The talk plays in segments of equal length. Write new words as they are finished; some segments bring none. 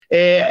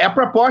É a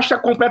proposta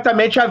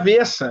completamente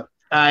avessa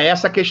a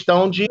essa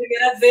questão de...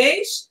 Primeira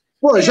vez...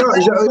 Pô, já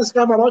esse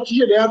camarote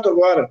direto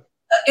agora.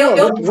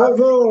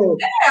 Vou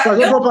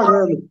fazer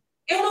propaganda.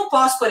 Eu não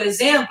posso, por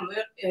exemplo,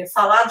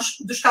 falar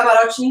dos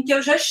camarotes em que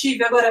eu já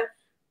estive. Agora,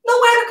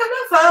 não era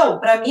carnaval.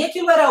 Para mim,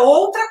 aquilo era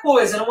outra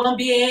coisa. Era um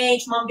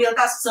ambiente, uma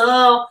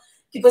ambientação,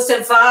 que você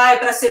vai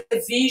para ser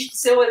visto,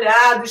 ser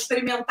olhado,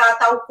 experimentar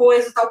tal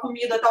coisa, tal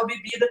comida, tal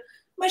bebida.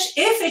 Mas,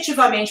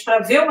 efetivamente, para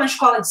ver uma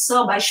escola de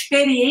samba, a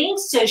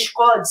experiência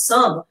escola de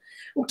samba,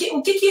 o que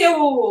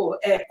eu,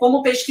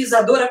 como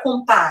pesquisadora,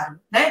 comparo?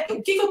 Né?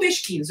 O que eu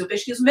pesquiso? Eu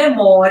pesquiso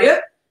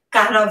memória,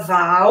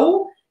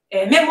 carnaval,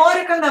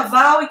 memória,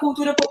 carnaval e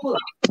cultura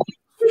popular.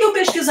 O que eu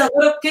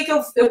pesquisadora, o que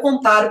eu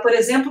comparo, por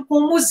exemplo, com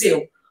o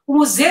museu? O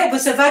museu,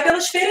 você vai pela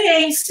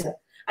experiência.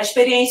 A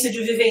experiência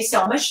de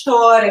vivenciar uma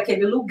história,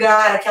 aquele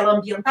lugar, aquela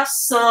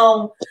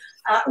ambientação,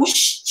 o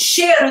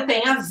cheiro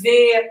tem a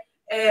ver,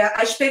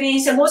 a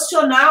experiência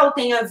emocional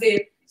tem a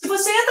ver. Se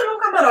você entra num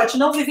camarote e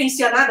não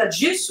vivencia nada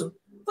disso,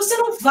 você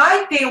não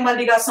vai ter uma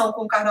ligação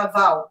com o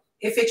carnaval,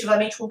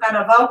 efetivamente com o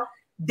carnaval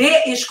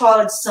de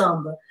escola de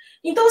samba.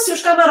 Então, assim,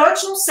 os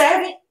camarotes não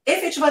servem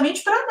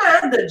efetivamente para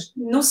nada,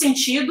 no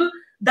sentido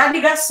da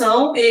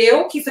ligação,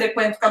 eu que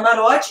frequento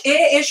camarote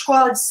e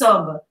escola de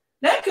samba,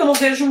 né? Porque eu não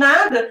vejo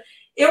nada.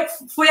 Eu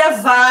fui a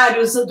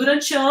vários,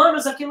 durante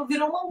anos aquilo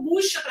virou uma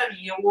angústia para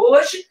mim. Eu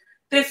hoje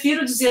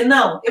prefiro dizer,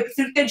 não, eu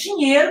prefiro ter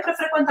dinheiro para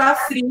frequentar a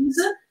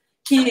Frisa,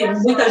 que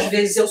muitas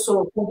vezes eu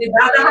sou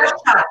convidada a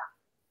rachar.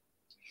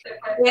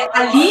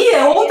 Ali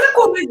é outra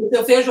coisa.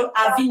 Eu vejo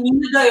a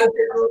avenida, eu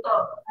vejo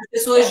as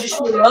pessoas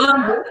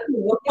desfilando,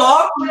 eu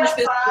toco nas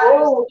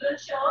pessoas.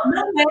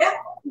 Não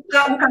é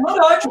o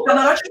camarote. O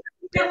camarote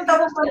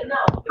perguntavam para mim,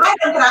 vai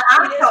entrar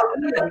arte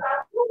altura?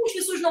 Como as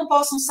pessoas não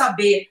possam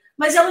saber?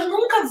 Mas elas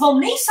nunca vão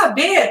nem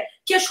saber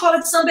que a escola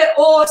de samba é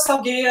o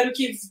Salgueiro,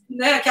 que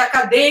é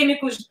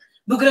acadêmicos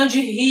do Grande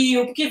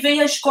Rio, que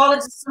vem a escola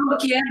de samba,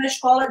 que é da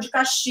escola de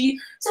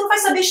Caxias. Você não vai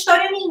saber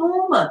história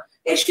nenhuma.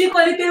 Eles ficam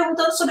ali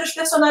perguntando sobre as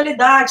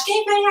personalidades.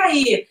 Quem vem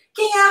aí?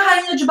 Quem é a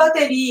rainha de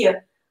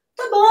bateria?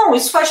 Tá bom,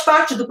 isso faz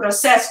parte do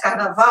processo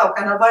carnaval. O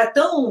carnaval é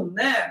tão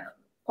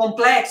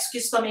complexo que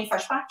isso também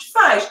faz parte?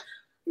 Faz.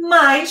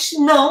 Mas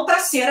não para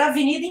ser a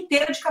avenida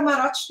inteira de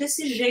camarotes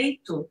desse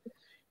jeito.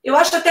 Eu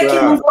acho até que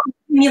não vou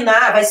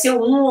eliminar, vai ser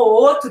um ou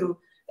outro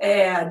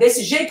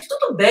desse jeito.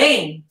 Tudo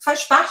bem,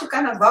 faz parte do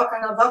carnaval. O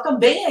carnaval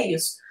também é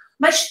isso.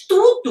 Mas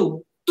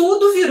tudo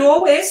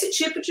virou esse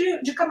tipo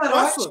de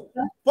camarote.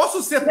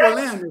 Posso ser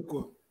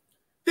polêmico?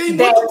 Tem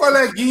muito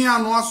coleguinha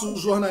nosso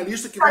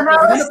jornalista que vai para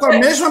a avenida com a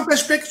mesma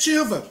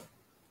perspectiva.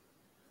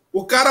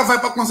 O cara vai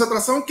para a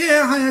concentração, quem é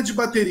a rainha de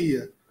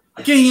bateria?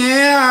 Quem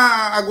é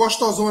a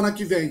gostosona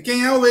que vem?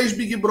 Quem é o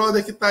ex-Big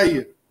Brother que está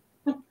aí?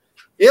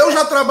 Eu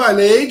já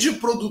trabalhei de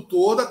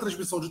produtor da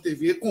transmissão de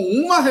TV com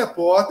uma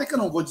repórter, que eu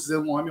não vou dizer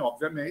o nome,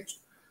 obviamente,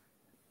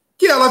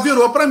 que ela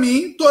virou para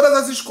mim, todas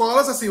as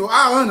escolas, assim,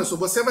 Anderson,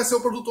 você vai ser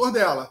o produtor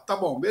dela. Tá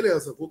bom,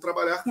 beleza, vou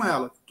trabalhar com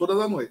ela todas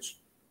as noites.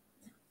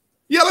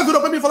 E ela virou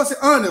para mim e falou assim,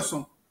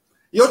 Anderson,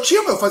 e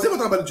eu fazia meu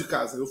trabalho de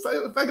casa,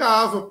 eu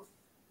pegava,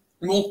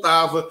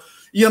 montava,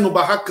 ia no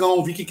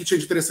barracão, vi o que tinha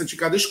de interessante em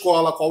cada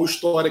escola, qual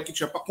história que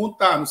tinha para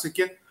contar, não sei o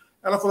quê.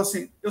 Ela falou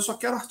assim, eu só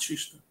quero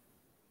artista.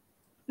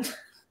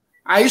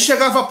 Aí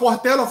chegava a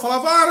Portela, eu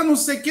falava, não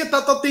sei o quê,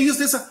 tem isso,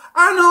 tem isso.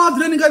 Não, a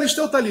Adriane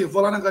Galisteu tá ali,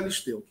 vou lá na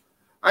Galisteu.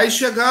 Aí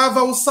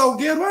chegava o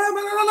Salgueiro,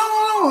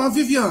 não, a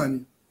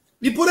Viviane.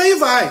 E por aí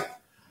vai.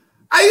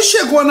 Aí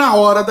chegou na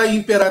hora da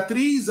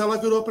Imperatriz, ela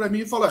virou para mim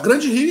e falou,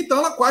 Grande Rio, então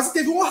ela quase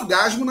teve um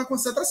orgasmo na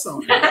concentração.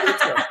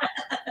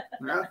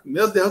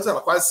 Meu Deus do céu,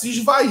 ela quase se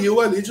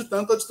esvaiu ali de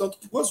tanto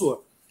que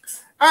gozou.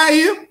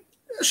 Aí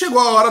chegou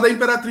a hora da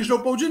Imperatriz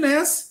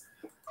Leopoldinense,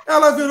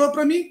 ela virou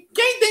para mim,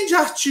 quem tem de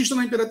artista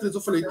na Imperatriz?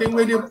 Eu falei,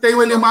 tem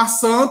o Elimar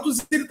Santos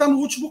e ele tá no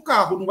último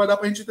carro, não vai dar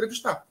pra gente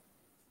entrevistar.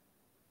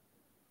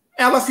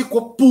 Ela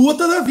ficou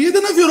puta da vida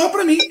e virou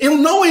para mim. Eu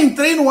não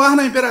entrei no ar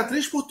na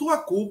Imperatriz por tua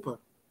culpa.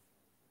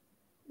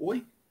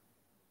 Oi?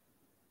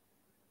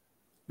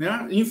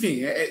 Né?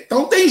 Enfim,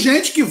 então tem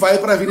gente que vai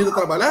para a Avenida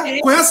trabalhar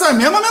com essa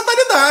mesma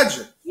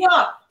mentalidade. E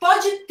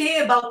pode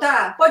ter,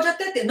 Baltar, pode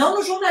até ter. Não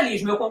no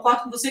jornalismo, eu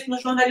concordo com você que no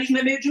jornalismo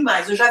é meio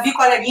demais. Eu já vi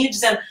coleguinha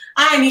dizendo,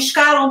 me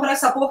escalam para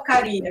essa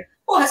porcaria.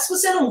 Porra, se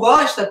você não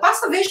gosta,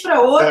 passa a vez para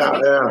outra.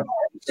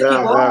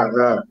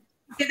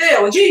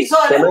 Entendeu? Diz,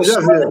 olha,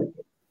 eu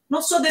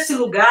não sou desse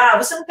lugar,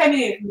 você não quer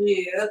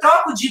eu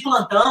troco de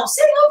plantão,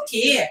 sei lá o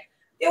quê.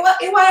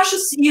 Eu acho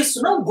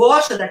isso, não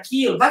gosta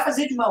daquilo, vai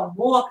fazer de mau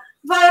humor,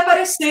 vai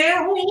aparecer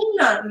ruim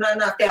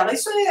na tela.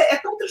 Isso é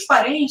tão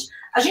transparente.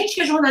 A gente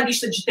que é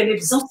jornalista de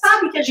televisão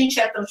sabe que a gente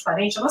é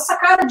transparente, a nossa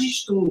cara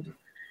diz tudo,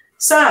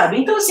 sabe?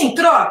 Então, assim,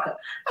 troca.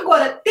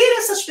 Agora, ter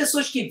essas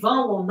pessoas que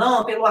vão ou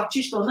não, pelo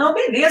artista ou não,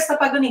 beleza, está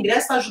pagando ingresso,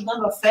 está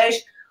ajudando a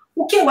festa.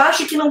 O que eu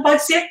acho é que não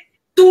pode ser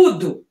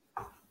tudo,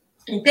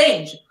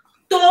 entende?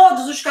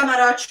 Todos os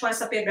camarotes com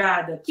essa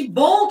pegada. Que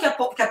bom que a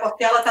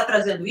Portela está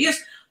trazendo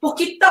isso,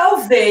 porque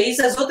talvez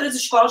as outras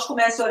escolas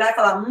comecem a olhar e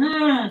falar,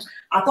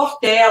 a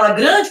Portela, a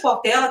grande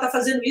Portela está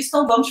fazendo isso,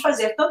 então vamos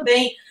fazer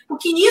também.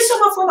 Porque isso é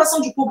uma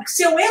formação de público.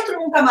 Se eu entro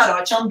num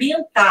camarote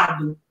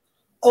ambientado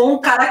com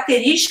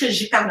características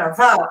de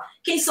carnaval,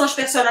 quem são as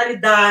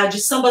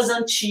personalidades, sambas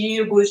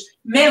antigos,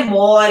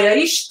 memória,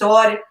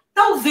 história,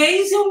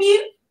 talvez eu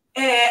me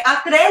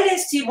atrele a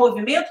esse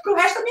movimento para o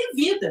resto da minha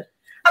vida.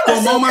 Agora,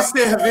 tomar uma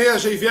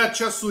cerveja e ver a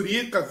tia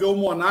Surica, ver o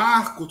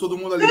Monarco, todo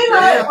mundo ali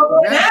perto,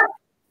 né?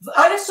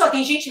 Olha só,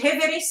 tem gente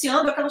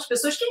reverenciando aquelas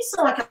pessoas. Quem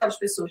são aquelas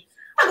pessoas?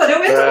 Agora,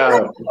 eu entro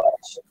num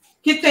camarote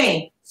que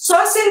tem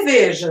só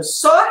cerveja,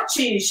 só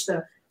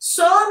artista,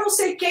 só não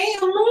sei quem,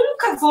 eu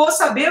nunca vou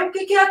saber o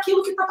que é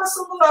aquilo que está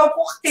passando lá, o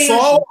cortejo.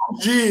 Só um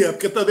dia,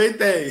 porque também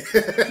tem.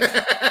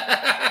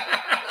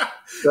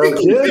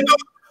 Inclusive,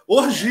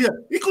 orgia.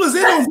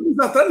 Inclusive, há uns anos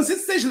atrás, não sei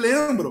se vocês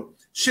lembram,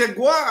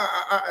 chegou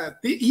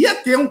ia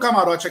ter um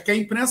camarote, que a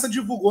imprensa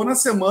divulgou na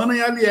semana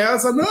em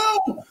Aliesa. Não,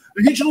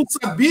 a gente não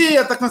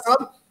sabia, está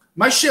cancelado.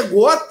 Mas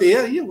chegou a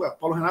ter, e o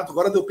Paulo Renato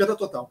agora deu perda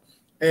total.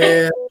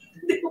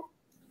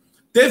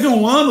 Teve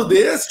um ano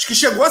desses que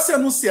chegou a ser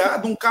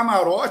anunciado um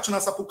camarote na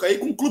Sapucaí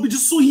com um clube de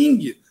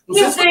swing.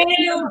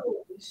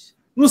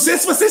 Não sei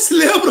se vocês se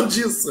lembram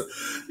disso.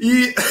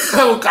 E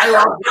o Caio.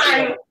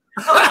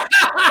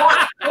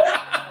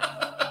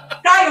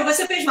 Caio,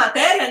 você fez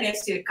matéria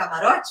nesse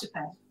camarote,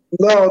 cara?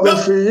 Não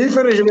fiz,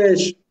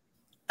 infelizmente.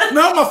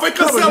 Não, mas foi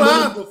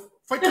cancelado.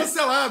 Foi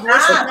cancelado.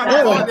 Hoje o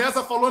Carnaval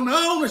dessa falou,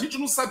 não, a gente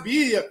não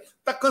sabia,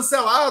 tá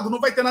cancelado, não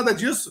vai ter nada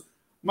disso.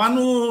 Mas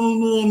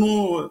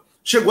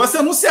chegou a ser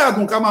anunciado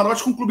um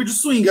camarote com um clube de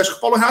swing. Acho que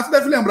o Paulo Renato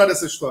deve lembrar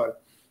dessa história,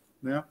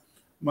 né?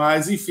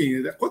 Mas,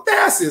 enfim,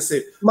 acontece isso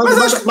aí.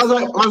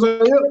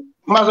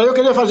 Mas aí eu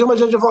queria fazer uma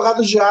de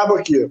advogado diabo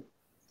aqui.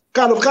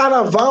 Cara, o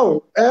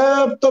carnaval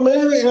também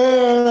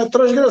é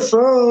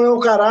transgressão, é o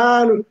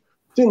caralho.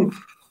 Assim,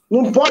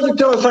 não pode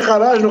ter uma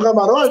sacanagem no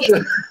camarote?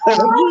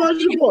 Não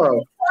pode,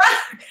 pô.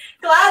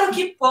 Claro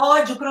que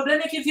pode. O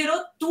problema é que virou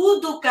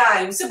tudo,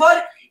 Caio. Você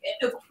pode...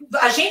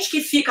 A gente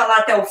que fica lá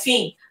até o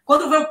fim,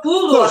 quando eu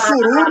pulo...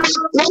 Suruba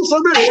com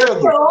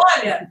sobrevendo.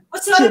 Olha,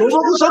 suruba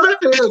com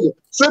sobrevendo.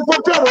 Você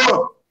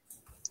poperou.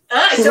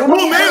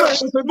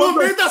 No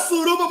meio da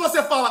suruba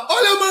você fala,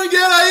 olha a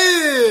mangueira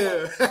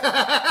aí!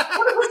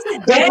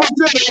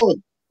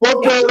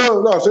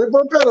 Poperou. Não, você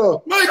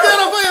poperou.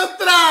 Mangueira vai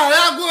entrar, é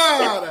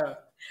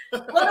agora!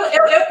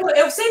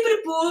 Eu sempre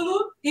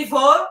pulo e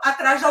vou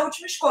atrás da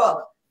última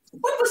escola.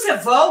 Quando você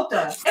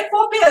volta,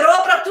 poperou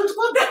para tudo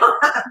quanto é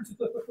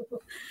lado.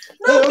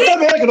 Eu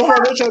também, que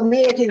normalmente a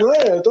minha é que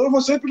ganha, então eu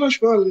vou sempre na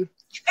escola.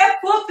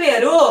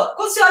 Poperou.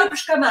 Quando você olha para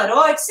os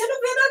camarotes, você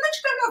não vê nada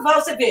de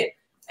carnaval, você vê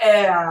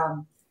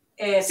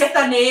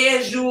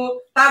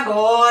sertanejo,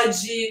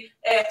 pagode,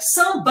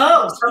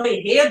 sambão, samba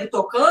enredo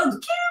tocando,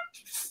 que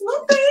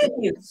não tem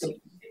isso.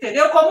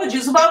 Entendeu? Como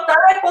diz o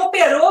Baltar,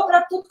 poperou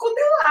para tudo quanto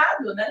é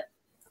lado, né?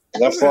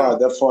 É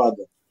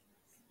foda.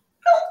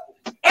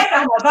 É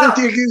carnaval?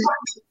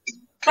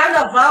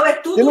 Carnaval é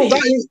tudo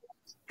isso.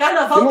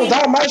 Carnaval não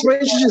dá mais pra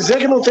gente dizer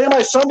que não tem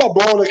mais samba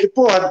bom, né? Que,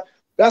 porra,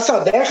 essa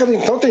década,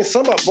 então, tem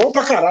samba bom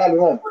pra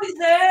caralho, né? Pois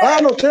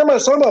é. Não tem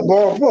mais samba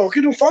bom. Pô, o que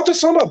não falta é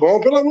samba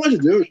bom, pelo amor de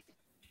Deus.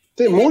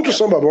 Tem muito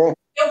samba bom.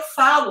 Eu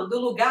falo do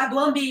lugar, do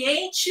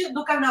ambiente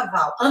do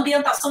carnaval. A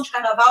ambientação de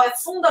carnaval é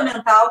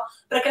fundamental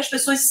para que as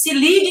pessoas se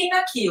liguem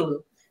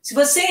naquilo. Se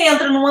você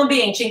entra num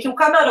ambiente em que o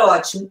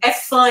camarote é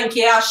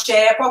funk, é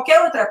axé, é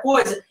qualquer outra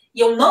coisa, e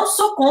eu não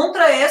sou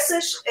contra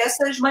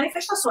essas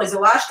manifestações,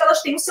 eu acho que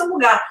elas têm o seu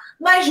lugar,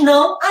 mas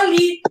não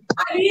ali.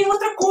 Ali é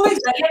outra coisa,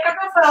 ali é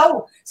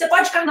carnaval. Você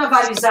pode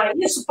carnavalizar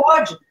isso?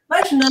 Pode,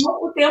 mas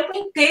não o tempo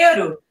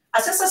inteiro. A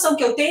sensação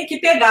que eu tenho é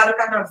que pegaram o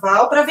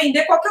carnaval para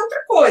vender qualquer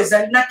outra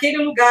coisa, naquele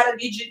lugar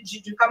ali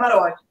de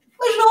camarote.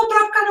 Mas não o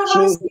próprio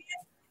carnaval. Assim,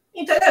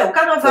 entendeu? O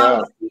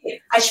carnaval,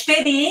 a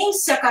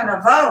experiência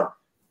carnaval,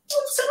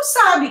 você não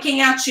sabe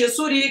quem é a tia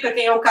Surica,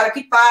 quem é o cara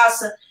que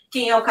passa,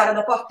 quem é o cara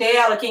da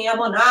Portela, quem é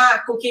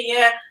Monarco, quem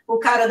é o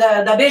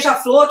cara da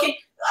Beija-Flor,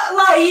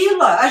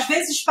 Laíla, às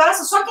vezes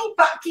passa, só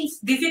quem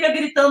fica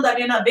gritando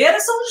ali na beira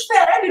são os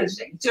velhos,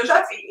 gente. Eu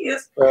já vi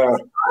isso.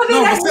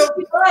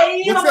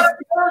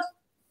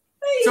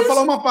 Você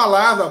falou uma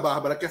palavra,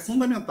 Bárbara, que é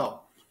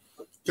fundamental,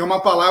 que é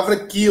uma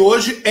palavra que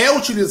hoje é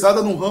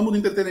utilizada no ramo do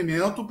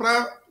entretenimento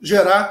para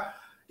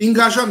gerar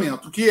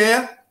engajamento, que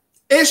é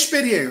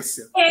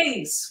experiência. É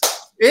isso.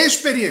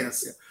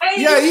 Experiência.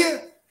 E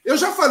aí, eu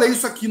já falei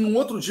isso aqui num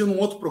outro dia, num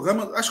outro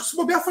programa, acho que se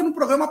bobear foi no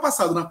programa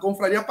passado, na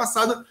confraria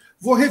passada,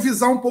 vou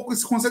revisar um pouco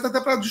esse conceito até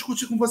para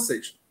discutir com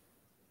vocês.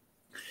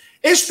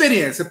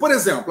 Experiência. Por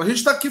exemplo, a gente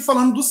está aqui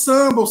falando do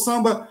samba, o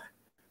samba...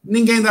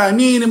 Ninguém dá a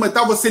mínima e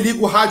tal. Você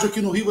liga o rádio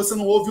aqui no Rio, você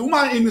não ouve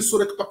uma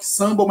emissora que toque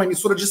samba, uma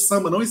emissora de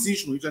samba. Não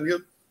existe no Rio de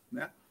Janeiro,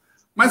 né?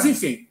 Mas,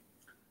 enfim.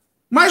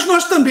 Mas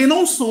nós também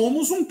não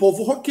somos um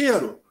povo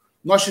roqueiro.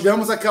 Nós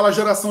tivemos aquela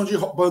geração de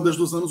bandas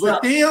dos anos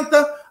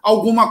 80,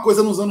 alguma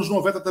coisa nos anos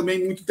 90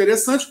 também muito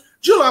interessante.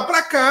 De lá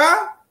para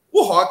cá,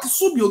 o rock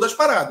subiu das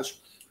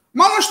paradas.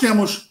 Mas nós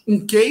temos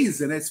um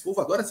case, né? Esse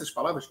povo adora essas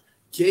palavras.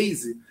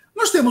 Case.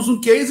 Nós temos um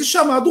case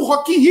chamado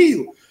Rock in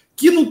Rio,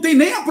 que não tem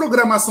nem a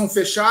programação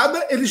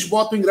fechada, eles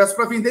botam o ingresso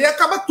para vender e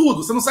acaba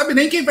tudo. Você não sabe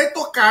nem quem vai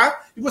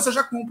tocar e você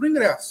já compra o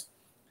ingresso.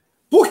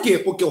 Por quê?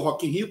 Porque o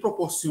Rock in Rio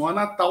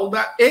proporciona a tal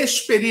da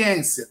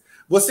experiência.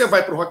 Você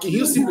vai para o Rock in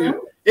Rio simplesmente...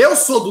 Eu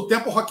sou do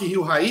tempo Rock in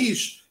Rio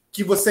raiz,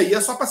 que você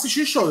ia só para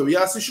assistir show. Eu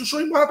ia assistir o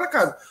show e ir embora para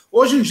casa.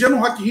 Hoje em dia, no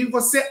Rock in Rio,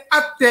 você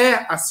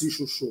até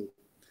assiste o show.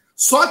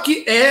 Só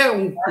que é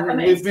um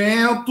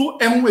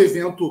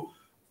evento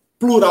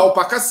plural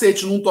pra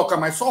cacete, não toca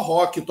mais só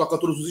rock, toca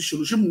todos os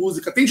estilos de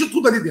música, tem de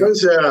tudo ali dentro.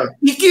 Pois é.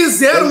 E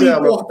quiseram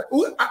importar...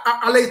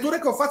 A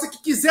leitura que eu faço é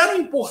que quiseram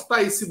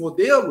importar esse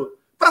modelo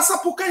para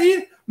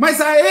Sapucaí.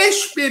 Mas a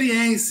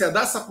experiência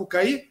da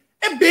Sapucaí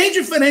é bem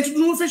diferente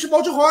do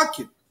festival de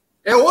rock.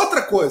 É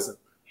outra coisa.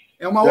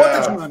 É uma outra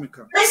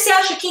dinâmica. Mas você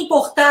acha que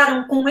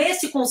importaram com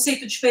esse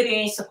conceito de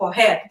experiência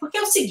correto? Porque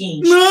é o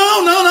seguinte...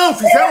 Não.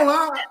 Fizeram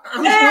lá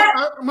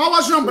mal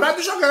ajambrado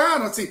e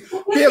jogaram. Assim,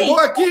 pegou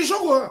aqui e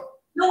jogou.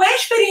 Não é a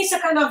experiência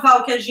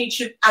carnaval que a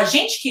gente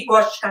que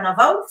gosta de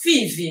carnaval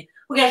vive.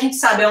 Porque a gente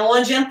sabe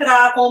aonde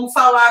entrar, como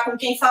falar, com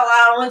quem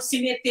falar, onde se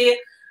meter.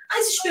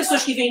 As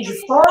pessoas que vêm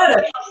de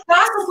fora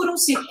passam por um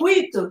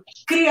circuito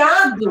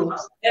criado,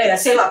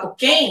 sei lá por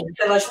quem,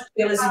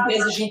 pelas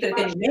empresas de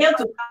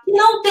entretenimento, que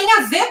não tem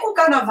a ver com o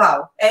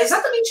carnaval. É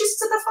exatamente isso que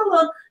você está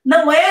falando.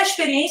 Não é a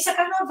experiência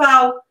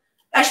carnaval.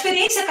 A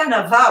experiência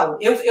carnaval,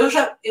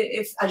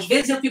 às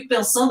vezes eu fico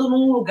pensando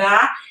num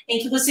lugar em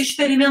que você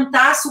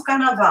experimentasse o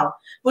carnaval.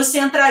 Você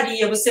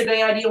entraria, você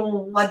ganharia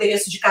um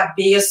adereço de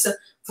cabeça,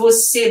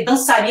 você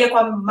dançaria com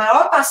a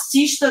maior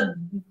passista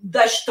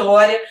da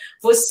história,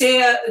 você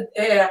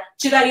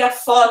tiraria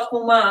foto com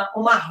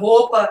uma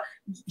roupa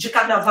de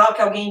carnaval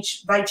que alguém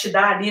vai te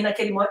dar ali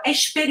naquele momento. É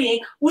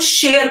experiência. O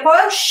cheiro, qual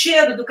é o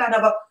cheiro do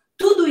carnaval?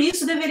 Tudo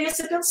isso deveria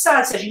ser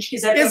pensado, se a gente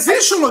quiser pensar.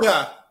 Existe um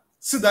lugar,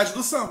 Cidade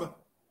do Samba.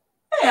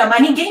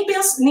 Mas ninguém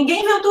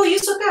inventou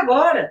isso até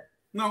agora.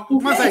 Não,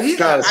 mas aí...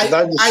 Cara,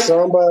 Cidade do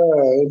Samba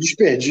é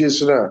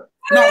desperdício, né?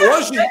 Não,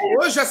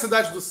 hoje a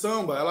Cidade do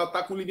Samba, ela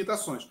está com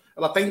limitações.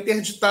 Ela está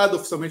interditada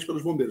oficialmente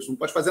pelos bombeiros. Não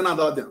pode fazer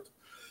nada lá dentro.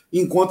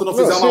 Enquanto não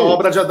fizer uma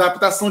obra de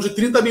adaptação de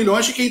 30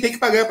 milhões, que quem tem que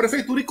pagar é a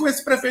prefeitura, e com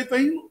esse prefeito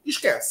aí,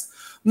 esquece.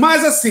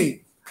 Mas,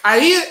 assim,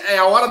 aí é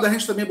a hora da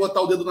gente também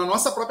botar o dedo na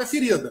nossa própria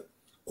ferida.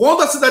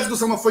 Quando a Cidade do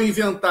Samba foi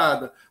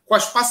inventada, com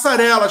as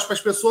passarelas para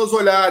as pessoas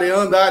olharem,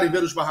 andarem,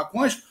 ver os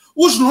barracões,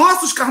 os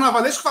nossos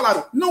carnavalescos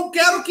falaram: não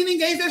quero que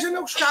ninguém veja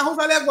meus carros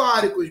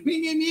alegóricos.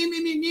 Mimimi.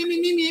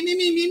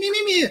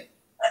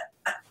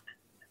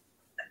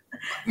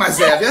 Mas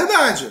é a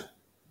verdade.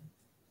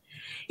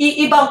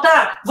 E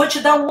Baltar, vou te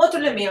dar um outro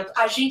elemento.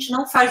 A gente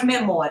não faz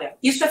memória.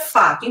 Isso é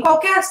fato, em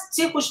qualquer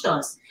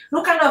circunstância.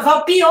 No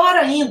carnaval, pior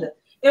ainda.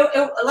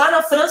 Lá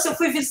na França, eu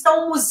fui visitar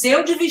um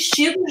museu de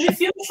vestidos de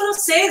filmes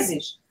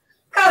franceses.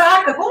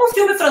 Caraca, como o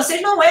filme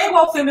francês não é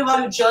igual ao filme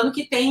hollywoodiano,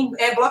 que tem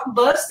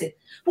blockbuster.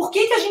 Por que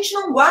a gente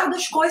não guarda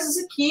as coisas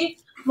aqui?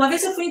 Uma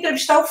vez eu fui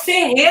entrevistar o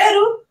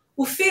ferreiro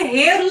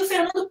do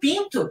Fernando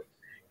Pinto.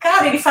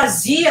 Cara, ele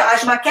fazia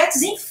as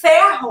maquetes em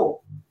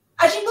ferro.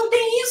 A gente não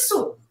tem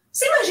isso.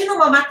 Você imagina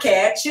uma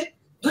maquete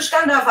dos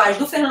carnavais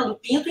do Fernando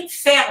Pinto em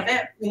ferro,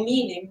 né?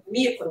 Em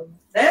micro,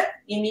 né?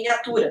 Em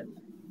miniatura.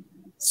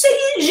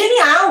 Seria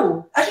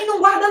genial. A gente não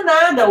guarda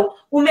nada.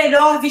 O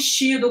melhor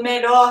vestido, o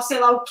melhor sei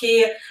lá o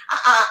quê.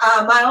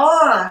 A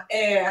maior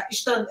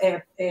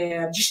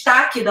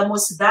destaque da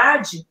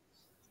mocidade,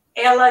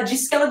 ela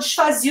disse que ela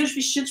desfazia os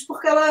vestidos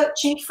porque ela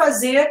tinha que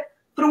fazer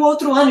para o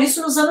outro ano.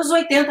 Isso nos anos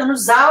 80,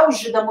 nos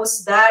auge da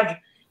mocidade.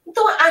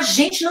 Então, a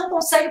gente não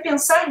consegue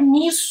pensar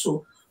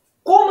nisso.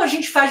 Como a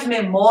gente faz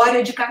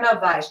memória de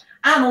carnavais?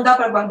 Não dá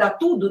para guardar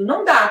tudo?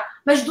 Não dá.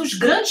 Mas dos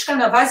grandes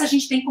carnavais a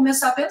gente tem que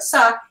começar a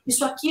pensar.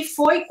 Isso aqui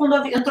foi,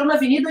 quando entrou na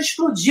avenida,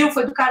 explodiu,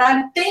 foi do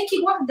caralho. Tem que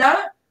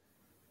guardar.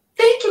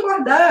 Tem que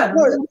guardar.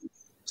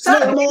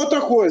 Sabe? Não, uma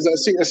outra coisa.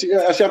 Assim,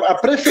 a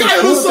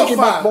prefeitura tem que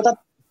botar...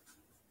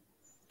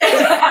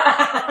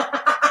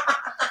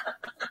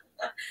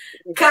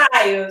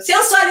 Caio,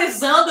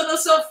 sensualizando no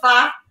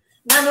sofá,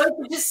 na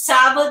noite de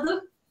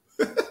sábado...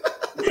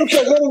 Tô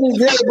pegando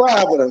ninguém,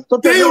 Bárbara. Tô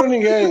pegando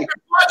ninguém.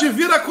 Pode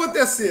vir a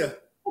acontecer.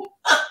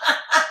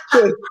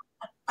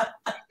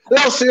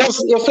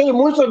 Eu sei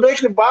muito bem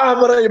que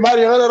Bárbara e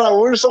Mariana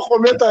Araújo são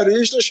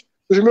comentaristas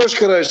dos meus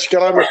crushes.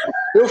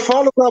 Eu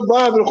falo pra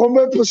Bárbara,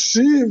 como é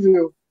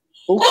possível?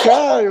 O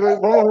Caio...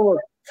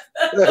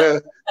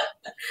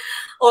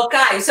 Ô,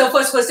 Caio, se eu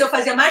fosse você, eu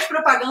fazia mais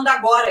propaganda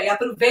agora. E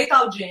aproveita a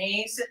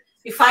audiência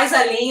e faz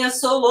a linha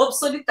Sou Lobo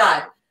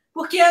Solitário.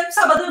 Porque é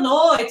sábado à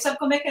noite, sabe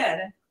como é que é,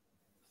 né?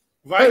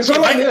 Vai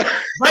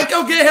que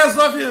alguém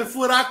resolve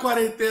furar a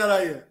quarentena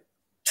aí.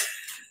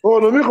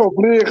 Não me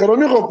complica.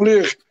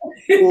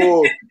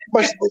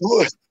 Mas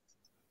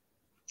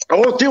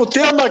o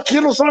tema aqui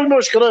não são os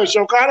meus crushes,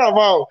 é o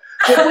carnaval.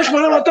 Depois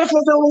podemos até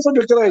fazer um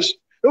sobre crush.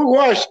 Eu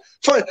gosto.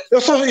 Eu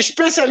sou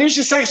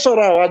especialista em sexo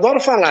oral, adoro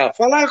falar.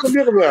 Falar é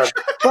comigo mesmo.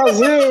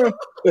 Fazer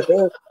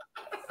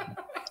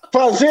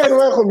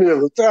não é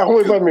comigo, tá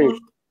ruim pra mim.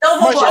 Então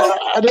vamos lá.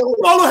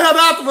 Paulo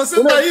Renato,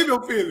 você tá aí,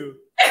 meu filho?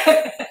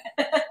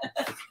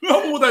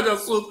 Vamos mudar de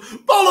assunto.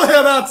 Paulo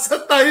Renato, você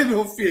tá aí,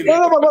 meu filho?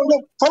 Não,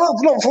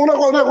 foi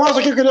um negócio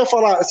aqui que eu queria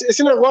falar.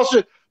 Esse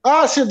negócio de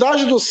a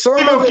cidade do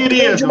samba. Meu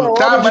querido,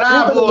 tá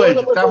bravo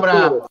hoje, tá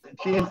bravo.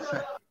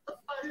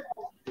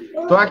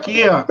 Tô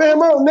aqui, ó. Meu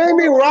irmão,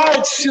 name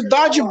right,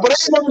 cidade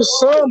brava do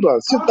samba,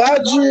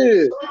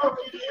 cidade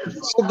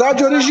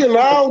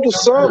original do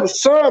samba,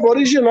 samba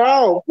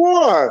original.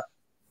 Porra,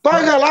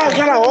 paga lá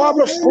aquela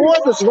obra,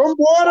 foda-se,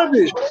 vambora,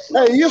 bicho.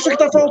 É isso que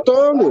tá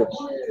faltando.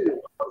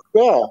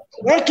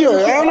 Aqui, ó,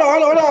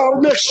 olha o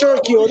merchan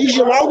aqui,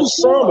 original do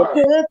samba,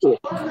 pronto.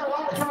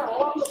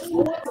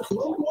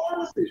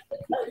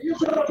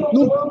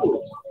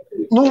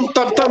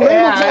 Também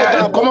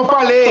como eu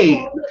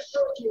falei,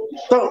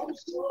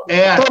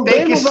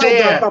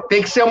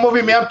 tem que ser um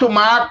movimento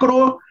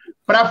macro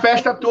para a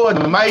festa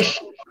toda, mas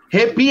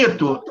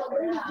repito.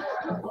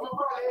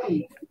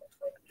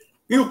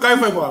 E o Caio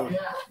vai embora.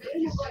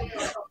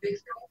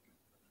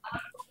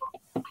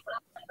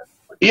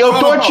 E eu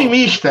tô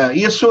otimista.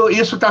 Isso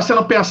está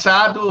sendo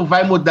pensado,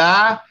 vai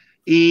mudar,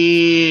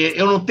 e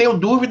eu não tenho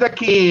dúvida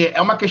que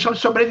é uma questão de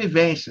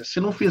sobrevivência. Se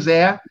não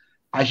fizer,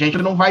 a gente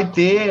não vai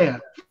ter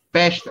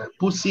festa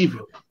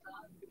possível.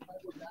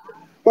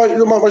 Mas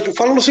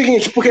falando o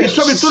seguinte, porque... E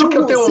sobre tudo que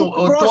eu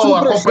estou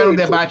acompanhando o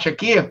debate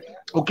aqui,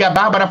 o que a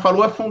Bárbara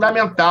falou é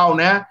fundamental,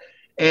 né?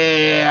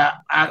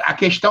 A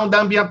questão da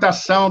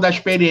ambientação, da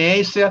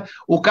experiência,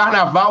 o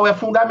carnaval é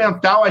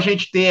fundamental a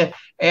gente ter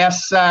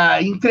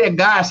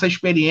entregar essa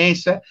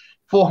experiência,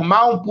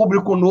 formar um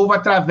público novo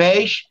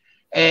através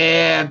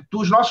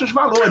dos nossos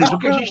valores, o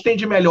que a gente tem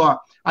de melhor,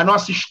 a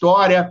nossa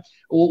história,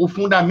 o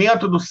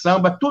fundamento do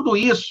samba, tudo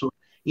isso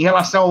em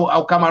relação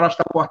ao Camarote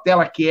da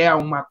Portela, que é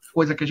uma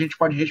coisa que a gente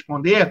pode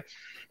responder,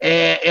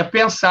 é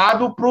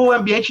pensado para o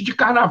ambiente de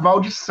carnaval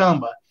de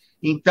samba.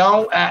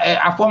 Então,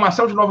 a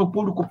formação de novo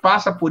público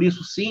passa por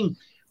isso, sim,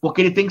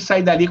 porque ele tem que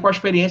sair dali com a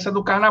experiência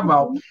do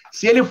carnaval.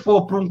 Se ele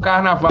for para um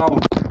carnaval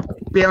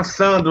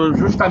pensando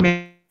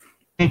justamente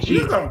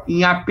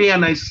em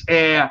apenas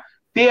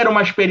ter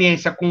uma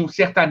experiência com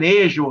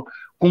sertanejo,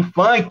 com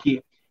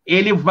funk,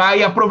 ele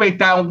vai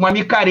aproveitar uma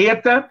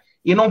micareta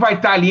e não vai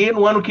estar ali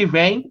no ano que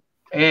vem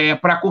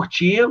para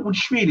curtir o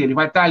desfile. Ele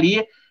vai estar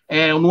ali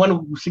no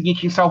ano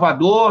seguinte em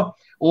Salvador,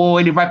 ou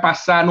ele vai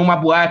passar numa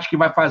boate que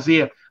vai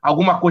fazer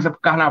alguma coisa para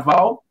o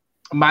carnaval,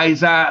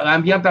 mas a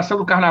ambientação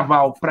do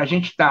carnaval, para a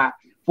gente estar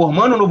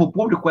formando um novo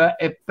público,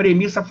 é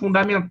premissa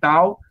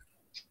fundamental,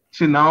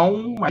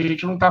 senão a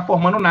gente não está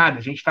formando nada,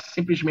 a gente está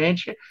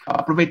simplesmente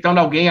aproveitando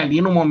alguém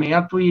ali no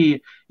momento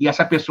e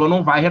essa pessoa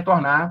não vai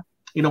retornar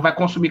e não vai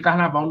consumir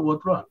carnaval no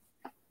outro ano.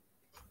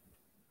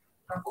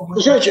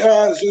 Gente,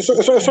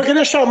 eu só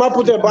queria chamar para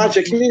o debate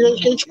aqui,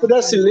 que a gente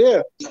pudesse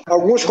ler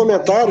alguns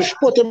comentários.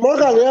 Pô, tem uma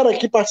galera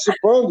aqui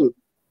participando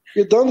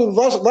e dando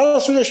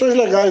várias sugestões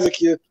legais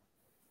aqui.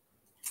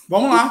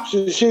 Vamos lá.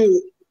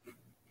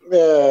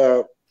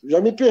 Já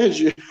me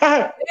perdi.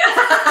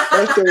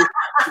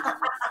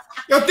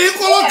 Eu tenho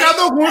colocado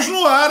alguns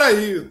no ar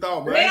aí.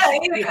 Tal, mas...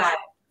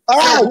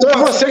 então é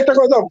você que está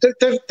contando.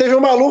 Teve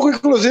um maluco,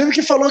 inclusive,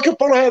 que falou que o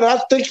Paulo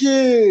Renato tem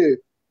que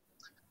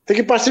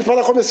participar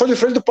da comissão de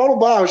frente do Paulo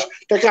Barros,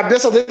 que a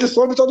cabeça dele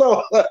some toda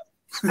hora.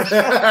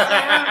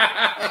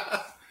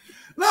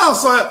 Não,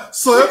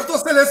 sou eu que estou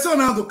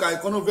selecionando, Caio.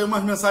 Quando eu vejo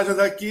umas mensagens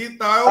aqui e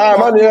tal.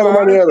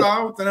 Maneiro.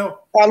 Tal, entendeu?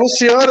 A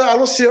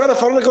Luciana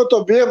falando que eu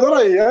tô bêbado, olha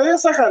aí é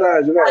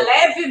sacanagem, né?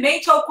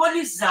 Levemente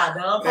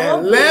alcoolizada.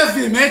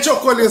 Levemente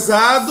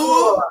alcoolizado.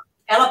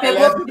 Ela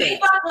pegou bem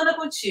bacana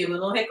contigo.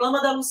 Não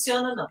reclama da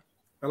Luciana, não.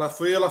 Ela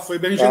foi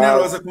bem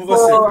generosa com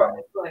você, cara.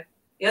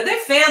 Eu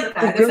defendo,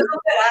 cara. Defendo o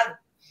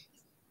operado.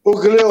 O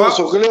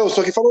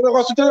Gleuson, que falou um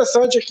negócio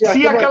interessante aqui.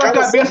 Se aquela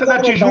cabeça da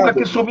Tijuca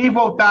que sumia e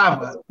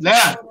voltava, né?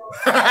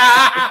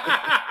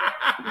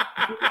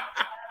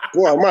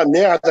 Porra, uma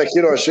merda aqui,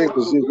 eu achei,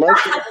 inclusive.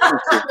 Mas...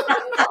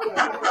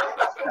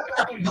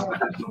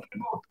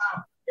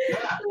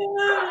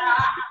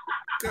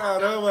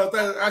 Caramba,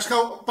 acho que é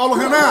o Paulo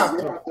Renato.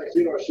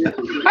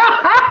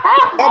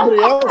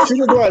 Gabriel,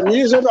 filho do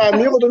Anísio,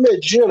 amigo do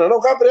Medina. Não,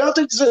 o Gabriel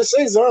tem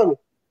 16 anos.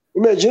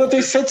 O Medina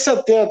tem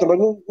 170, mas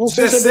não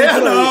sei se é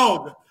bem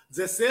não.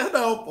 16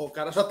 não, pô. O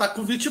cara já tá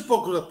com 20 e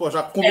pouco. Pô,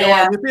 já comeu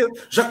a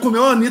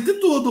Anitta e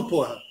tudo,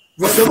 porra.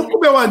 Você não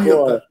comeu a Anitta.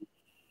 Porra.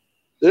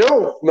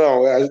 Eu?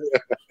 Não. Não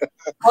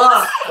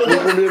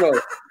comi, não.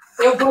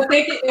 Eu vou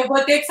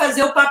ter que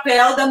fazer o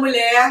papel da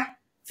mulher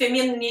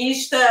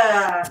feminista.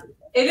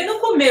 Ele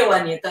não comeu a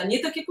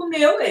Anitta que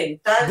comeu ele,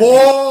 tá?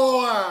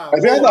 Boa! É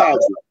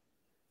verdade.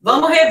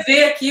 Vamos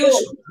rever aqui os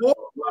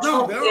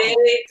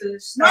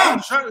conceitos. Não,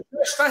 já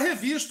está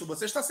revisto.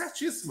 Você está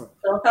certíssima.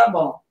 Então tá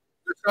bom.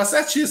 Está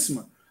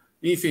certíssima.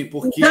 Enfim,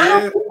 porque...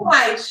 Não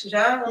mais.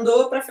 Já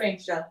andou para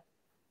frente, já.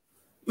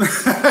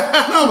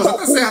 Não, mas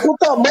está certo. Com o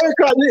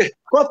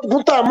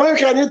tamanho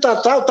que a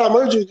Anitta tá, o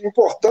tamanho de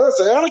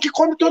importância, é ela que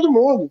come todo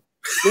mundo.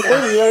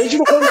 A gente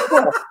não come...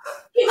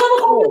 E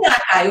vamos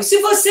combinar, Caio.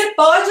 Se você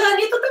pode, a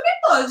Anitta também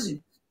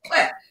pode.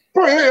 Ué.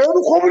 Pô, eu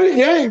não como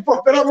ninguém,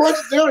 pô, pelo amor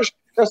de Deus.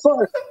 É só...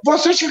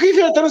 Vocês ficam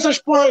inventando essas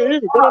porra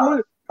aí, pelo amor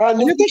de... A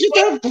Anitta que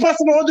tá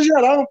passando onda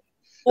geral.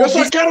 Eu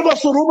só quero uma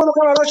suruba no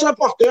camarote da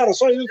Portela,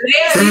 só isso.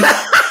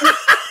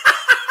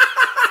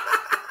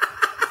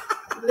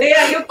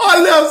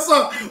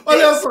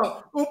 Olha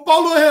só. O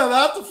Paulo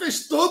Renato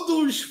fez todo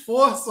um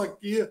esforço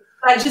aqui.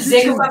 Para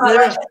dizer que o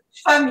camarote é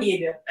de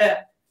família.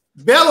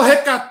 Belo,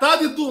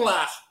 recatado e do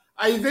lar.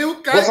 Aí veio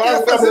o Caio. Vou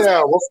falar com o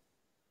Gabriel.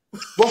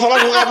 Vou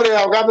falar com o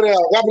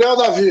Gabriel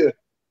Davi.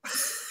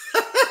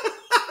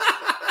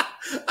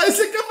 Aí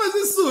você quer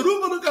fazer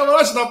suruba no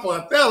camarote da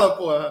Portela,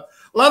 porra?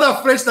 Lá na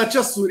frente da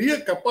tia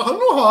Surica, porra,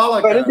 não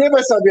rola, cara. Ninguém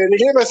vai saber.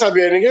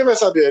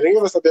 Não,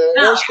 vamos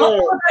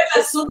mudar de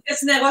assunto, que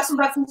esse negócio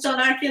não vai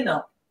funcionar aqui,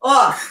 não.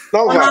 Ó, o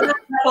camarote da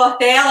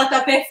Portela tá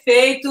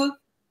perfeito.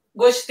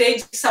 Gostei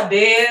de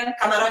saber.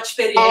 Camarote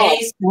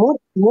experiência.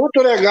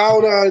 Muito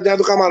legal na ideia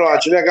do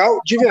camarote.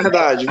 Legal de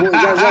verdade.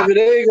 Já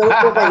virei garoto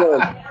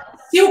propaganda.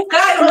 Se o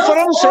Caio não...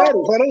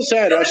 Falando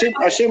sério.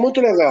 Achei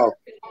muito legal.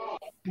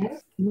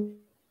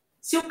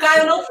 Se o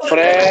Caio não for...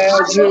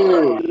 Fred!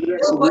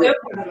 Eu vou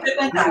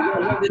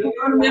frequentar.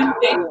 Eu no mesmo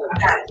tempo,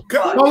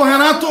 Caio.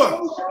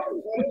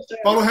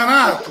 Paulo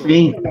Renato?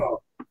 Sim.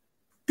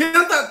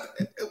 Tenta...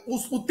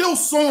 O teu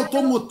som, eu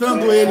tô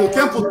mutando ele o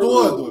tempo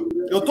todo.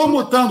 Eu tô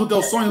mutando o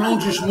teu som e não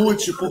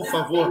desmute, por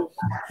favor.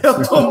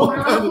 Eu tô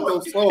mutando o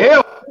teu som.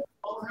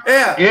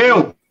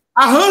 Eu?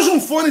 Arranja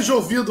um fone de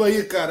ouvido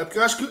aí, cara, porque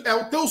eu acho que é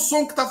o teu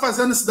som que tá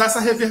fazendo essa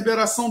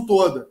reverberação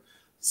toda.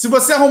 Se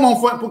você arrumar um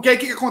fone... Porque aí o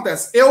que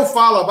acontece? Eu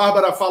falo, a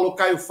Bárbara fala, o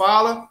Caio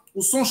fala,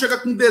 o som chega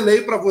com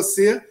delay para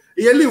você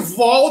e ele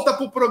volta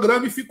pro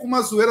programa e fica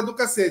uma zoeira do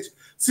cacete.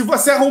 Se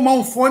você arrumar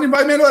um fone,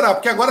 vai melhorar,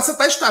 porque agora você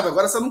tá estável,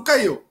 agora você não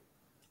caiu.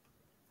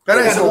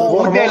 Peraí,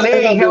 o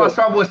delay em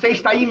relação a você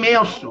está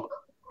imenso.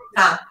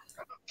 Tá.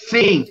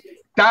 Sim.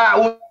 Tá.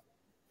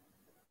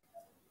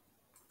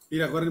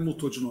 Agora ele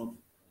mutou de novo.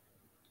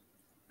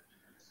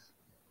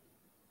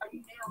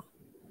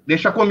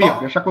 Deixa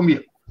comigo.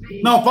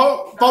 Não,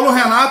 Paulo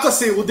Renato,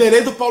 assim, o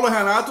delay do Paulo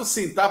Renato,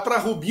 sim, tá para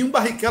Rubinho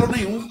Barrichello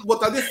nenhum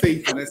botar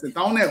defeito, né? Assim,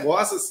 tá um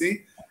negócio assim,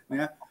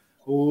 né?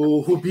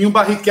 O Rubinho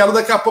Barrichello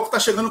daqui a pouco tá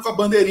chegando com a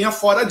bandeirinha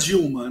fora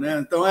Dilma, né?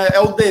 Então é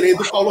o delay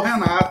do Paulo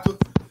Renato,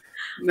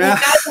 né?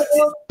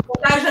 O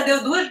Caio já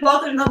deu 2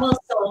 voltas na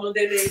mansão no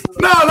delay.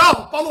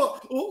 Não, Paulo,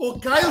 o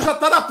Caio já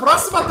tá na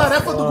próxima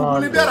tarefa do Gugu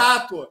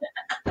Liberato.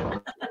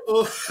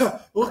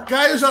 O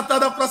Caio já está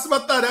na próxima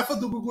tarefa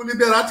do Gugu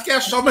Liberato, que é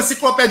achar uma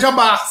enciclopédia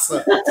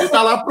Barça. Ele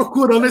está lá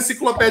procurando a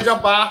enciclopédia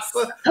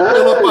Barça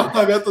pelo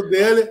apartamento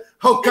dele.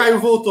 O Caio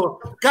voltou.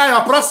 Caio,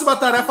 a próxima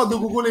tarefa do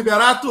Gugu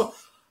Liberato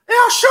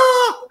é achar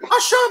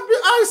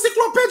a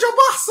enciclopédia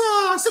Barça.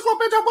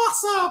 Enciclopédia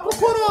Barça,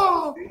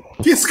 procura.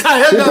 Que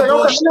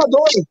descarregador.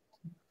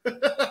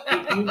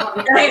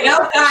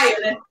 Carregar o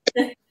Caio, né?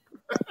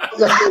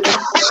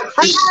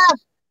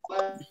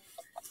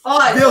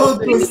 Olha, Deus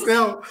do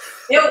céu.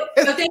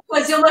 Eu tenho que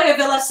fazer uma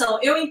revelação.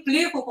 Eu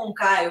implico com o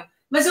Caio,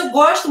 mas eu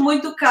gosto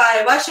muito do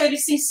Caio. Eu acho ele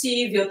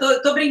sensível.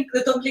 Eu tô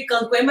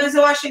implicando com ele, mas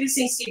eu acho ele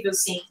sensível,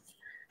 sim.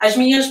 As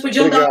meninas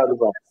podiam dar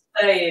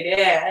para ele.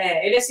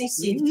 Ele é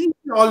sensível.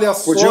 Olha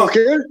só. Podia o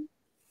quê?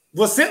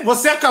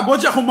 Você acabou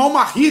de arrumar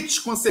uma hit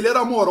conselheira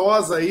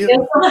amorosa aí.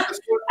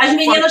 As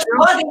meninas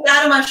podem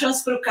dar uma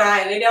chance para o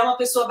Caio. Ele é uma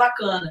pessoa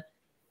bacana.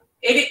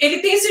 Ele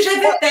tem esses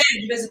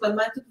revertérios de vez em quando,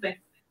 mas tudo bem.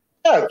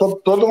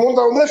 Todo mundo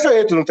dá um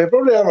defeito, não tem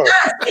problema.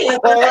 Sim,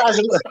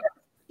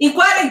 em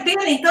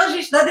quarentena, então, a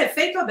gente dá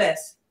defeito ou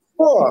Bess?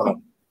 Porra.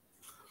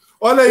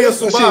 Olha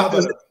isso,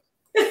 Bárbara.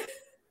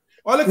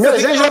 Olha que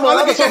minhas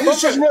ex-namoradas são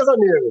todas minhas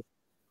amigas.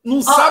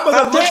 Num sábado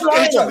à noite,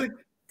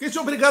 que a gente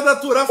é obrigado a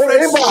aturar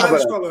Fred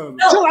Soares falando.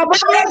 Não, a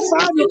Bárbara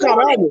sabe,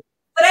 caralho.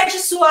 Fred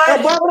Soares. A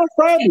Bárbara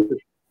sabe.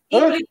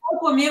 Implicou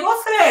comigo. Ô,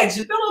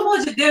 Fred, pelo amor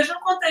de Deus, não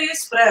conta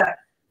isso para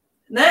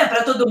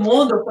todo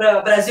mundo, para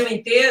o Brasil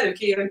inteiro,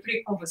 que eu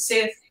implico com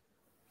você.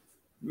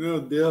 Meu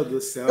Deus do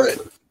céu.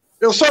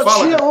 Eu só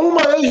tinha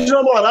uma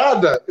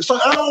ex-namorada.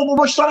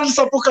 Uma história de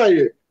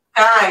Sapucaí.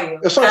 Caio.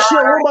 Eu só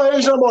tinha uma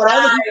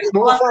ex-namorada.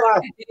 Não vou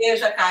falar.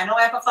 Veja, Caio, não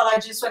é para falar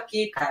disso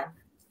aqui, Caio.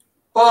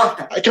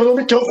 Corta.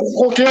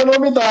 Com quem eu não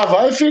me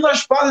dava. Aí fiz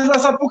as pazes na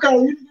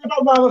Sapucaí.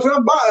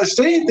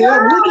 Sem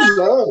ideia, muitos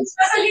anos.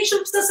 Mas a gente não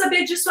precisa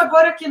saber disso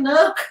agora aqui,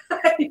 não,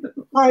 Caio.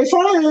 Aí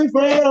foi.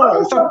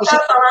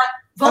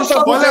 Vamos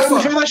falar. Eu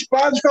fez as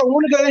pazes, foi a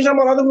única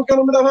ex-namorada com quem eu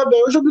não me dava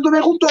bem. Hoje eu me dou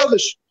bem com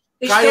todas.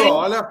 Caio,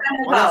 olha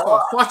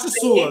só,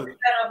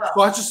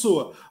 sorte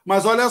sua.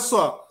 Mas olha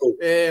só,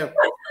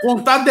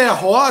 contar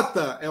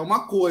derrota é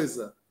uma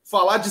coisa.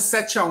 Falar de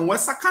 7-1 é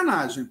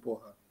sacanagem,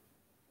 porra.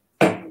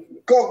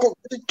 O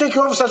que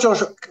houve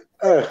 7-1?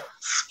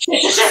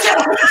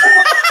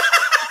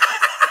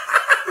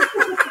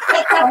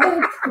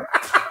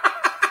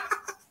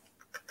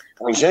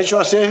 Gente,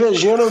 uma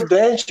cervejinha no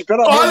dente,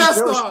 pelo amor de Deus.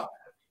 Olha só.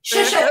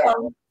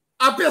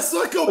 A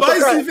pessoa que eu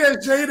mais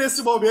invejei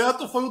nesse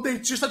momento foi o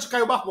dentista de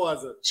Caio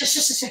Barbosa.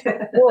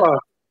 Porra.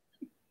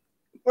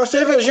 Uma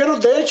cervejinha no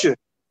dente.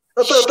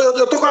 Eu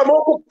tô com a mão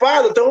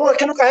ocupada. Tem um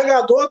aqui no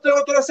carregador, tem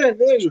outro na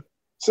cerveja.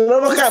 Senão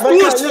vai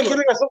cair aqui a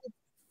ligação.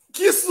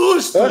 Que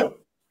susto!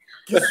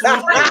 Que susto!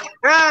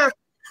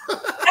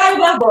 Caio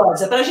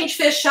Barbosa, para a gente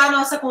fechar a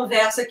nossa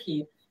conversa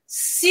aqui.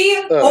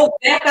 Se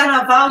houver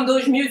carnaval em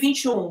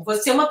 2021,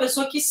 você é uma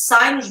pessoa que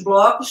sai nos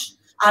blocos,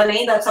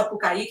 além da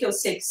Sapucaí, que eu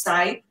sei que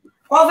sai,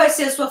 qual vai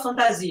ser a sua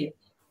fantasia?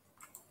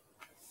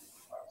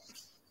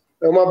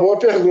 É uma boa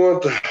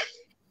pergunta.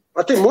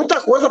 Mas tem muita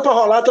coisa para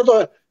rolar.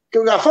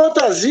 A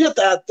fantasia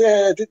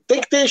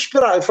tem que ter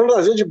inspiração.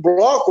 Fantasia de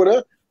bloco,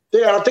 né?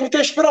 Ela tem que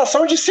ter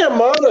inspiração de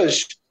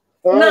semanas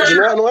antes,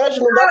 né? Não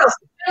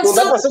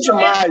dá para ser de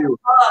maio.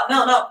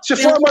 Não. Se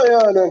for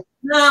amanhã, né?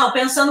 Não,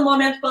 pensando no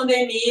momento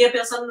pandemia,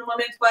 pensando no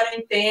momento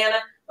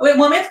quarentena. O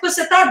momento que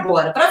você está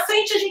agora. Para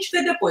frente a gente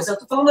vê depois. Eu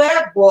estou falando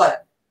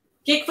agora.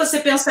 O que você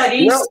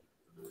pensaria em...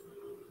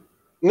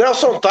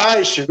 Nelson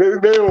Tais, meio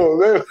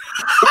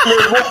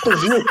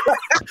morto-vivo.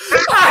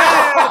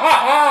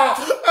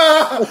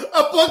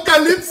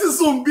 Apocalipse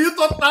zumbi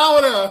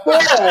total, né?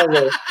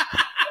 Velho.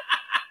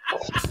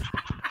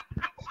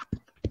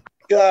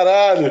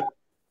 Caralho.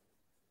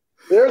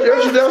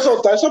 Eu de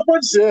Nelson Tais só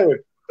pode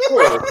ser.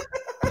 Porra.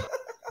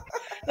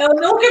 Eu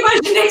nunca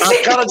imaginei isso.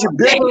 A cara de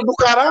bêbado do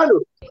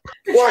caralho?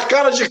 Com a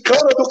cara de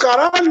cana do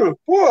caralho?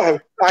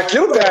 Porra,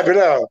 aquilo bebe,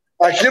 né?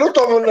 Aquilo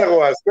toma um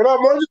negócio, pelo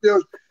amor de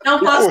Deus. Não e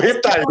com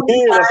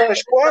Ritalina,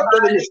 essas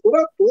coisas,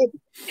 mistura tudo.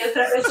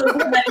 Eu sou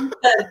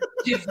jornalista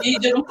de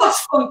vídeo, eu não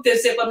posso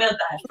tecer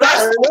comentários.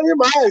 Nem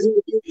demais.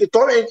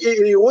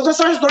 E usa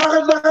essas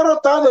drogas da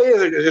garotada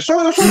aí. Eu sou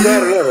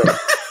velho, né, velho?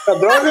 A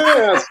droga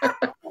é essa.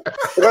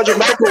 O negócio de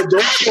Michael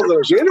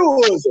Douglas, ele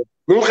usa.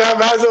 Nunca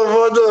mais eu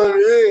vou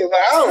dormir.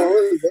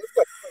 Usa.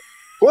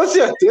 Com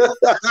certeza.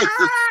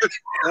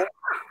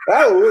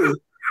 Usa.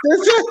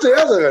 Tenho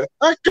certeza, velho.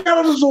 A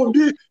cara do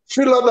zumbi,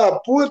 filha da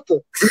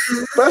puta.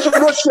 Parece um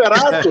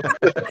Nosferatu.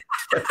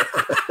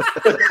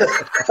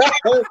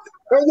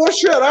 É um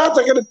Nosferatu,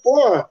 aquele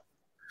porra.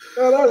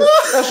 Caralho.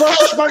 É só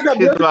raspar a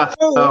cabeça.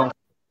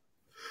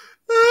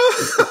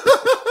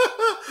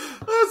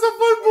 Essa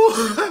foi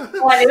burra.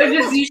 Olha, eu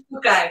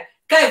desisto, Caio.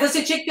 Caio,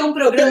 você tinha que ter um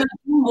programa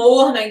de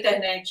humor na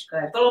internet,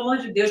 Caio. Pelo amor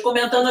de Deus,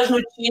 comentando as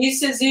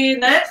notícias e,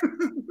 né?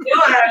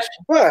 Eu acho.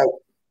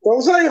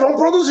 Vamos aí, vamos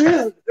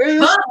produzir. É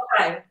isso. Vamos,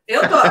 Caio.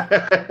 Eu tô.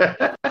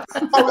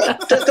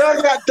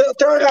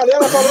 Tem uma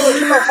galera falando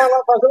aqui para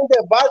fazer um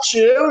debate,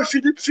 eu e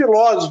Felipe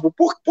Filósofo.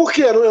 Por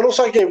quê? Eu não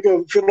sei quem, porque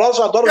o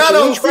filósofo adora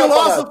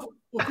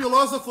o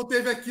filósofo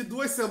teve aqui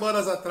 2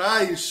 semanas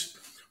atrás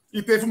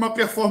e teve uma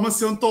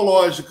performance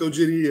antológica, eu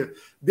diria.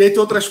 Dentre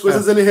outras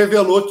coisas, ele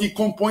revelou que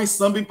compõe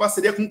samba em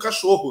parceria com um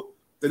cachorro.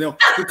 Entendeu?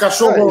 O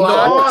cachorro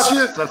late.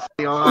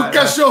 O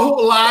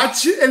cachorro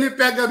late, ele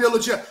pega a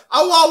melodia.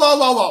 Au, au,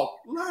 au, au,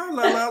 au.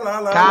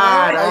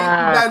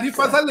 Aí dali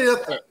faz a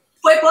letra.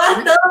 Foi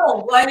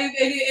Platão.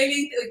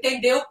 Ele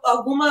entendeu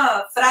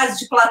alguma frase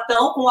de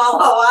Platão com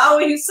au, au, au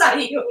e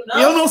saiu.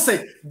 Não? Eu não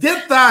sei.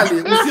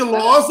 Detalhe: o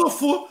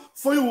filósofo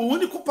foi o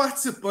único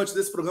participante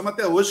desse programa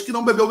até hoje que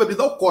não bebeu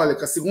bebida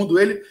alcoólica. Segundo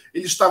ele,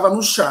 ele estava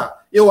no chá.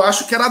 Eu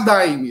acho que era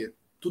Daime.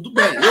 Tudo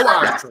bem, eu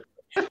acho.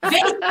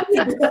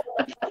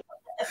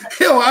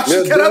 Eu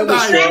acho que era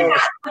Daime.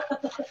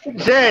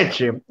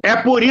 Gente, é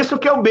por isso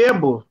que eu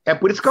bebo. É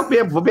por isso que eu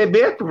bebo. Vou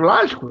beber,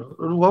 lógico.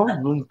 Eu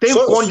não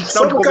tenho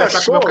condição de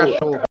conversar com o meu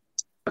cachorro.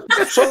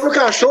 Sobre o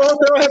cachorro, eu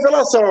tenho uma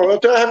revelação.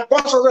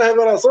 Posso fazer uma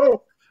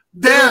revelação?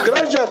 Um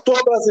grande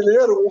ator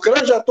brasileiro, um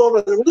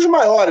dos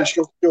maiores,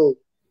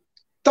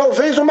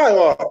 talvez o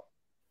maior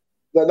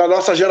da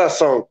nossa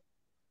geração,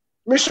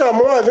 me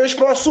chamou uma vez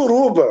para uma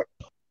suruba.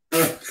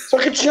 Só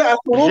que tinha a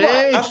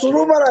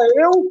suruba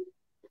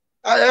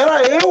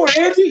era eu,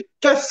 ele,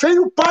 que é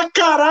feio pra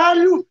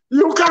caralho,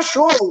 e o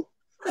cachorro.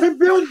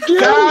 Meu Deus!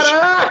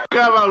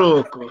 Caraca,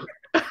 maluco!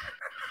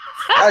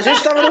 A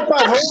gente tava no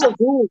Pavão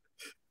Azul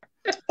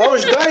há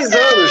uns 10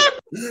 anos.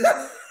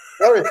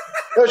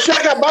 Eu tinha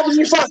acabado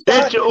de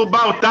infartar. Gente, o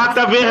Baltar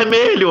tá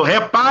vermelho.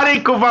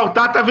 Reparem que o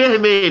Baltar tá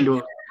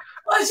vermelho.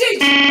 Ô, gente!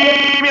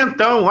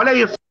 Pimentão, olha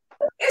isso.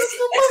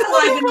 Essa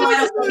live não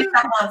era sobre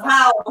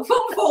carnaval?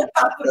 Vamos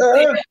voltar pro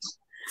tema.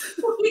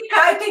 Porque,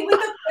 Caio, tem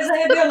muita coisa a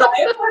revelar.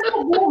 Eu faço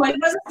algumas,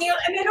 mas assim,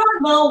 é melhor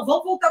não.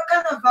 Vamos voltar pro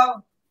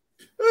carnaval.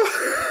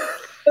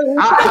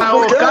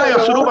 Caio, a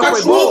suruba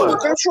foi boa.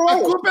 A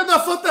culpa é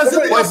da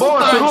fantasia. Foi boa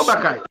a suruba,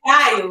 Caio?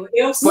 Caio,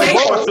 eu sei.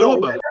 Foi boa a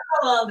suruba?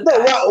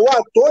 O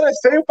ator é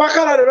feio pra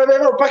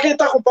caralho. Pra quem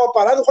tá com o pau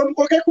parado, come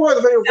qualquer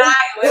coisa. Eu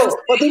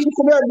tenho que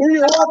comer a mim e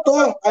o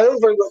ator. Aí eu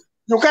venho.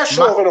 E o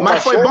cachorro.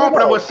 Mas foi bom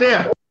pra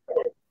você?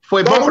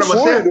 Foi bom pra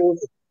você?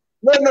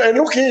 Não, ele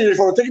não quis. Ele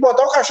falou, tem que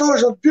botar o cachorro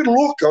junto.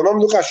 Piluca, é o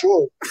nome do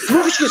cachorro.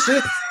 Nunca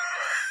esqueci.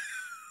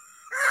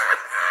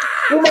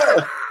 Uma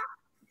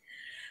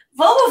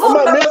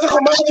mesa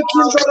com mais de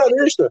 15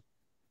 jornalistas.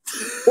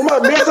 Uma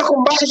mesa com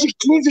mais de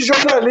 15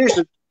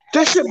 jornalistas.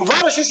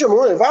 Várias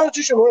testemunhas.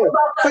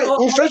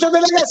 Em frente à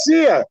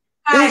delegacia.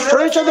 Caio, em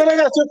frente à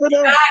delegacia.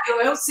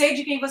 Caio, eu sei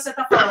de quem você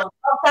está falando.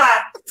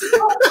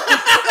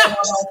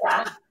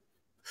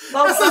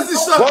 Essas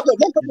histórias.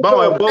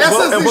 Bom, eu vou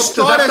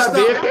precisar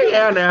saber quem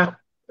é, né?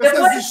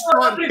 Essas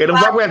histórias. Eu não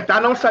vou aguentar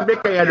não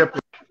saber quem é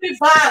depois.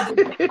 Privado.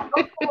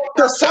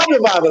 Você sabe,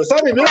 Bárbara?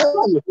 Sabe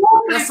mesmo?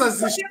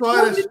 Essas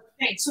histórias.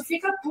 gente. Isso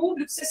fica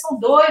público, vocês são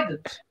doidos.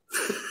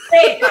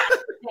 Ei, cara,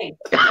 ei.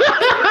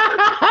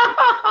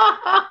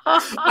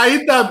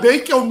 Ainda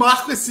bem que eu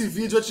marco esse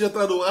vídeo antes de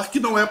entrar no ar, que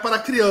não é para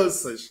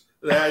crianças.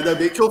 Ainda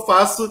bem que eu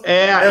faço.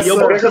 E eu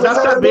vou precisar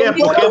saber,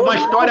 porque uma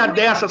história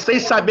dessa, sem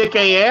saber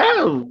quem é,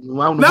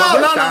 não.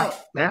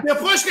 Né?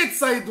 Depois que a gente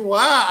sair do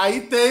ar,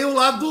 aí tem o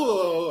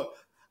lado.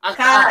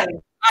 A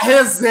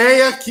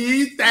resenha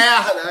aqui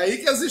interna. Aí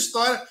que as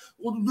histórias.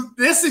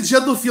 Nesse dia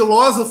do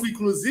filósofo,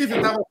 inclusive,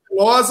 estava o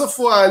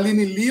filósofo, a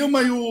Aline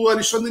Lima e o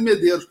Alexandre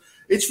Medeiros.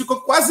 A gente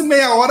ficou quase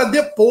meia hora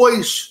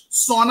depois,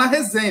 só na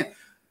resenha.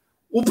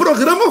 O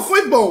programa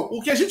foi bom.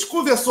 O que a gente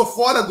conversou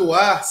fora do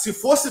ar, se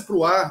fosse para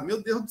o ar,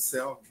 meu Deus do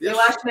céu. Eu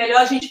acho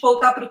melhor a gente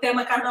voltar para o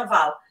tema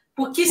carnaval.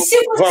 Porque se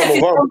você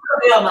fizer um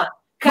programa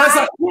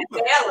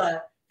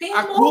dela, tem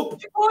um monte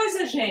de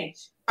coisa,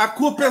 gente. A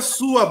culpa é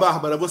sua,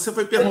 Bárbara. Você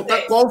foi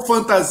perguntar qual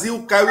fantasia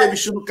o Caio ia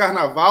vestir no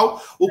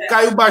carnaval. O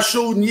Caio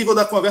baixou o nível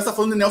da conversa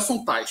falando de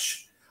Nelson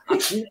Tais. A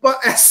culpa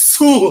é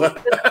sua.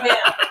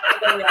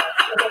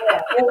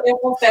 Eu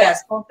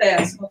confesso.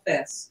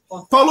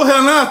 Paulo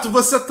Renato,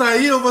 você está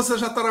aí ou você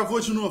já travou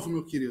de novo,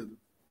 meu querido?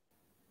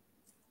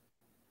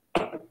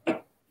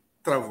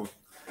 Travou.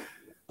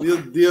 Meu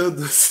Deus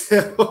do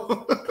céu.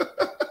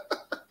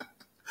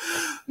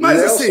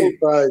 Mas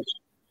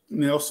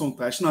Nelson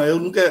Tais. Não, eu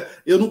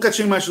nunca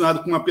tinha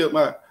imaginado com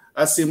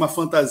uma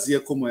fantasia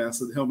como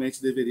essa.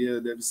 Realmente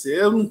deve ser.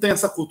 Eu não tenho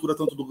essa cultura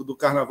tanto do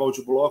carnaval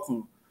de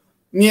bloco.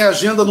 Minha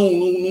agenda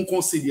não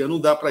concilia, não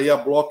dá para ir a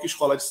bloco e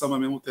escola de samba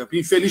ao mesmo tempo.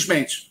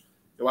 Infelizmente.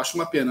 Eu acho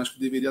uma pena, acho que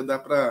deveria dar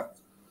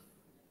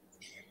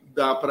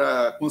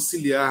para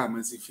conciliar,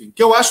 mas enfim.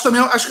 Que eu acho também,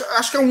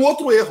 acho que é um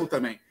outro erro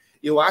também.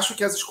 Eu acho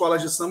que as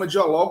escolas de samba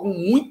dialogam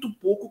muito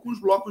pouco com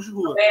os blocos de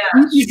rua.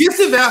 E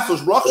vice-versa,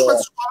 os blocos com as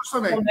escolas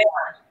também.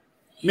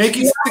 Meio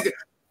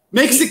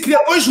que se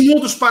cria dois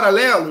mundos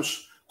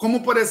paralelos,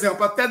 como, por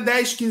exemplo, até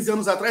 10, 15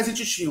 anos atrás, a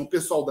gente tinha o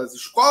pessoal das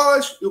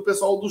escolas e o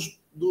pessoal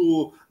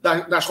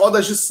das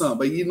rodas de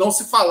samba. E não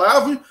se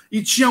falavam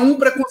e tinha um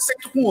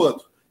preconceito com o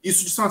outro.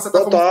 Isso,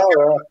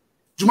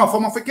 de uma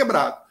forma, foi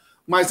quebrado.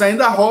 Mas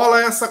ainda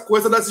rola essa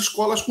coisa das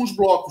escolas com os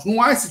blocos.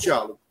 Não há esse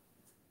diálogo.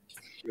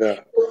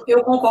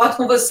 Eu concordo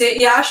com você.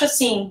 E acho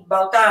assim,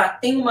 Baltar,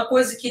 tem uma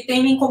coisa que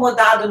tem me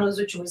incomodado nos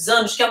últimos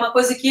anos, que é uma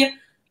coisa que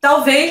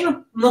talvez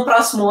no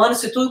próximo ano,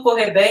 se tudo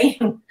correr bem,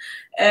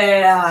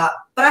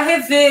 para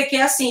rever, que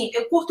é assim,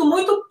 eu curto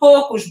muito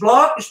pouco os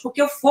blocos,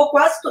 porque eu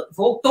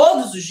vou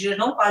todos os dias,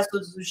 não quase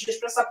todos os dias,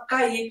 para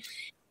Sapucaí.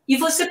 E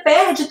você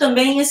perde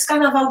também esse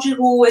carnaval de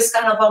rua, esse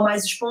carnaval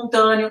mais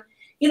espontâneo.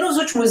 E nos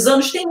últimos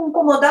anos tem me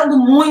incomodado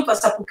muito a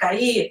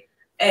Sapucaí.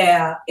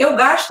 Eu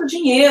gasto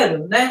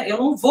dinheiro, né? Eu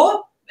não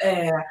vou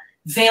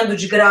vendo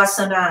de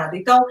graça nada.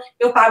 Então,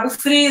 eu pago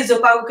freezer,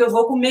 eu pago o que eu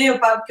vou comer, eu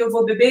pago o que eu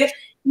vou beber.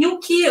 E o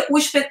que o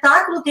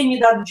espetáculo tem me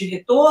dado de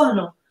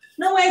retorno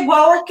não é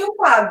igual ao que eu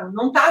pago.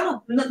 Não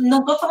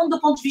estou falando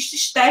do ponto de vista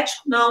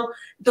estético, não.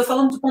 Estou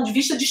falando do ponto de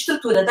vista de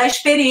estrutura, da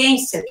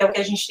experiência, que é o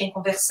que a gente tem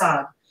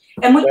conversado.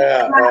 É muito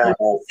caro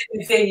você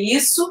viver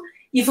isso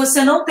e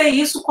você não ter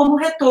isso como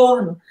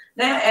retorno.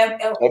 Né?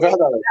 É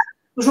verdade.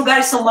 Os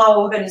lugares são mal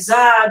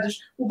organizados,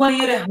 o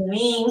banheiro é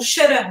ruim, o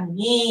cheiro é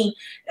ruim.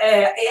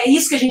 É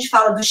isso que a gente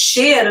fala do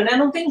cheiro, né?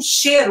 Não tem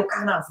cheiro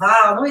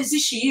carnaval, não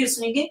existe isso,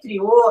 ninguém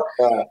criou.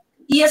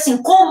 E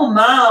assim, como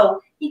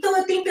mal. Então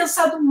eu tenho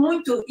pensado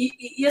muito,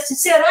 e assim,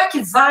 será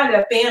que vale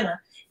a pena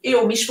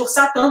eu me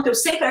esforçar tanto? Eu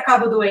sempre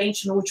acabo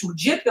doente no último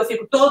dia, porque eu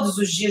fico todos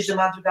os dias de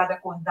madrugada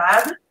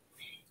acordada.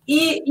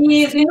 E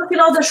no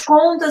final das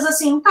contas,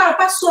 assim,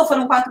 passou,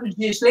 foram 4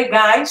 dias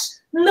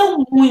legais,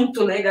 não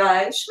muito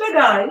legais,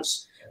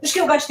 mas que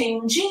eu gastei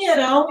um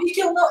dinheirão e que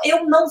eu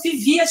não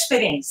vivi a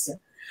experiência.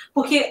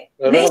 Porque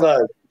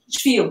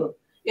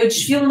eu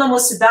desfilo na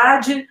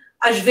mocidade,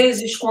 às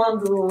vezes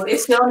quando...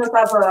 Esse ano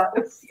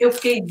eu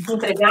fiquei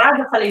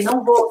desempregada, falei,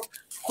 não vou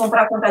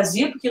comprar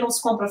fantasia, porque não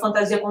se compra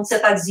fantasia quando você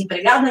está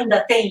desempregado, ainda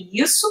tem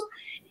isso.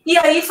 E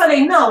aí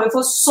falei, não, eu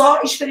vou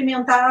só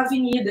experimentar a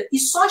avenida. E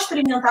só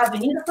experimentar a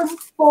avenida foi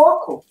muito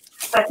pouco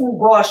para quem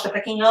gosta,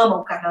 para quem ama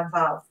o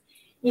carnaval.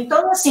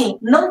 Então, assim,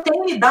 não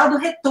tem me dado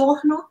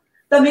retorno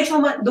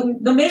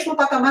do mesmo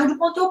patamar do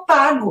quanto eu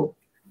pago.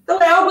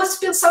 Então, é algo a se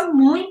pensar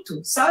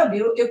muito, sabe?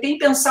 Eu tenho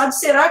pensado,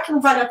 será que não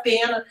vale a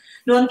pena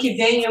no ano que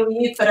vem eu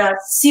ir para,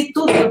 se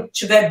tudo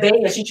estiver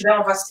bem, a gente tiver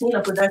uma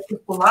vacina, puder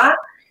circular,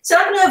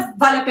 será que não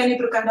vale a pena ir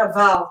para o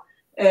carnaval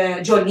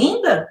de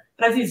Olinda?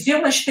 Para viver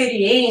uma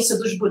experiência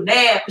dos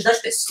bonecos, das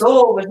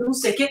pessoas, do não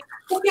sei o quê,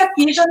 porque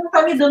aqui já não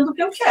está me dando o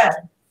que eu quero.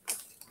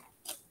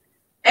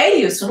 É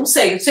isso, não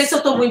sei. Não sei se eu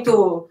estou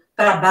muito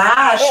para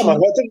baixo. Mas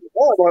vai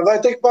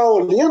ter que ir para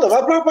Olinda,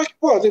 vai para...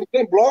 Pô,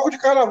 tem bloco de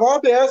carnaval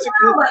ABS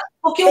aqui. Não,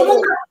 porque eu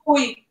nunca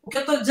fui. O que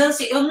eu estou dizendo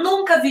assim, eu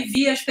nunca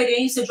vivi a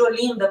experiência de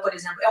Olinda, por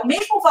exemplo. É o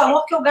mesmo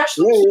valor que eu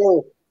gasto aqui.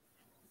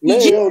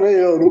 Nem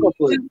eu, nunca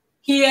fui.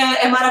 Que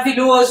é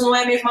maravilhoso, não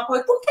é a mesma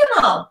coisa. Por que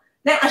não?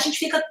 Né? A gente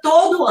fica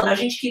todo ano,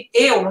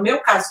 no meu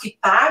caso, que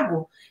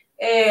pago,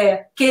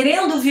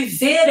 querendo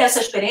viver essa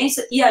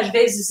experiência, e às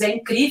vezes é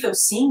incrível,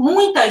 sim,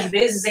 muitas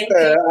vezes é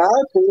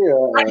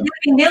incrível, mas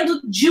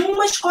dependendo de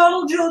uma escola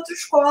ou de outra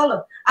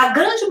escola. A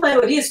grande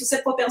maioria, se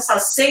você for pensar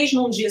 6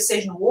 num dia,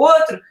 6 no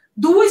outro,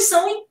 2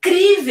 são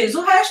incríveis,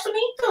 o resto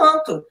nem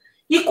tanto.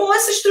 E com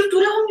essa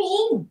estrutura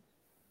ruim,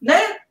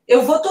 né?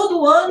 Eu vou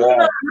todo ano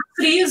na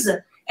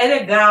Frisa. É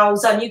legal,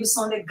 os amigos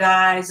são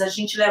legais, a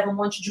gente leva um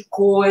monte de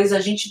coisa, a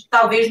gente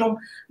talvez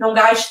não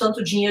gaste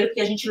tanto dinheiro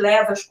porque a gente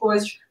leva as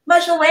coisas,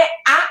 mas não é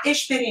a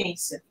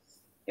experiência.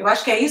 Eu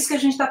acho que é isso que a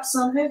gente está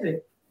precisando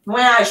rever. Não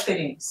é a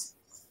experiência.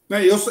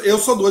 Eu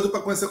sou doido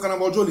para conhecer o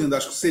Carnaval de Olinda.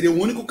 Acho que seria o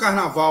único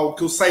carnaval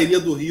que eu sairia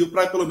do Rio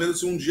para pelo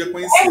menos um dia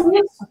conhecer. É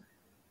isso.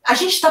 A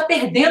gente está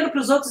perdendo para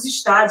os outros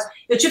estados.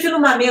 Eu tive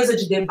numa mesa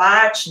de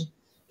debate,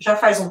 já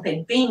faz um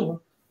tempinho,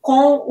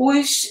 com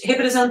os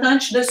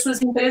representantes das suas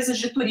empresas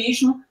de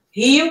turismo,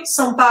 Rio,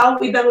 São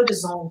Paulo e Belo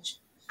Horizonte.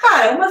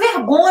 Cara, é uma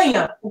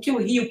vergonha o que o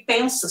Rio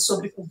pensa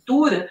sobre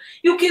cultura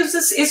e o que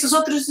esses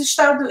outros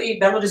estados, e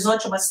Belo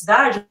Horizonte é uma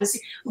cidade, assim,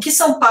 o que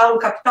São Paulo,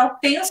 capital,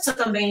 pensa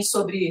também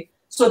sobre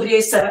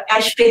a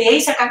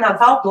experiência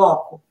carnaval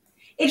bloco.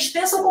 Eles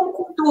pensam como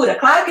cultura.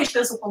 Claro que eles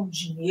pensam como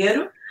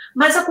dinheiro,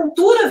 mas a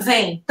cultura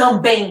vem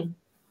também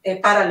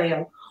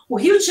paralelo. O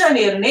Rio de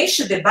Janeiro,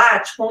 neste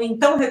debate, com o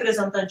então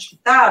representante que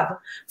estava,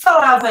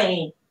 falava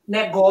em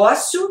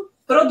negócio,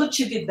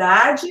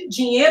 produtividade,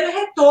 dinheiro e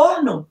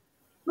retorno.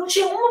 Não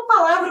tinha uma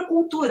palavra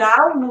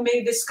cultural no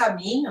meio desse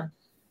caminho.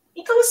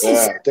 Então, assim...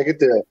 tem que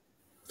ter.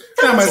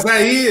 Então, mas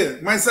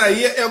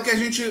aí é o que a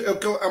gente...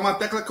 É uma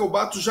tecla que eu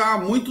bato já há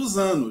muitos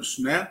anos,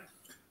 né?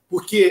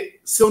 Porque,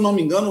 se eu não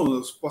me engano,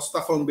 eu posso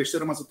estar falando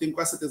besteira, mas eu tenho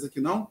quase certeza que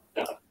não,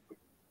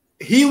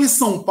 Rio e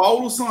São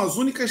Paulo são as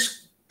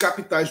únicas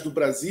capitais do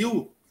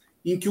Brasil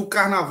em que o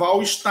carnaval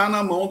está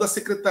na mão da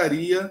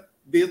Secretaria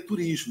de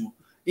Turismo.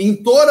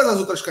 Em todas as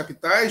outras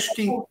capitais,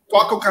 quem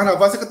toca o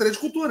carnaval é a Secretaria de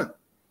Cultura.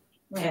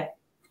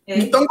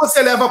 Então,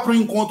 você leva para um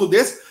encontro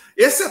desse...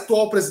 Esse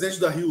atual presidente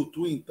da Rio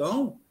Tu,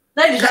 então...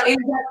 Não, ele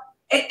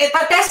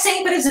está até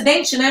sem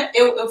presidente, né?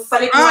 Eu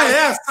falei com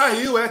ele.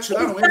 Saiu,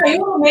 tiraram ele.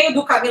 Saiu no meio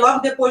do caminho, logo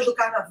depois do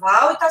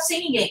carnaval, e está sem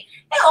ninguém.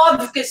 É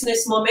óbvio que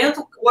nesse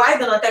momento, o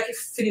Aidan até que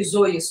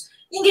frisou isso.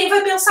 Ninguém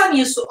vai pensar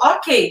nisso,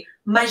 ok,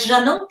 mas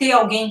já não ter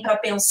alguém para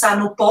pensar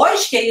no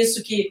pós, que é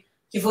isso que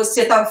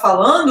você estava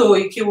falando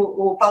e que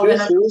o Paulo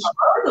Renato estava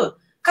falando,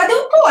 cadê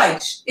o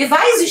pós? E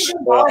vai existir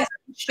um pós,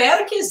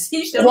 espero que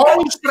exista.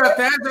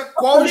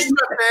 Qual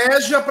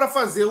estratégia para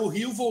fazer o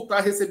Rio voltar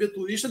a receber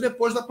turista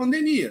depois da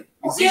pandemia?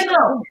 Por que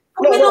não?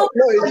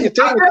 E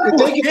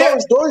tem que estar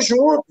os dois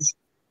juntos.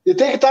 E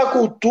tem que estar a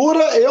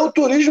cultura e o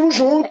turismo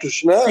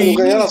juntos, né? Em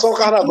relação ao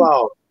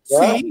carnaval.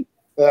 Sim.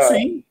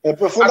 Sim. É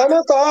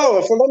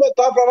fundamental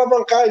para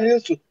alavancar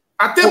isso.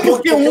 Até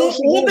porque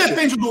um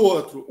depende do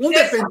outro.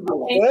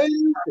 É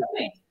isso.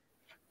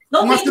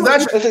 Não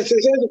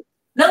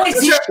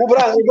existe.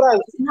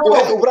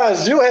 O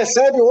Brasil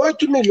recebe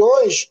 8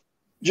 milhões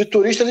de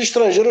turistas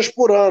estrangeiros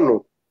por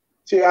ano.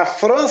 A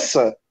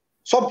França,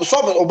 só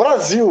o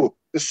Brasil,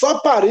 só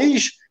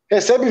Paris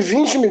recebe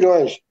 20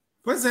 milhões.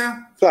 Pois é.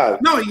 Sabe?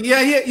 Não, e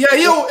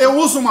aí eu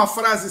uso uma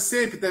frase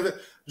sempre,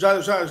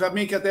 já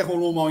bem que até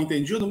rolou um mal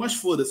entendido, mas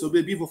foda-se, eu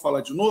bebi, vou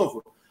falar de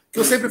novo, que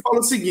eu sempre falo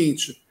o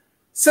seguinte: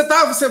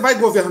 você vai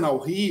governar o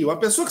Rio, a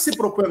pessoa que se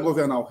propõe a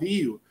governar o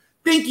Rio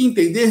tem que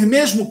entender,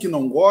 mesmo que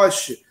não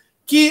goste,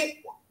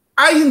 que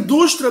a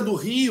indústria do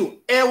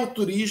Rio é o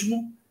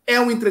turismo, é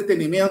o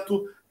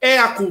entretenimento, é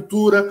a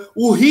cultura.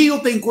 O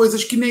Rio tem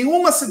coisas que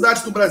nenhuma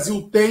cidade do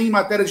Brasil tem em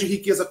matéria de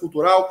riqueza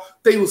cultural.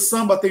 Tem o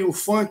samba, tem o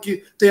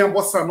funk, tem a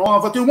bossa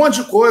nova, tem um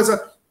monte de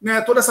coisa,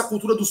 né? Toda essa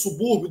cultura do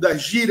subúrbio,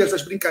 das gírias,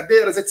 das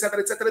brincadeiras, etc,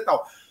 etc e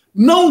tal.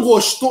 Não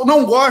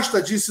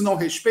gosta disso e não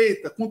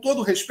respeita, com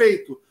todo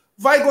respeito,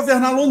 vai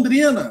governar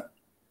Londrina.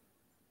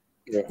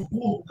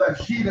 Das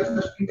gírias,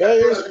 das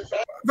brincadeiras.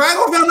 Vai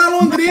governar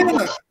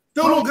Londrina.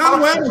 Teu lugar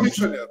não é no Rio de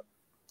Janeiro.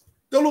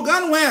 Teu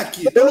lugar não é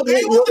aqui.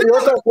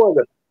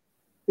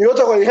 E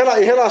outra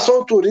coisa, em relação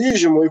ao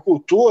turismo e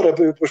cultura,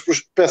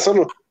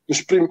 pensando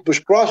nos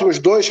próximos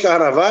 2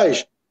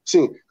 carnavais,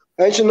 sim,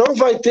 a gente não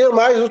vai ter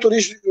mais o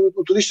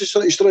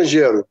turista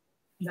estrangeiro.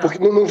 Porque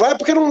não vai,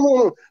 porque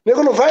o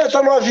nego não vai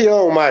entrar no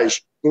avião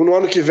mais no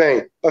ano que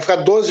vem. Vai ficar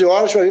 12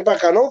 horas para vir para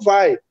cá. Não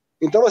vai.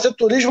 Então vai ser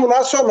turismo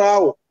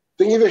nacional.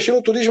 Tem que investir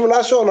no turismo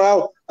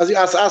nacional.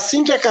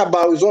 Assim que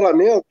acabar o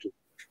isolamento,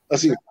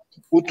 assim,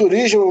 o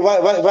turismo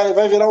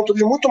vai virar um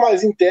turismo muito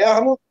mais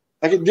interno,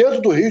 aqui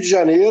dentro do Rio de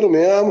Janeiro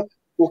mesmo.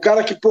 O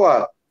cara que,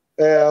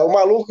 o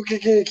maluco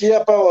que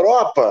ia para a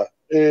Europa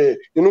e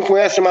não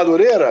conhece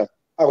Madureira,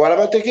 agora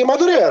vai ter que ir em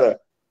Madureira.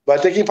 Vai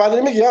ter que ir em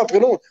Padre Miguel,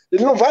 porque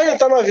ele não vai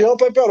entrar no avião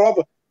para ir para a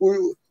Europa.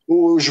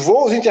 Os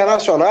voos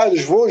internacionais,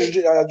 os voos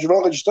de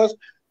longa distância,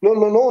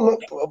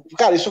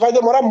 cara, isso vai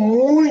demorar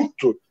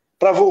muito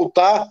para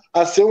voltar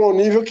a ser um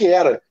nível que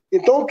era.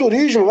 Então o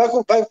turismo vai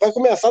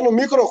começar no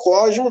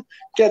microcosmo,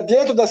 que é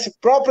dentro da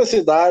própria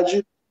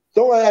cidade.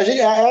 Então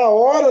é a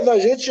hora da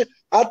gente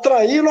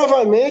atrair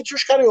novamente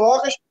os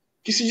cariocas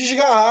que se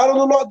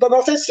desgarraram da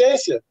nossa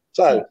essência,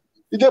 sabe?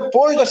 E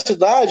depois da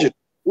cidade,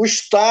 o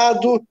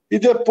Estado e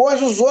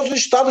depois os outros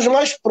estados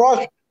mais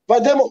próximos.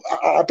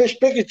 A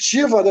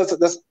perspectiva dessa...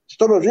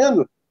 Estão me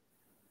ouvindo?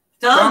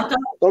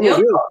 Estão me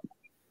ouvindo?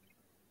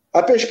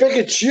 A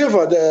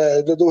perspectiva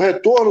do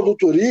retorno do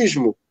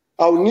turismo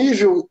ao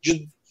nível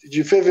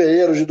de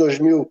fevereiro de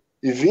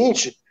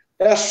 2020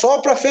 é só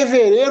para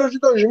fevereiro de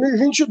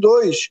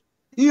 2022.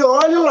 E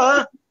olhe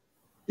lá.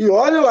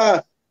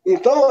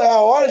 Então, é a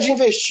hora de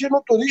investir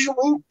no turismo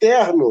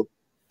interno,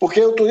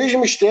 porque o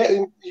turismo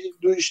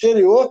do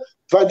exterior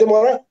vai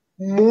demorar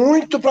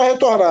muito para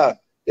retornar.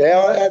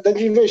 É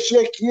de investir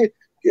aqui,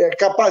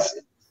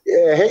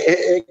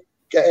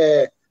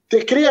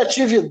 ter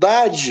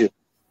criatividade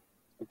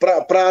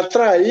para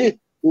atrair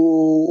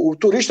o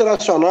turista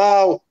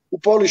nacional, o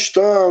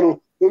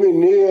paulistano, o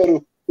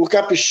mineiro, o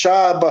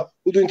capixaba,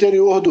 o do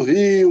interior do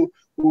Rio,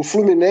 o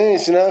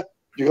fluminense, né?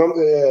 Digamos,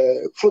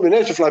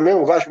 Fluminense,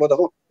 Flamengo, Vasco,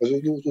 Botafogo,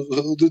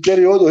 do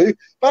interior do Rio,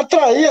 para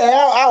atrair,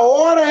 a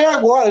hora é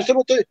agora. A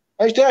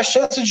gente tem a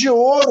chance de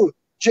ouro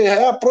de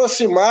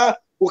reaproximar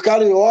o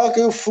carioca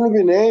e o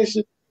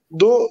fluminense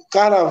do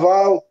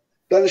carnaval,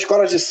 das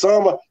escolas de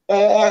samba.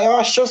 É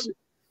uma chance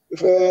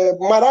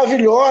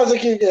maravilhosa,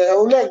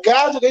 o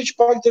legado que a gente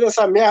pode ter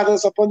nessa merda,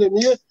 nessa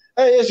pandemia,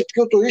 é esse,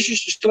 porque o turista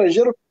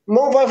estrangeiro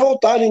não vai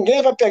voltar,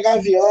 ninguém vai pegar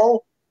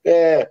avião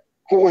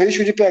com o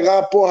risco de pegar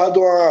a porra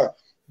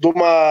de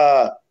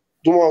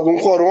um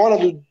corona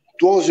de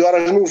 12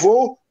 horas no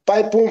voo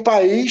para ir para um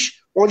país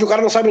onde o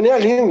cara não sabe nem a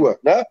língua,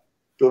 né?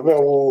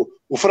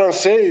 O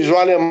francês, o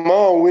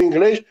alemão, o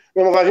inglês,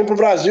 meu irmão, vai vir para o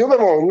Brasil, meu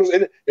irmão,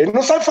 ele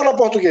não sabe falar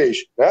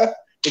português, né?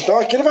 Então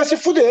aqui ele vai se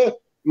fuder,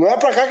 não é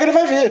para cá que ele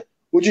vai vir.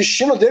 O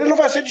destino dele não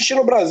vai ser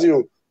destino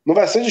Brasil, não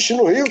vai ser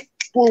destino Rio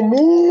por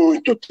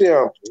muito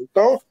tempo.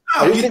 Então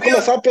a gente tem que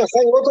começar a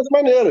pensar em outras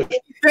maneiras.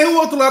 Tem o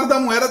outro lado da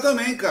moeda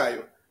também,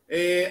 Caio.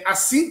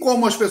 Assim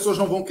como as pessoas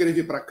não vão querer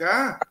vir para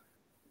cá,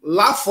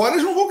 lá fora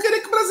eles não vão querer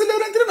que o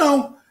brasileiro entre,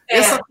 não.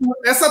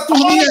 Essa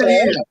turminha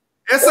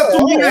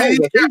aí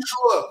que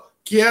achou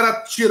que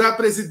era tirar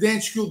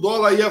presidente, que o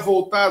dólar ia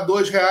voltar a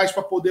R$2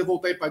 para poder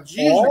voltar aí para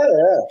Disney,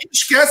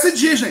 esquece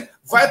Disney.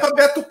 Vai para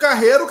Beto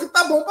Carreiro, que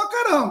tá bom pra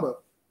caramba.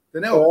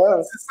 Entendeu?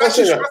 Você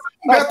satisfaz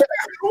com Beto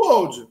Carreiro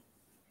World.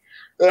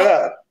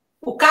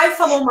 O Caio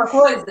falou uma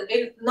coisa,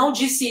 ele não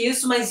disse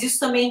isso, mas isso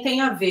também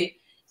tem a ver.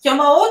 Que é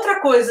uma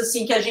outra coisa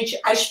assim, que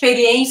a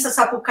experiência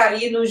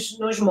Sapucaí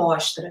nos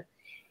mostra.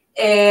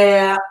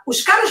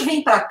 Os caras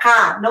vêm para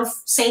cá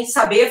sem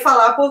saber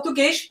falar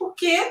português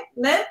porque,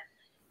 né,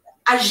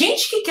 a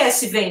gente que quer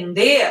se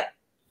vender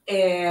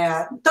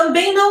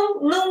também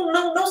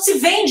não se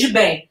vende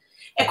bem.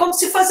 É como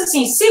se fosse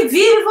assim, se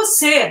vire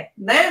você,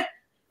 né?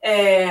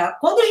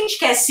 Quando a gente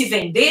quer se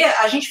vender,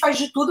 a gente faz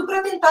de tudo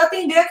para tentar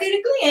atender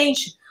aquele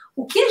cliente.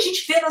 O que a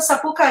gente vê na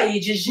Sapucaí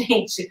de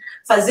gente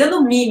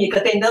fazendo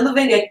mímica, tentando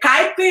vender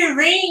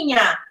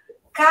caipirinha,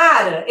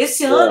 cara,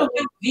 esse ano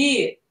que eu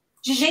vi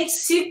de gente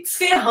se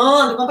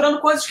ferrando, comprando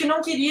coisas que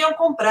não queriam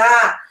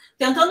comprar,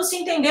 tentando se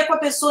entender com a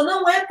pessoa,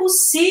 não é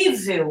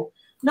possível,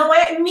 não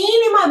é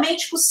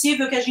minimamente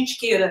possível que a gente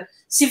queira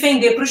se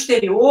vender para o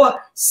exterior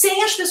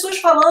sem as pessoas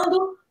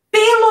falando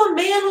pelo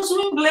menos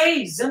o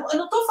inglês. Eu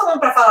não estou falando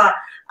para falar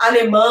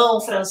alemão,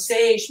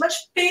 francês, mas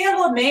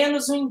pelo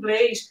menos o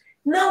inglês.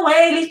 Não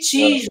é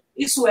elitismo,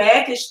 isso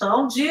é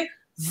questão de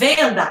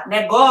venda,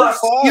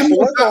 negócio. E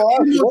mudar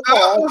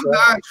a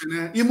abordagem,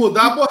 né? E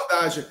mudar a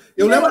abordagem.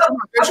 Eu lembro de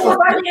uma vez a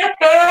abordagem é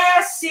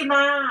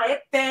péssima.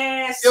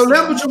 Eu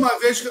lembro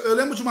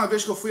de uma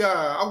vez que eu fui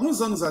há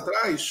alguns anos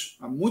atrás,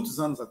 há muitos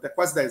anos, até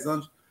quase 10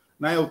 anos,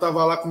 né? Eu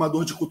estava lá com uma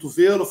dor de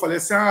cotovelo, falei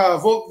assim,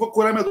 vou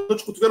curar minha dor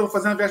de cotovelo, vou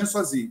fazer uma viagem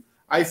sozinho.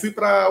 Aí fui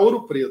para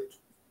Ouro Preto,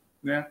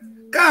 né?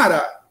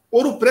 Cara,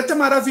 Ouro Preto é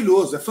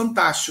maravilhoso, é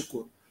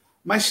fantástico.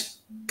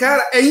 Mas,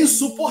 cara, é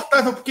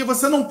insuportável, porque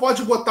você não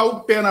pode botar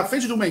o pé na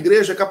frente de uma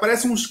igreja que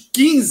aparecem uns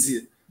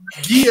 15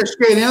 guias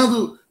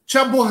querendo te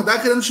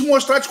abordar, querendo te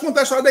mostrar, te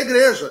contar a história da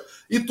igreja.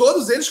 E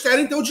todos eles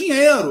querem ter o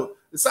dinheiro,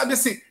 sabe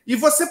assim? E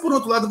você, por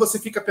outro lado, você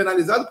fica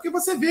penalizado porque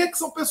você vê que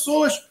são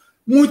pessoas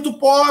muito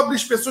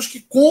pobres, pessoas que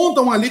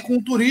contam ali com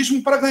o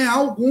turismo para ganhar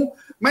algum.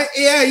 Mas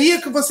é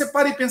aí que você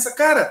para e pensa,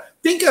 cara,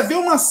 tem que haver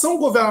uma ação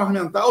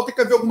governamental, tem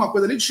que haver alguma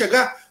coisa ali de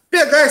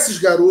pegar esses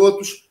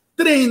garotos,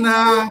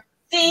 treinar,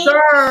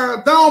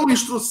 dar uma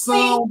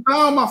instrução,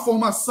 dar uma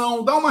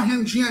formação, dar uma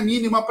rendinha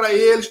mínima para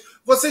eles.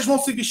 Vocês vão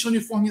se vestir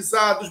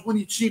uniformizados,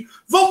 bonitinho.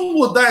 Vamos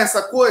mudar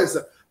essa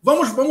coisa?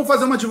 Vamos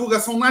fazer uma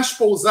divulgação nas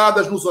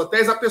pousadas, nos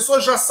hotéis. A pessoa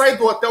já sai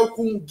do hotel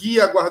com um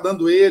guia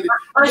aguardando ele.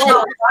 Mas,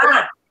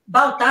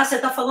 Baltar, você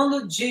está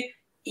falando de...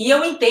 E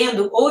eu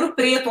entendo, Ouro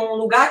Preto, um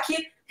lugar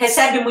que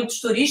recebe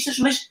muitos turistas,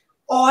 mas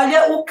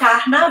olha o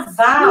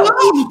carnaval.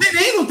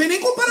 Não tem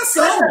nem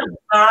comparação.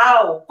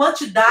 Carnaval,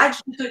 quantidade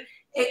de turistas.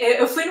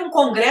 Eu fui num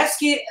congresso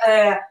que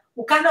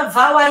o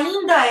carnaval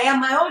ainda é a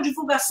maior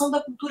divulgação da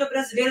cultura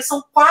brasileira.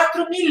 São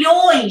 4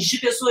 milhões de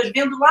pessoas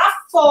vendo lá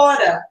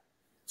fora.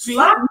 Sim.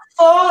 Lá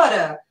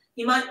fora.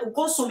 o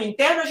consumo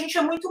interno a gente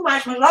é muito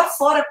mais, mas lá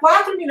fora,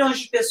 4 milhões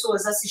de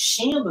pessoas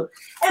assistindo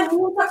é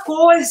muita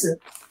coisa.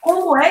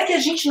 Como é que a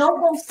gente não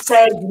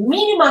consegue,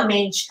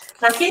 minimamente,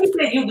 naquele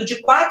período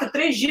de 4,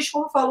 3 dias,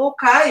 como falou o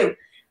Caio,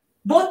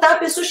 botar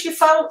pessoas que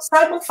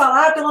saibam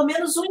falar pelo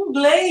menos o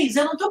inglês?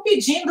 Eu não estou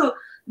pedindo,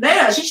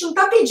 né? A gente não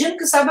está pedindo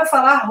que saiba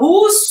falar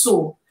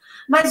russo,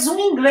 mas o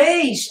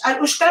inglês.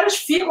 Os caras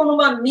ficam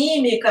numa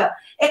mímica,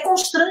 é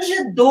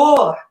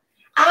constrangedor.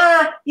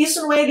 Ah,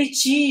 isso não é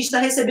elitista,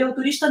 receber o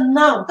turista,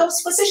 não. Então,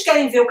 se vocês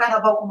querem ver o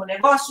carnaval como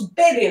negócio,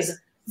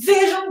 beleza,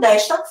 vejam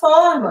desta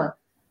forma,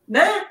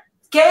 né?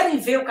 Querem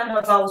ver o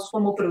carnaval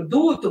como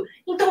produto,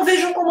 então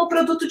vejam como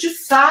produto de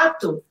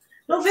fato.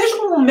 Não vejam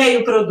como um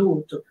meio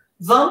produto.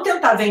 Vamos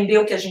tentar vender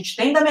o que a gente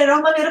tem da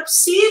melhor maneira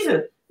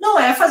possível. Não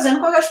é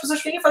fazendo com que as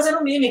pessoas fiquem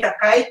fazendo mímica,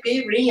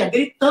 caipirinha,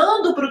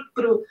 gritando para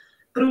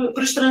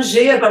o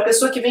estrangeiro, para a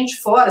pessoa que vem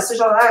de fora,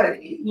 seja lá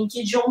em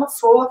que idioma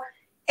for.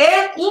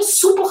 É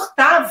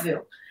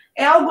insuportável,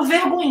 é algo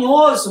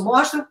vergonhoso,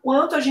 mostra o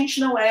quanto a gente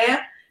não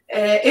é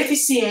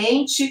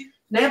eficiente,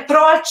 né,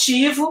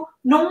 proativo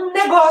num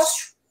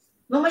negócio,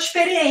 numa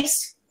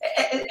experiência.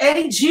 É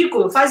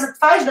ridículo,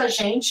 faz da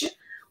gente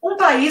um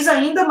país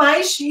ainda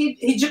mais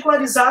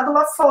ridicularizado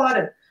lá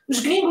fora. Os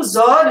gringos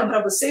olham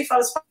para você e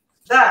falam assim,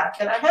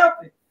 can I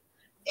help you?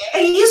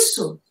 É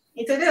isso,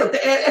 entendeu?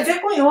 É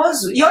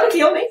vergonhoso. E olha que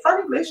eu nem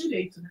falo inglês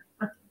direito, né?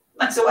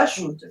 Mas eu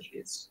ajudo às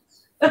vezes.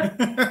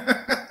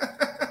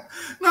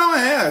 Não,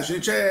 a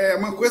gente é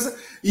uma coisa...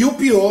 E o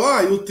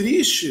pior, e o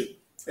triste,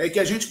 é que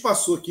a gente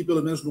passou aqui,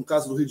 pelo menos no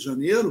caso do Rio de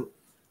Janeiro,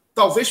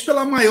 talvez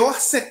pela maior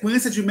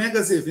sequência de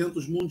megas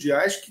eventos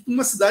mundiais que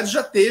uma cidade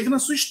já teve na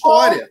sua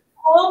história.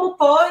 Como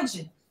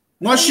pode?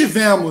 Nós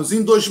tivemos,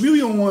 em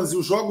 2011,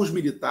 os Jogos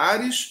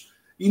Militares,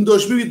 em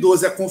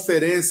 2012, a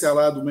conferência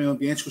lá do meio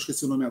ambiente, que eu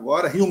esqueci o nome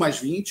agora,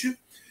 Rio+20,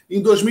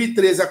 em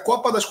 2013, a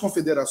Copa das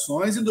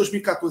Confederações, em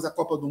 2014, a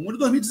Copa do Mundo, em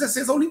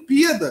 2016, a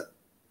Olimpíada.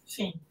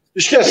 Sim.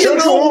 Esqueceu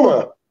de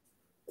uma.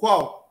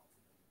 Qual?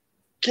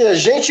 Que é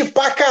gente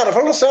pra cara,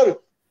 falando sério.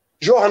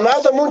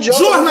 Jornada Mundial.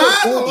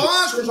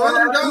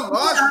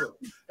 Lógico.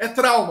 É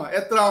trauma,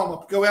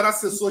 porque eu era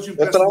assessor de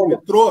imprensa do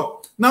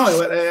metrô. Não,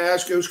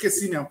 acho que eu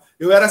esqueci mesmo.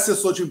 Eu era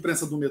assessor de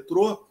imprensa do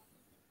metrô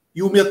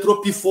e o metrô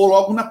pifou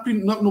logo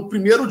no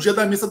primeiro dia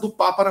da missa do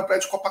Papa na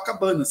praia de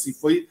Copacabana. Assim,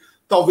 foi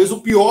talvez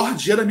o pior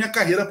dia da minha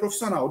carreira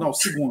profissional. Não, o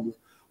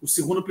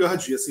segundo pior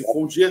dia. Assim,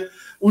 foi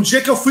um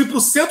dia que eu fui para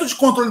o centro de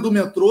controle do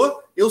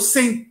metrô, eu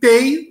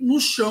sentei no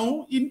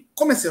chão e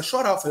comecei a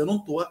chorar. Eu falei, eu não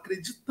estou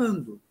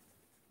acreditando.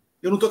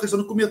 Eu não estou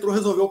acreditando que o metrô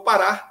resolveu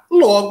parar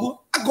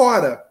logo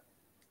agora.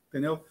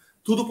 Entendeu?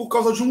 Tudo por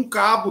causa de um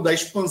cabo da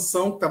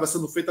expansão que estava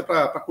sendo feita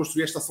para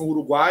construir a estação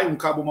Uruguai, um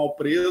cabo mal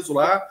preso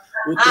lá.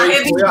 O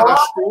trem foi,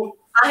 arrastou.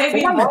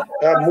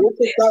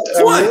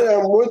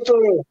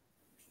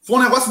 Foi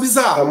um negócio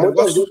bizarro.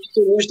 Muita gente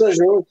turista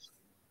junto.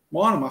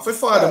 Mano, mas foi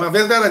foda. Uma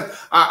vez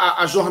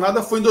a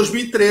jornada foi em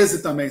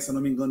 2013 também, se eu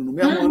não me engano, no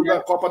mesmo ano da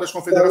Copa das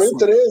Confederações.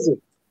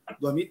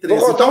 2013.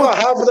 Vou contar uma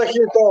rápida aqui,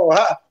 então.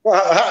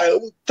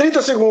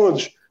 30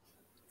 segundos.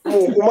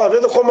 Uma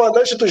vez o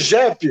comandante do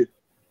JEP,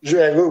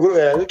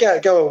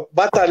 que é o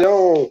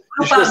Batalhão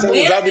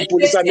Especializado em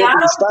Policiamento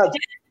de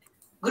Estádio.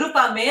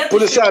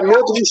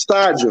 Policiamento de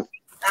Estádio.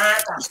 Tá.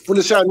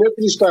 Policiamento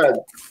de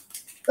Estádio.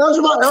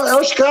 É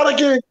os caras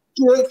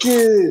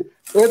que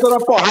entram na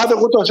porrada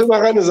com torcida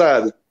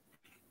organizada.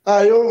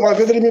 Aí uma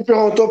vez ele me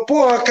perguntou,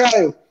 porra,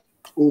 Caio,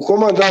 o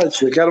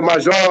comandante, que era o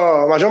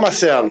Major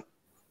Marcelo,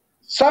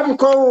 sabe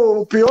qual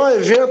o pior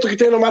evento que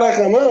tem no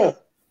Maracanã?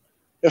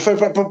 Eu falei,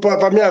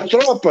 pra minha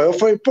tropa, eu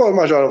falei, pô,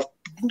 Major,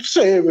 não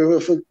sei,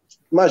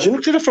 imagino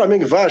que seja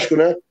Flamengo e Vasco,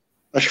 né?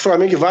 Acho que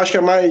Flamengo e Vasco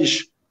é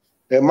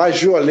mais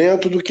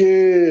violento do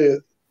que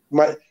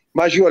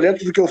mais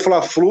violento do que o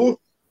Fla-Flu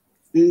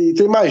e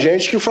tem mais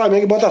gente que o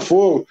Flamengo e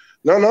Botafogo.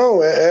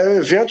 Não, é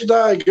evento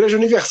da Igreja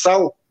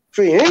Universal. Eu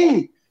falei,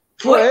 hein?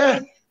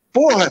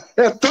 Porra,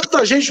 é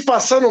tanta gente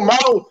passando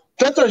mal,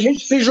 tanta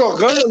gente se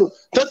jogando,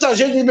 tanta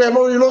gente, meu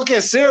irmão,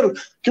 enlouquecendo,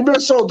 que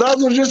meus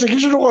soldados no dia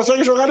seguinte não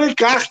conseguem jogar nem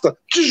carta.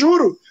 Te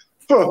juro.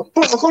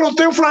 Porra, quando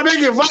tem o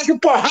Flamengo e Vasco,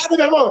 porrada,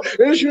 meu irmão,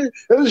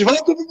 eles vão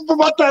pro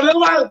batalhão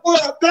lá,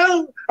 porra, até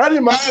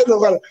animado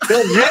agora.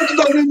 Evento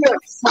da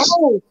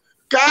Universal,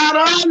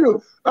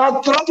 caralho, a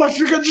tropa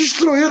fica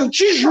destruída,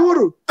 te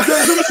juro.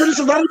 Desejando a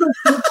felicidade do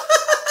filho.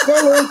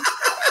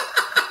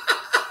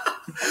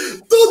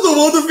 Todo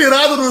mundo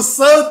virado no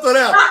santo,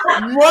 né?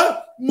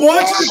 Um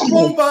monte de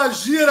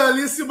pombagira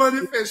ali se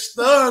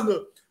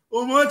manifestando,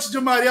 um monte de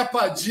Maria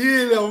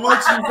Padilha, um monte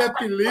de Zé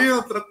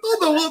Pilintra,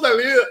 todo mundo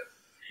ali.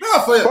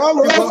 Não, foi.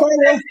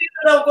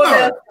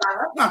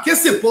 Não, que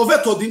esse povo é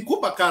todo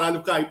incubado.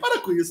 Caralho, Caio, para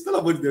com isso, pelo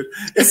amor de Deus.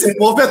 Esse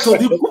povo é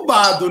todo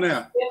incubado,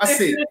 né?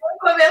 Assim,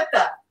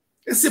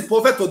 esse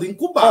povo é todo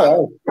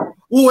incubado.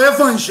 O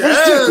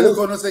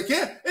evangélico, não sei o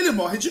quê, ele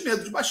morre de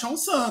medo de baixar um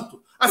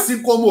santo.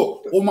 Assim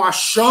como o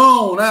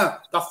machão, né,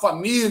 da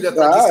família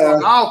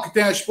tradicional, que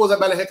tem a esposa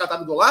bela e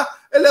recatada do lar,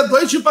 ele é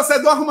doidinho para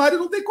sair do armário e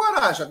não tem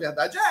coragem. A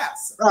verdade é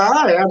essa.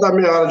 É da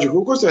meia hora de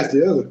cu, com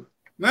certeza.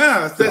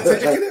 Né?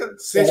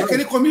 Seja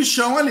aquele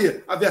comichão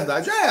ali. A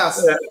verdade é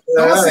essa.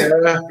 Então, assim,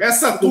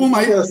 essa turma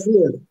aí...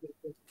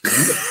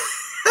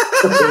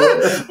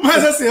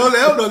 Mas, assim, eu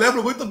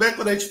lembro muito bem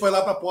quando a gente foi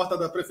lá para a porta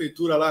da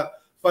prefeitura lá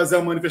fazer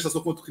a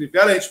manifestação contra o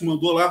Crivella, a gente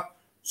mandou lá,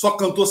 só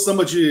cantou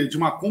samba de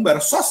macumba, era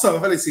só samba.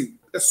 Eu falei assim,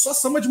 é só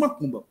samba de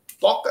macumba.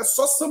 Toca, é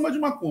só samba de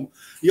macumba.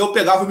 E eu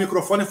pegava o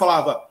microfone e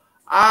falava,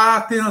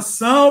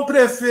 atenção,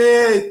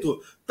 prefeito,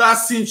 tá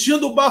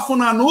sentindo o bafo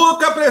na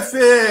nuca,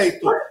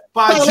 prefeito?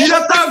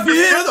 Padilha tá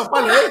vindo, eu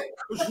falei,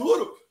 eu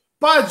juro.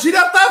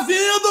 Padilha tá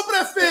vindo,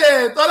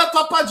 prefeito. Olha,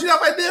 tua Padilha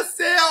vai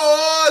descer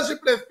hoje,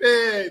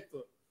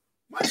 prefeito.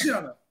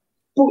 Imagina.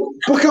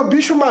 Porque o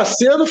bicho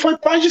Macedo foi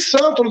pai de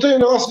santo, não tem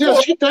negócio disso?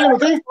 Acho que tem, não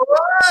tem?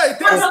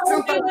 Mas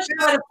não tem uma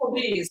história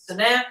sobre isso,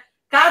 né?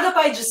 Cada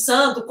pai de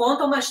santo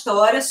conta uma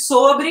história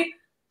sobre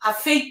a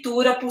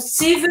feitura, a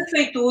possível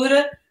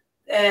feitura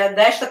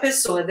desta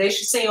pessoa,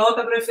 deste senhor,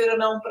 que eu prefiro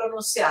não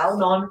pronunciar o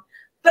nome,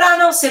 para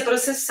não ser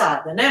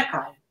processada, né,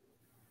 Caio?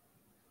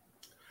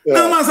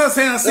 Não, mas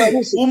assim,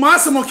 o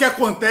máximo que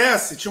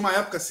acontece, tinha uma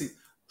época assim,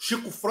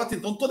 Chico Frota,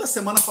 então, toda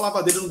semana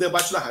falava dele no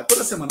debate da rádio.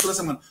 Toda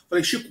semana.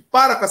 Falei, Chico,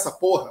 para com essa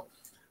porra.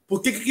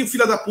 Por que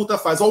filha da puta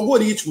faz? O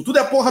algoritmo. Tudo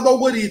é porra do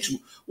algoritmo.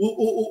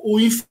 O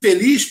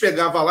infeliz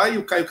pegava lá e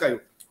o Caio caiu.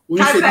 O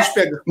infeliz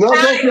pega... Não,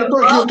 eu tô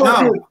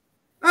aqui.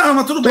 Não,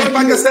 mas tudo bem.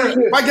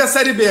 Pague a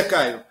série B,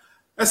 Caio.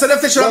 Você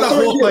deve ter tirado a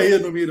roupa aí,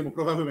 no mínimo,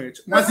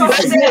 provavelmente. Mas,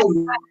 enfim.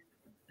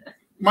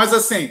 Mas,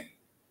 assim,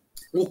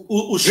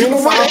 o Chico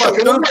falava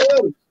tanto...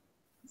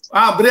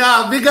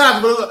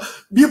 obrigado.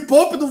 Me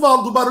poupe do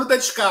barulho da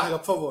descarga,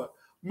 por favor.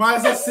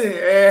 Mas, assim,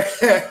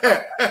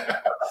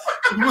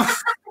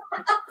 mas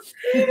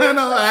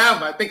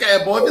é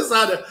bom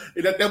avisar, né?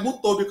 Ele até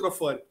mutou o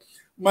microfone.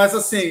 Mas,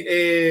 assim,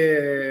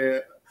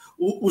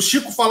 o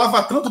Chico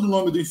falava tanto do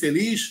nome do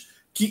infeliz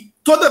que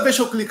toda vez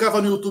que eu clicava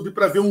no YouTube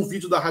para ver um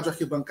vídeo da Rádio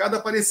Arquibancada,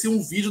 aparecia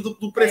um vídeo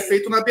do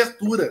prefeito na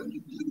abertura.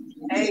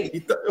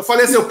 Então, eu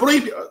falei assim, eu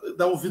proibi...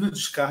 Dá ouvindo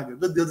descarga,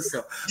 meu Deus do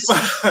céu.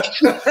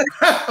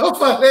 Eu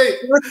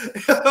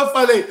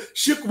falei,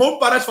 Chico, vamos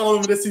parar de falar o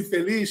nome desse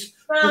infeliz,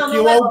 porque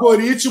o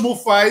algoritmo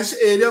faz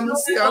ele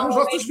anunciar nos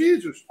nossos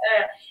vídeos.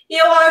 E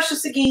eu acho o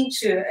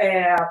seguinte,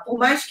 por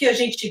mais que a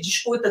gente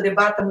discuta,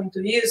 debata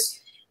muito isso,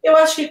 eu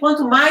acho que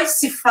quanto mais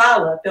se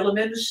fala, pelo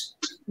menos,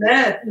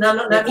 né, na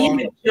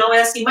minha opinião,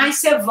 é assim, mais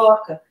se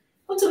evoca.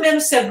 Quanto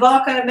menos se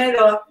evoca, é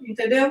melhor,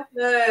 entendeu?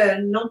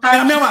 Não tá...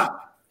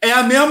 É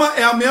a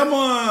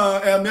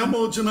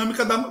mesma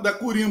dinâmica da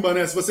Curimba,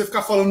 né? Se você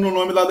ficar falando no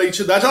nome lá da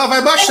entidade, ela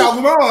vai baixar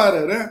alguma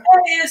hora, né?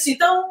 É isso.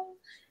 Então,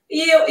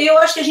 eu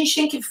acho que a gente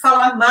tem que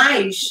falar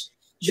mais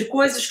de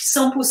coisas que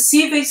são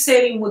possíveis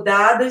serem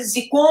mudadas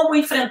e como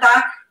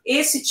enfrentar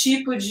esse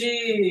tipo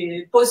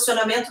de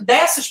posicionamento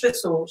dessas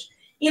pessoas.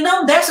 E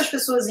não dessas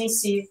pessoas em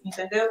si,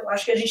 entendeu?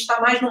 Acho que a gente está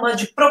mais numa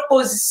de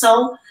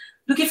proposição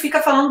do que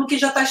fica falando do que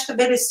já está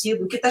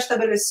estabelecido. O que está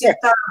estabelecido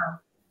está...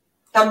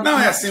 Não,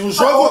 é assim, o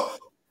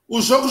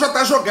jogo já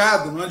está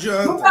jogado, não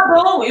adianta. Não está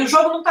bom, e o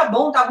jogo não está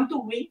bom, está muito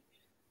ruim.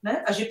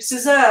 Né? A gente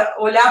precisa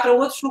olhar para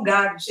outros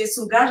lugares. Esse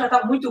lugar já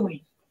está muito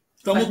ruim.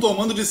 Estamos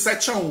tomando de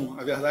 7-1,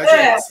 a verdade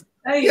é essa.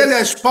 É isso. E,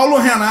 aliás, Paulo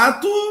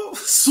Renato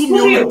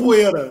sumiu na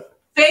poeira.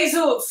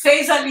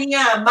 Fez a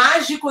linha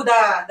mágico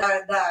da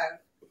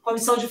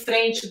comissão de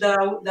frente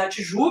da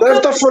Tijuca. Deve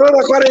estar furando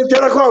a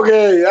quarentena com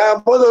alguém.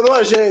 Abandonou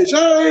a gente.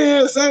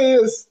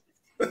 É isso.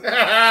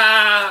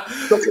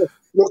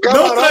 No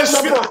camarote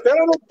da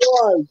porteira não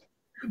pode.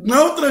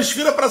 Não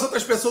transfira para as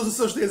outras pessoas os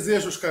seus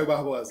desejos, Caio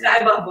Barbosa.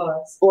 Caio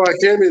Barbosa. Pô,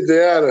 quem me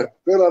dera.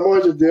 Pelo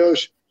amor de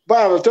Deus.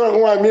 Bárbara, tem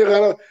alguma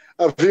amiga,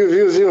 a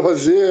Viozinho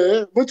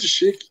Rosé, muito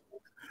chique.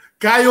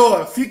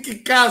 Caio, fique em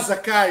casa,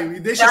 Caio, e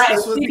deixa as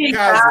pessoas em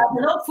casa.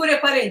 Não fure a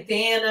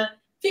quarentena,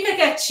 fica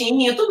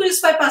quietinho, tudo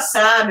isso vai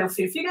passar, meu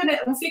filho,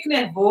 não fique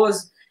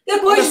nervoso.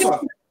 Depois,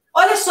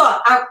 olha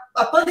só,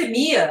 a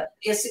pandemia,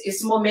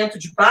 esse momento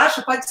de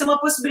baixa, pode ser uma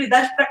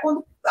possibilidade para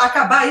quando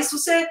acabar isso,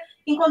 você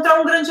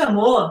encontrar um grande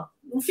amor.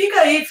 Não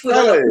fica aí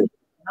furando.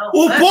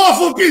 O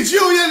povo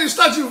pediu e ele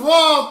está de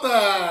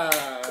volta!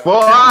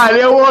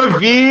 Olha, eu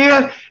ouvi,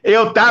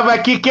 eu tava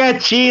aqui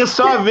quietinho,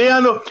 só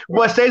vendo,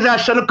 vocês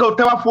achando que eu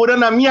tava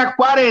furando a minha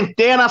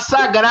quarentena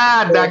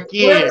sagrada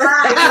aqui.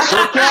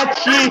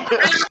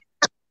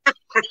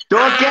 Tô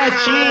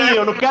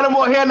quietinho, não quero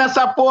morrer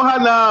nessa porra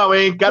não,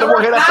 hein? Quero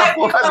morrer nessa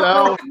porra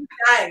não.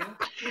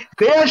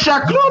 Deixa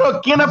a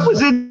cloroquina pros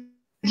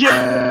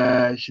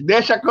idiotas.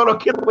 Deixa a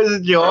cloroquina pros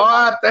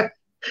idiotas.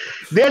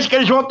 Desde que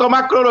eles vão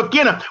tomar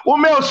cloroquina. O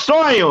meu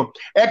sonho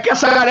é que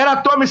essa galera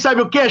tome,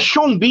 sabe o quê?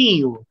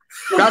 Chumbinho.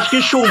 Eu acho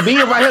que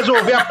chumbinho vai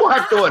resolver a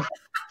porra toda.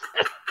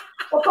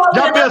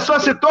 Já pensou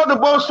se todo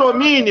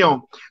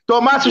bolsominion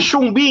tomasse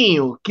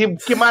chumbinho?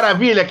 Que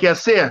maravilha que ia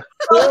ser.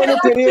 Eu não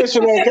queria isso,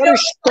 não. Eu quero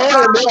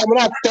estanho mesmo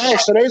na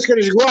testa, não é isso que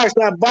eles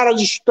gostam? Uma bala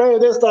de estanho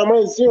desse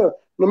tamanho assim, ó,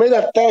 no meio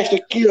da testa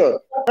aqui, ó.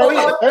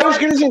 É isso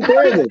que eles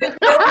entendem.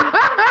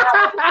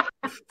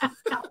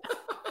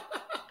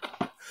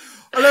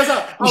 Olha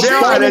só,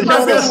 alguém tem que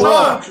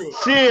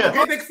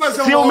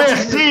fazer um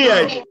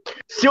áudio.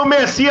 Se o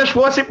Messias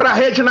fosse para a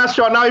rede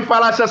nacional e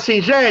falasse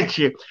assim,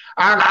 gente,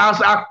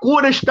 a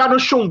cura está no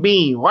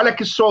chumbinho. Olha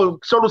que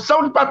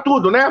solução para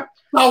tudo, né?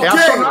 Okay.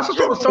 A nossa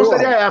solução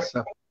seria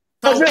essa.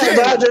 É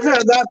verdade, é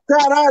verdade.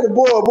 Caralho,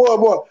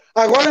 boa.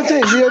 Agora eu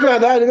entendi, é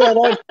verdade.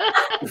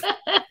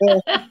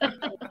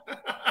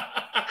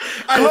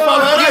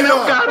 Cloroquina é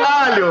o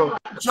caralho!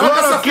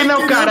 Cloroquina é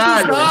o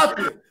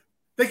caralho!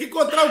 Tem que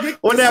encontrar alguém que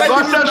o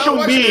negócio é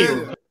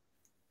chumbinho.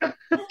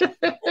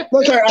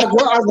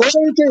 Agora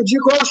eu entendi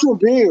qual é o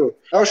chumbinho.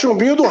 É o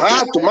chumbinho do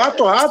rato.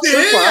 Mata o rato, sim,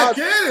 o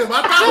rato. Aquele,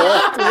 mata o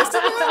rato.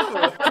 Esse mesmo.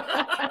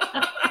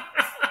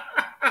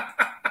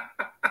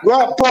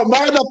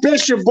 Pomada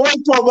peixe bom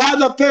e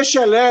pomada peixe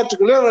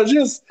elétrico. Lembra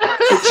disso?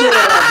 Que tinha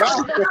na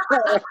barca.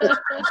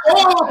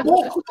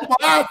 Porco do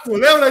mato.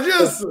 Lembra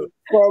disso?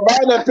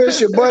 Pomada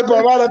peixe bom e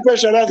pomada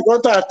peixe elétrico.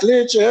 Contra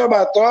artrite,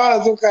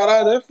 reumatose, o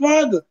caralho. É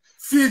foda.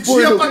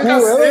 Fedia pra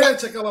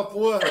cacete aquela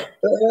porra.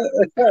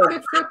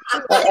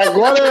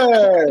 Agora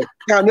é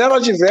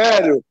canela de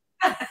velho.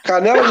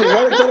 Canela de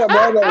velho que tá na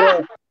moda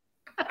agora.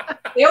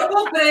 Eu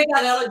comprei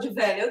canela de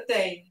velho, eu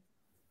tenho.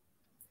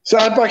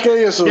 Sabe pra que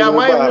isso? Minha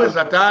mãe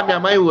usa, tá? Minha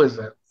mãe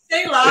usa.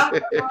 Sei lá,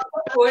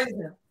 alguma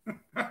coisa.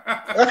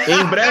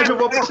 Em breve eu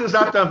vou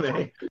precisar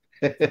também.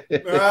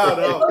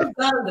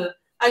 Não.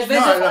 Às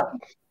vezes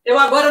eu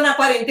agora na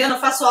quarentena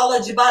faço aula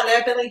de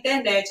balé pela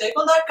internet. Aí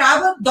quando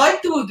acaba, dói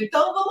tudo.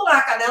 Então vamos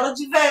lá, canela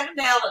de velho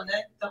nela,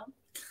 né? Então,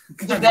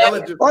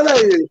 Olha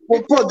aí,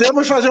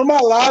 podemos fazer uma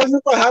live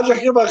com a Rádio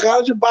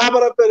Arquibancada de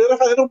Bárbara Pereira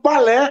fazendo um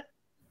balé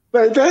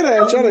na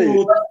internet, olha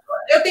aí.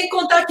 Eu tenho que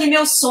contar aqui,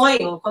 meu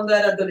sonho, quando eu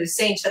era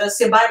adolescente, era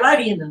ser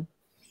bailarina.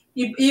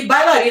 E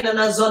bailarina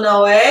na Zona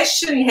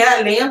Oeste, em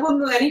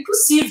Realengo, era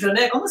impossível,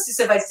 né? Como assim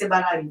você vai ser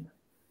bailarina?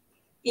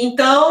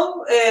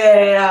 Então,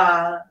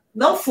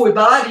 não fui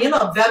bailarina,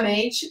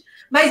 obviamente,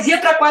 mas ia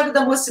para a quadra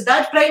da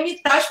mocidade para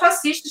imitar os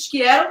fascistas,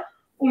 que eram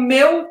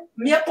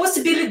minha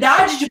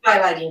possibilidade de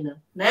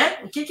bailarina, né?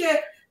 O que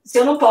é? Se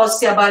eu não posso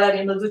ser a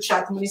bailarina do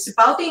Teatro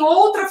Municipal, tem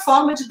outra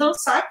forma de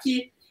dançar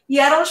aqui. E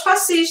eram os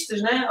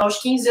passistas, né? Aos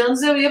 15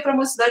 anos eu ia para a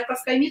mocidade para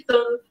ficar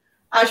imitando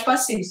as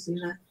passistas,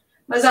 né?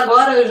 Mas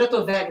agora eu já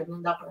estou velha,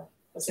 não dá para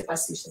ser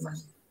passista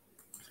mais.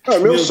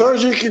 Meu sonho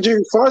de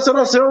infância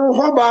era ser um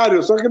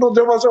Romário, só que não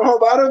deu para ser um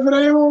Romário, eu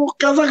virei um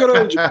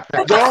Casagrande.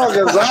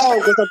 Drogas,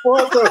 álcool, essa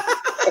porra toda.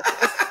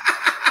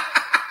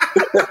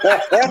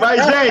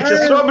 Mas,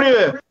 gente,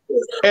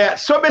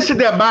 sobre esse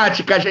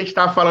debate que a gente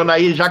está falando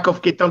aí, já que eu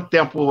fiquei tanto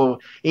tempo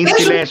em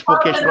silêncio por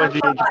questão de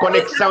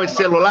conexão em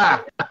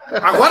celular.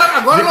 Agora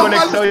de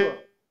conexão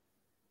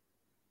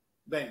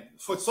Bem,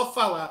 foi só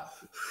falar.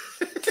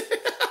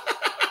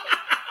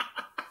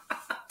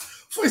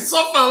 Foi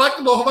só falar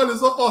que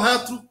normalizou o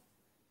retro.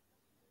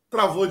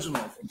 Travou de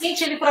novo.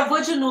 Gente, ele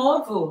travou de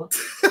novo.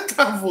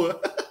 Travou.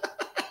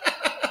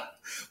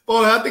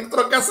 Porra, tem que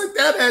trocar essa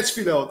internet,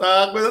 filhão.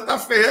 A coisa tá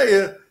feia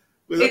aí.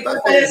 Mas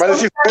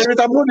esse filme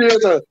tá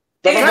bonito.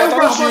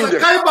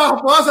 Caio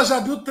Barbosa já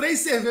viu 3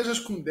 cervejas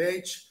com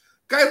dente.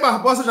 Caio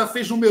Barbosa já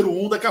fez número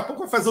 1. Daqui a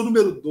pouco vai fazer o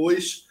número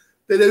 2.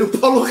 Entendeu? E o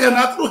Paulo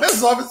Renato não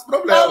resolve esse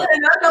problema. Paulo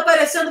Renato tá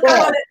aparecendo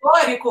carro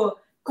alegórico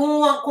com...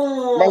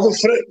 Mas o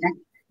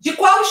De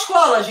qual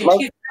escola, gente?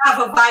 Que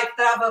trava,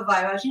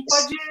 vai. A gente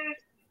pode...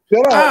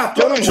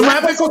 Uma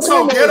época com o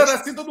Salgueiro era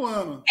assim todo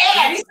ano.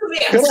 Isso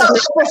mesmo.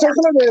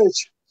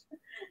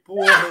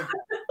 Porra.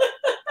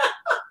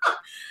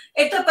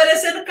 Ele tá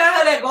parecendo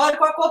carro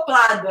alegórico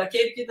acoplado.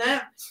 Aquele que,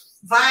 né?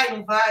 Vai,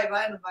 não vai.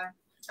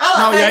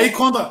 Não, e aí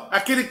quando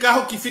aquele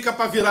carro que fica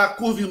para virar a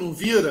curva e não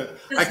vira,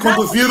 aí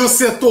quando vira o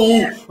setor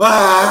 1...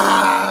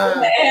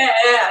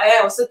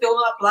 o setor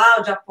 1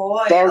 aplaude,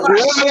 apoia.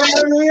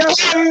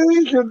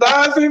 Que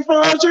dá sem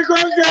forte em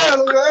qualquer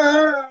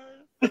lugar.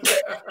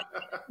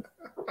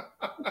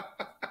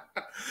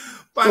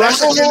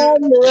 Parece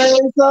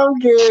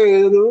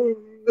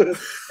Salgueiro.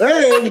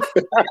 É ele.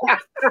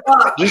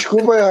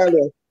 Desculpa,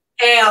 Ana.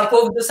 O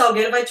povo do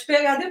Salgueiro vai te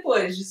pegar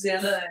depois,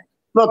 dizendo...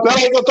 Não, pera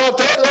aí, que eu tô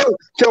até...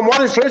 Que eu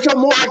moro em frente, eu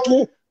morro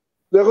aqui.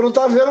 Eu não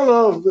tá vendo,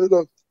 não.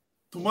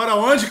 Tu mora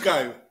onde,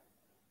 Caio?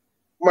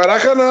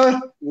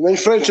 Maracanã. Não é em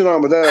frente, não.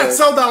 Mas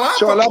saiu da Lapa?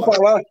 Deixa eu olhar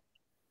pra lá.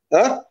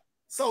 Hã?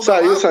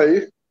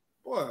 Saí.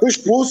 Fui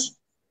expulso.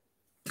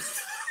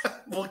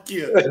 Por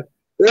quê?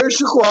 Eu e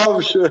Chico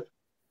Alves.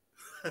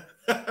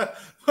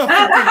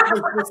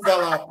 Da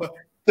Lapa.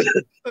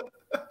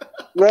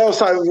 Não,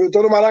 eu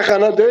tô no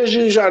Maracanã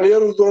desde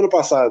janeiro do ano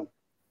passado.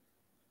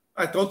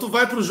 Então tu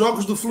vai para os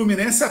jogos do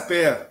Fluminense a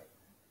pé.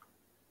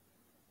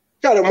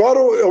 Cara,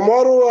 eu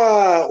moro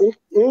a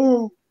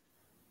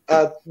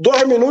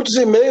 2 minutos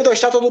e meio da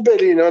estátua do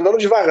Bellini, andando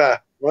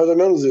devagar. Mais ou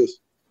menos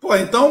isso. Pô,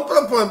 então,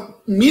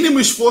 mínimo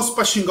esforço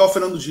para xingar o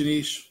Fernando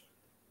Diniz.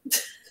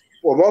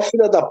 Pô, maior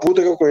filha da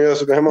puta que eu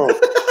conheço, meu irmão.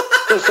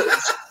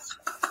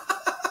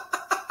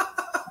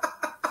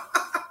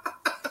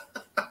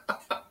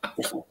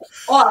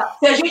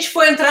 Se a gente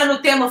for entrar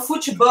no tema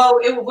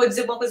futebol, eu vou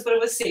dizer uma coisa para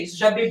vocês.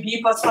 Já bebi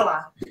e posso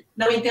falar.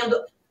 Não entendo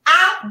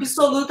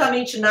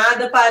absolutamente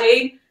nada.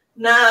 Parei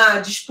na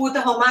disputa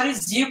Romário e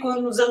Zico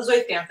nos anos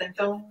 80.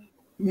 Então,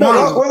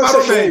 melhor coisa que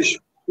você fez.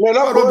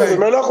 Melhor coisa que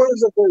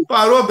você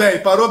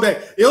fez. Parou bem.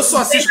 Eu só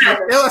assisto.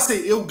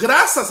 Eu,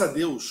 graças a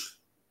Deus,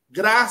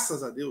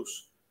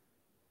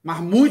 mas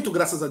muito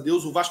graças a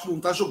Deus, o Vasco não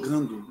está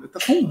jogando. Ele está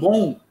tão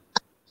bom.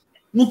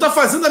 Não está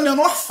fazendo a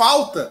menor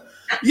falta.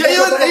 E aí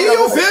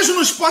eu vejo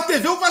no Sport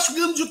TV o Vasco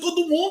ganhando de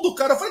todo mundo,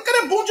 cara. Eu falei,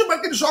 cara, é bom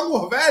demais que eles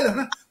jogam velho,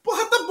 né?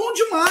 Porra, tá bom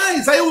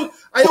demais. Aí eu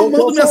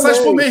mando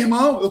mensagem pro meu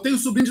irmão. Eu tenho um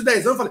sobrinho de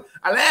 10 anos. Eu falei,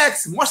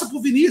 Alex, mostra pro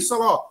Vinícius,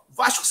 olha lá, ó,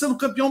 Vasco sendo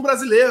campeão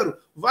brasileiro.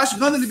 O Vasco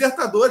ganhando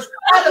Libertadores.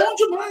 Tá bom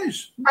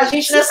demais. A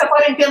gente nessa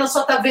quarentena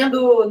só tá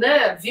vendo,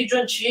 né, vídeo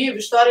antigo,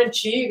 história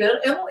antiga.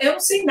 Eu não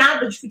sei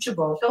nada de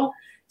futebol. Então,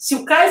 se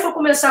o Caio for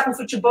começar com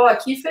futebol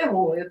aqui,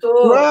 ferrou. Eu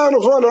tô...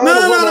 Não vou.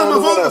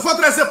 Eu vou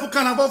trazer pro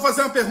Carnaval,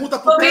 fazer uma pergunta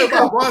pro Caio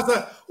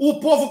Barbosa. O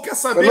povo quer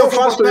saber.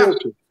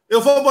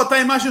 Eu vou botar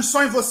a imagem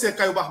só em você,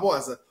 Caio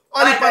Barbosa.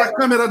 Olhe para a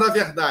câmera da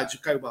verdade,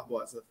 Caio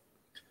Barbosa.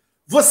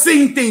 Você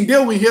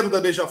entendeu o enredo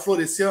da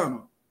Beija-Flor esse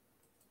ano?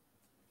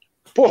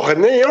 Porra,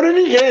 nem eu nem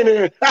ninguém,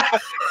 né?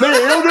 Nem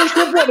eu nem os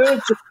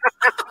componentes.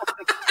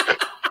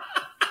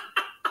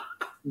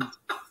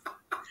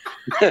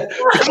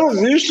 Pelo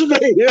visto,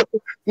 nem eu,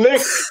 nem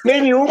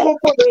nenhum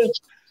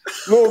componente.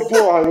 Não,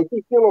 porra,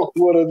 que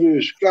loucura,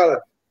 bicho.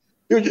 Cara,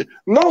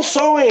 não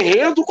só o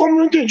enredo, como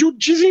não entendi o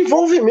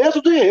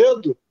desenvolvimento do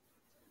enredo.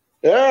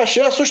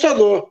 Achei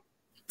assustador.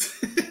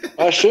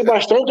 Achei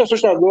bastante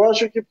assustador.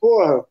 Acho que,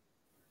 porra,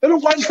 eu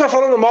não gosto de ficar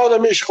falando mal da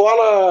minha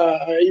escola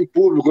em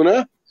público,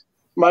 né?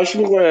 Mas,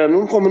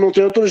 como não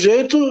tem outro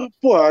jeito,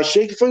 porra,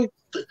 achei que foi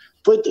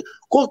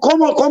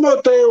como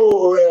eu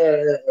tenho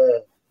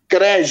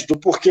crédito,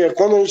 porque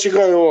quando a gente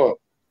ganhou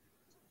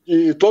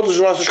e todos os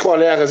nossos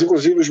colegas,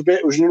 inclusive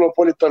os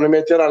nilopolitanos,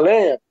 meteram a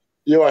lenha,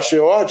 e eu achei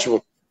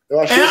ótimo, eu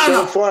achei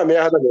que foi uma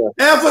merda mesmo.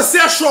 Você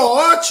achou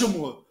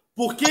ótimo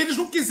porque eles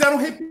não quiseram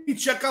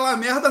repetir aquela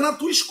merda na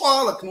tua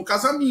escola, que no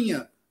caso a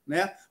minha,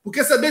 né?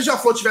 Porque se a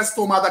Beija-Flor tivesse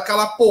tomado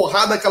aquela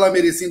porrada que ela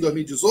merecia em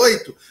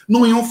 2018,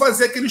 não iam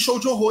fazer aquele show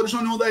de horrores na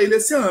União da Ilha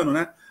esse ano,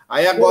 né?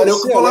 Aí agora eu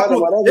que vou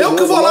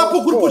lá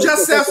pro grupo de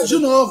acesso de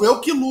novo,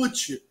 eu que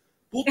lute.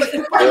 Puta que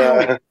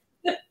pariu.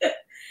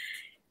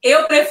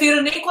 Eu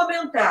prefiro nem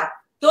comentar.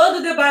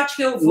 Todo debate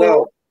que eu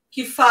vou,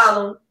 que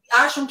falam,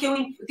 acham que eu...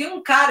 Tem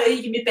um cara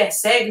aí que me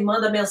persegue,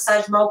 manda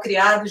mensagens mal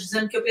criadas,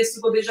 dizendo que eu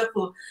persigo a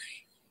Beija-Flor.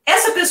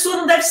 Essa pessoa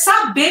não deve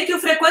saber que eu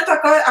frequento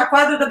a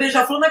quadra da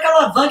Beija-Flor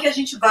naquela van que a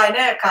gente vai,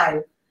 né,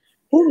 Caio?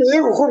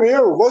 Comigo,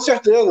 com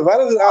certeza.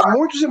 Há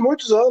muitos e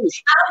muitos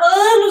anos. Há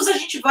anos a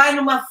gente vai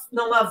numa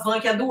van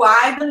que é do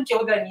Aidan, que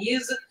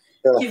organiza,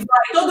 que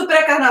vai todo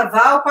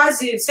pré-carnaval,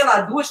 quase, sei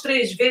lá, 2,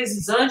 3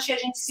 vezes antes, e a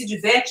gente se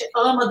diverte,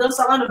 ama,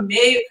 dança lá no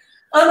meio,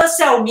 ama a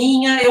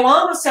Selminha, eu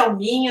amo a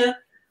Selminha,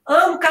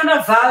 amo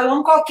carnaval, eu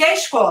amo qualquer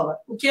escola.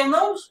 O que eu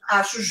não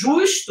acho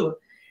justo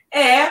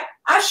é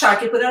achar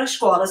que por as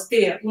escolas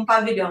ter um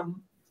pavilhão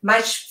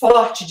mais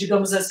forte,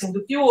 digamos assim,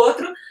 do que o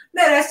outro,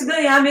 merece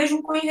ganhar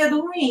mesmo com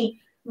enredo ruim.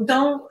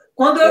 Então,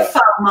 quando eu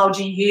falo mal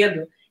de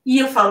enredo, e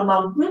eu falo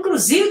mal,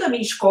 inclusive da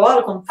minha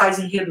escola, quando faz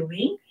enredo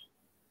ruim,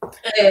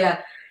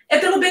 é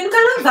pelo bem do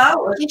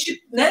carnaval. A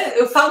gente, né,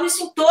 eu falo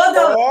isso em todo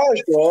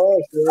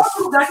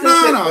lugar que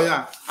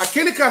Não.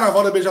 Aquele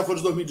carnaval da Beija-Flor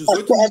de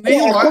 2018,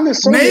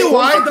 nem o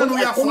Aidan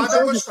e a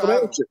Flávia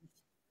gostaram.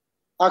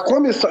 A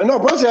comissão... Não,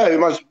 pois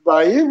mas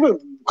aí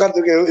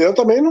eu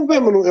também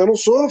eu não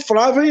sou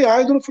Flávia e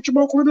Aidan no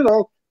Futebol Clube,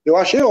 não. Eu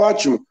achei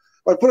ótimo.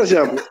 Mas, por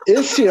exemplo,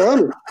 esse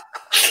ano,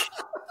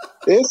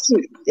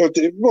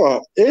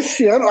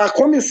 a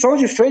comissão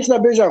de frente da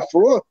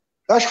Beija-Flor,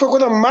 acho que foi a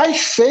coisa mais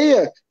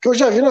feia que eu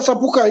já vi na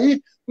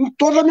Sapucaí em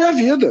toda a minha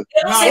vida.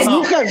 Eu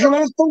nunca vi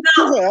nada tão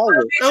surreal.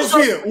 Eu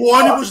vi, o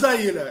ônibus da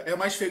ilha é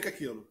mais feio que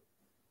aquilo.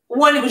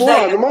 O ônibus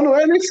da ilha? Mas não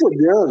é nem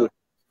fudendo.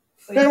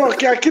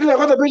 Aquele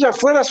negócio da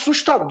Beija-Flor é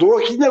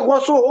assustador, que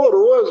negócio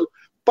horroroso,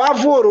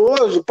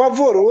 pavoroso.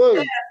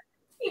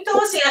 Então,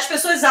 assim, as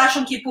pessoas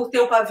acham que por ter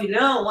o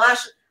pavilhão,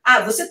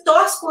 você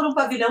torce por um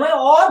pavilhão, é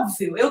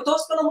óbvio. Eu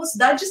torço pela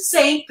mocidade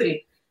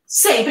sempre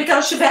que ela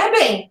estiver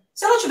bem.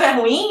 Se ela estiver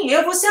ruim,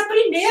 eu vou ser a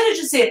primeira a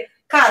dizer,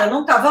 cara,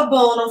 não estava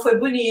bom, não foi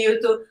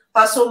bonito,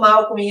 passou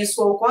mal com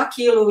isso ou com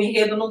aquilo, o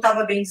enredo não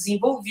estava bem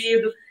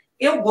desenvolvido.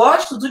 Eu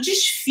gosto do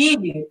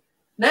desfile,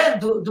 né,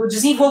 do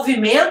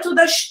desenvolvimento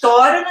da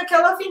história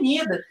naquela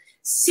avenida.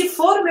 Se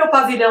for o meu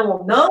pavilhão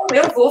ou não,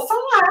 eu vou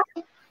falar.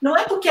 Não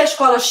é porque a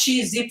escola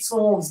X, Y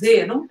ou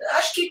Z. Não,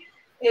 acho que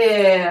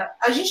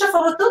a gente já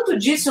falou tanto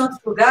disso em outros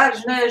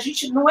lugares, né? A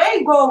gente não é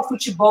igual ao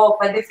futebol,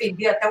 que vai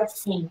defender até o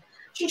fim.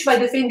 A gente vai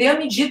defender à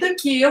medida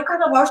que o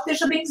carnaval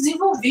esteja bem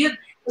desenvolvido.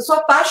 Eu sou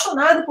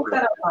apaixonada por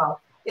carnaval.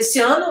 Esse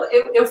ano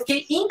eu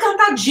fiquei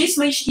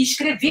encantadíssima e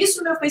escrevi isso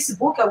no meu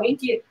Facebook. Alguém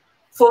que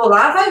for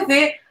lá vai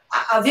ver.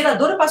 A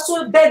viradora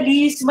passou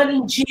belíssima,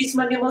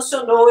 lindíssima, me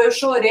emocionou, eu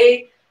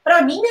chorei.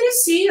 Para mim,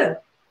 merecia,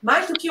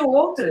 mais do que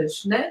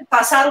outras, né?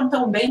 Passaram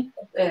tão bem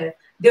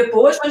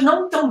depois, mas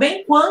não tão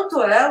bem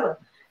quanto ela.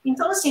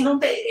 Então, assim,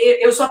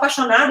 eu sou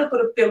apaixonada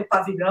pelo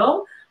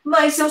pavilhão,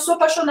 mas eu sou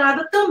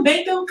apaixonada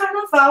também pelo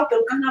carnaval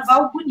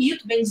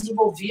bonito, bem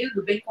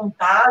desenvolvido, bem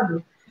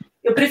contado.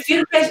 Eu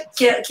prefiro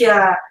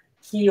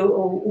que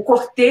o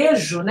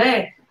cortejo,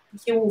 né,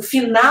 que o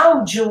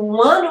final de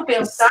um ano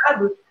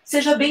pensado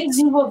seja bem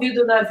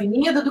desenvolvido na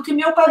avenida do que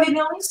meu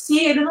pavilhão em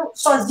si.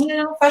 Sozinho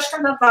ele não faz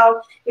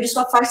carnaval, ele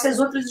só faz se as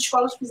outras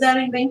escolas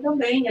fizerem bem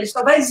também. Ele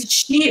só vai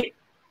existir.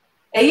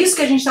 É isso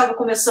que a gente estava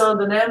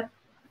começando, né?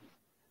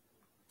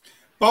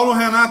 Paulo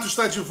Renato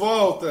está de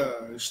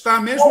volta.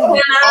 Está mesmo. Paulo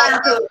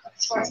Renato.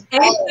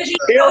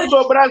 Eu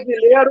sou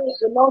brasileiro,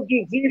 eu não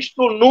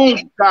desisto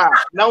nunca.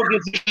 Não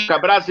desisto.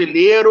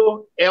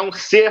 Brasileiro é um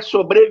ser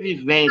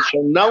sobrevivente.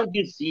 Eu não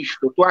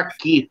desisto. Estou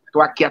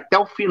aqui até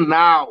o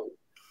final.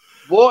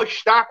 Vou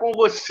estar com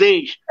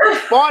vocês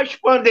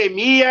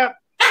pós-pandemia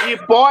e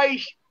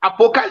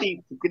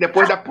pós-apocalipse, porque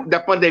depois da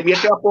pandemia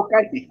tem o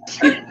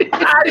apocalipse.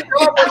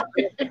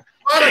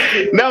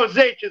 Não,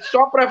 gente,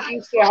 só para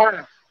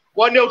encerrar,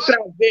 quando eu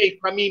travei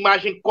com a minha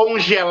imagem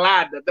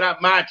congelada,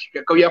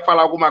 dramática, que eu ia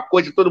falar alguma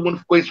coisa e todo mundo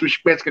ficou em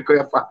suspense que eu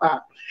ia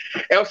falar,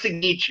 é o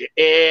seguinte,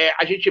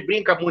 a gente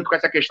brinca muito com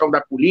essa questão da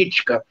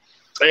política,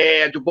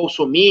 do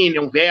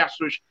Bolsominion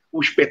versus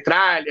os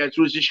petralhas,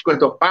 os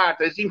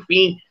esquerdopatas,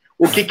 enfim,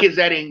 o que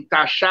quiserem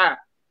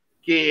taxar,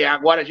 que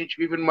agora a gente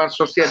vive numa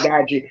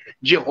sociedade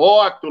de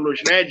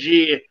rótulos, né,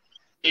 de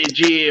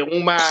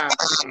uma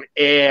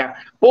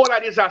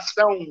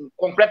polarização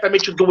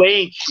completamente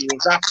doente,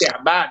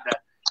 exacerbada.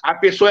 A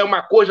pessoa é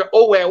uma coisa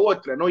ou é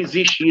outra, não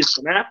existe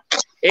isso, né?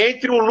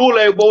 Entre o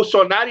Lula e o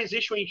Bolsonaro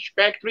existe um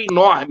espectro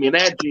enorme,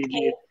 né,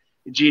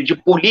 de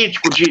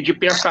político, de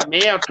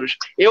pensamentos.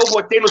 Eu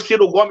votei no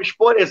Ciro Gomes,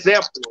 por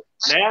exemplo,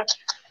 né?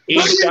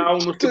 Então,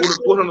 no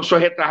segundo turno, eu não sou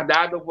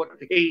retardado, eu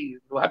votei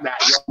no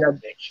Haddad,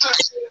 obviamente.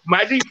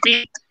 Mas,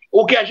 enfim,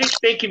 o que a gente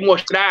tem que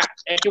mostrar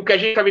é que o que a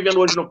gente está vivendo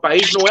hoje no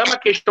país não é uma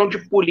questão de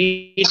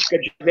política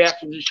de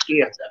versus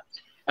esquerda.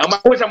 É uma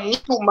coisa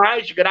muito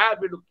mais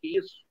grave do que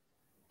isso.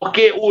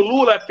 Porque o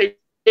Lula tem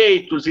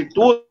feitos e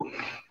tudo,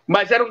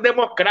 mas era um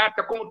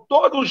democrata, como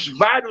todos os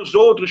vários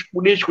outros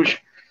políticos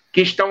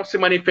que estão se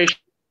manifestando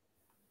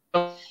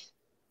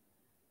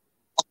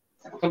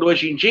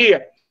hoje em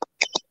dia.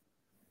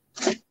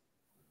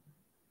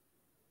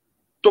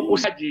 Estou com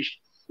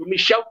o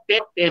Michel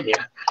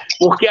Temer,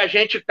 porque a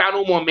gente está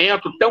num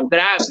momento tão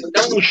grave,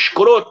 tão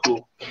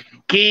escroto,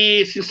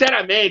 que,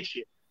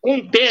 sinceramente,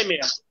 com Temer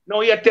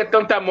não ia ter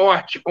tanta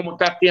morte como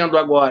está tendo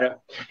agora.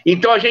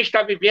 Então a gente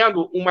está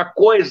vivendo uma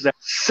coisa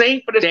sem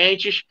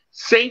precedentes,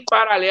 sem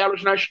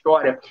paralelos na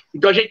história.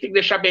 Então a gente tem que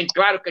deixar bem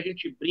claro que a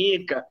gente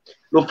brinca,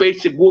 no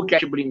Facebook a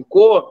gente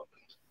brincou,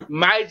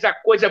 mas a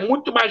coisa é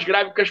muito mais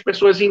grave que as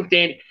pessoas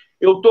entendem.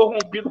 Eu estou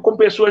rompido com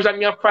pessoas da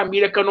minha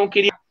família que eu não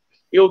queria.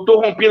 Eu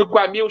estou rompido com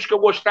amigos que eu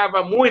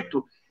gostava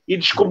muito e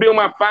descobri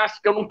uma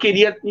face que eu não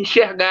queria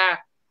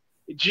enxergar,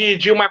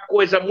 de uma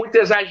coisa muito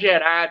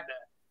exagerada,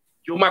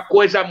 de uma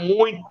coisa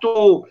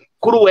muito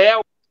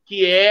cruel,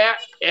 que é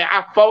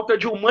a falta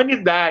de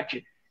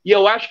humanidade. E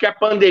eu acho que a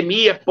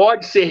pandemia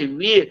pode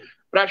servir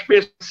para as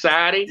pessoas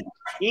pensarem,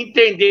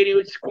 entenderem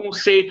esse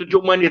conceito de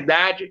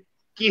humanidade,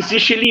 que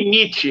existe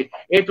limite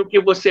entre o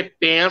que você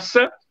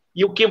pensa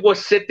e o que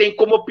você tem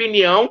como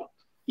opinião,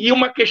 e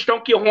uma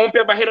questão que rompe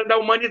a barreira da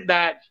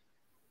humanidade.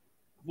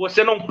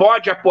 Você não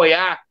pode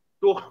apoiar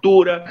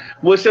tortura,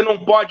 você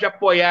não pode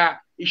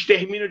apoiar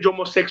extermínio de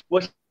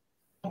homossexuais, você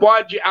não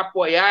pode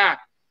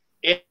apoiar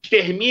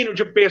extermínio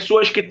de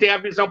pessoas que têm a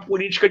visão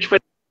política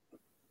diferente.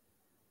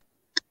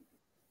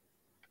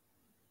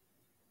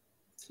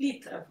 Ih,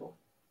 travou.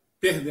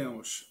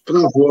 Perdemos.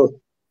 Travou.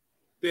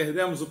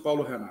 Perdemos o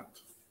Paulo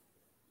Renato.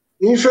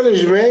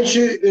 Infelizmente,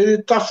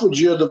 ele está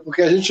fudido,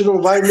 porque a gente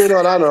não vai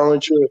melhorar, não. A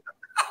gente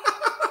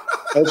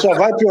só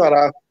vai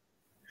piorar.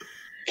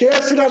 Quem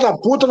é filha da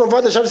puta não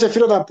vai deixar de ser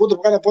filha da puta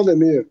por causa da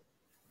pandemia.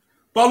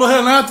 Paulo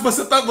Renato,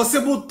 você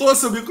mutou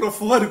seu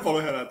microfone, Paulo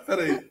Renato.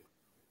 Peraí.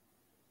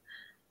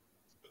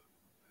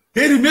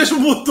 Ele mesmo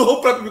mutou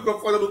o próprio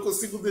microfone, eu não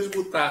consigo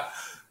desmutar.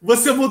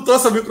 Você mutou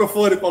seu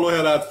microfone, Paulo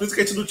Renato, por isso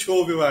que a gente não te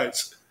ouve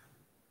mais.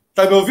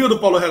 Tá me ouvindo,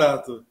 Paulo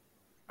Renato?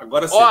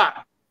 Agora sim. Ó,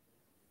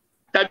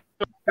 tá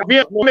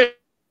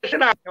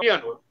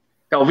ouvindo?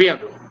 Tá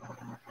ouvindo?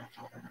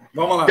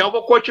 Vamos lá. Então eu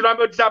vou continuar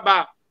meu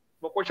desabafo.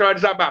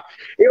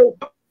 Eu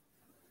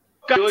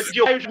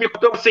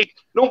assim,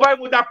 não vai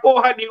mudar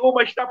porra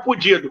nenhuma, está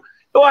fudido.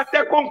 Eu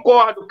até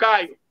concordo,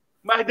 Caio,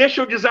 mas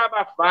deixa eu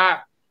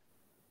desabafar.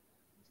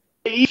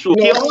 É isso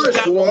que eu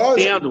está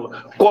acontecendo.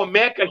 Como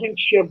é que a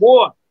gente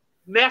chegou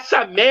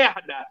nessa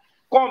merda?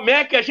 Como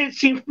é que a gente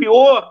se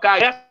enfiou,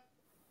 cara?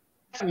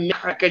 A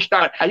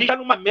gente está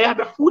numa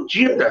merda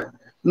fodida.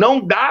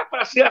 Não dá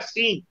para ser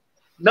assim.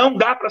 Não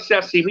dá para ser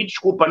assim. Me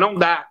desculpa, não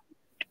dá.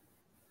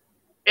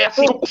 É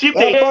assim, não consigo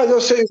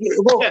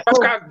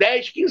ficar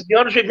 10, 15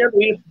 anos vivendo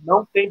isso.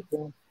 Não tem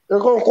como. Eu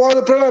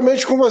concordo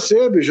plenamente com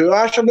você, bicho. Eu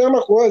acho a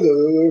mesma coisa.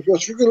 Eu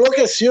fico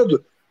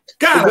enlouquecido.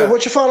 Cara, eu vou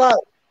te falar.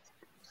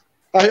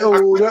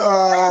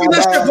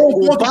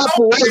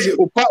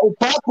 O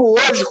papo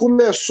hoje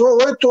começou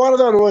 8 horas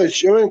da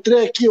noite. Eu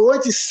entrei aqui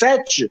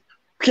 8h07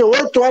 Porque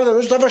 8 horas da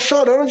noite eu tava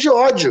chorando de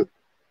ódio.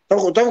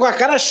 Eu tava com a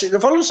cara cheia, eu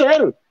falando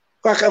sério.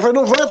 Eu falei,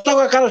 não vou estar com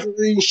a cara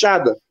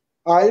inchada.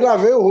 Aí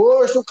lavei o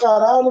rosto,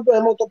 caralho, meu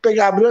irmão,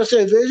 abriu a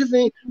cerveja e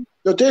vim.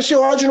 Eu tenho esse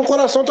ódio no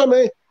coração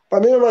também. Pra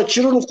mim, eu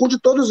tiro no cu de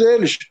todos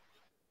eles.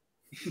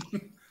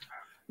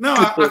 Não,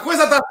 a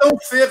coisa tá tão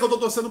feia que eu tô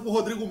torcendo pro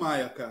Rodrigo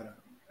Maia, cara.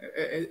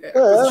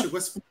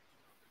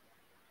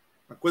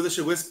 A coisa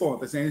chegou a esse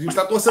ponto. Assim, a gente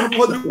tá torcendo pro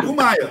Rodrigo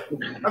Maia.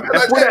 A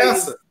verdade é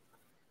essa.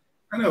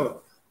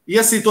 Entendeu? E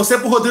assim, torcer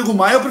pro Rodrigo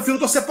Maia, eu prefiro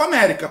torcer pro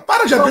América.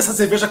 Para de abrir essa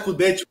cerveja com o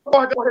dente.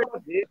 Vou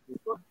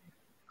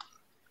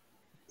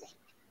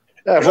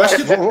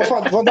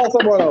dar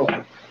essa moral.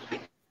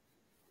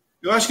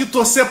 Eu acho que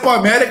torcer pro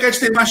América a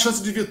gente tem mais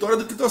chance de vitória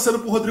do que torcendo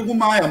pro Rodrigo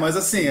Maia. Mas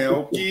assim, é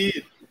o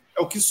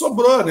que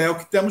sobrou, né? É o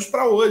que temos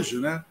para hoje,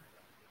 né?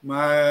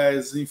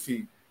 Mas,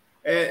 enfim.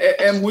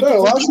 É muito.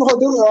 Eu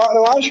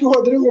acho que o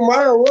Rodrigo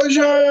Maia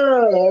hoje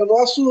é o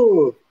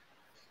nosso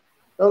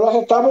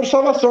tábua de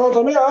salvação. Eu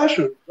também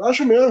acho.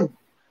 Acho mesmo.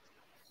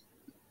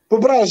 Pro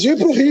Brasil e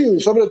pro Rio,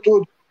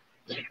 sobretudo.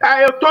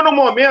 Eu tô no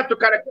momento,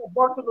 cara, que eu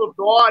voto no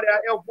Dória,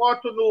 eu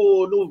voto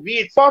no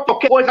Vítor, voto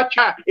qualquer coisa,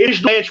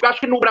 eles doentes. Eu acho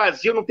que no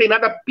Brasil não tem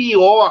nada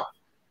pior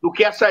do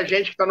que essa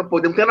gente que está no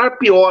poder. Não tem nada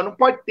pior, não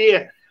pode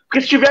ter.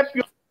 Porque se tiver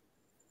pior,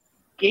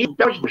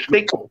 então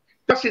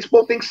assim, esse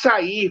povo tem que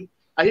sair.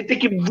 A gente tem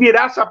que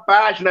virar essa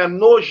página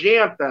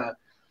nojenta,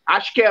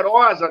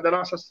 asquerosa do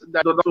nosso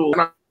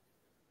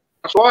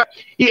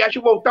e a gente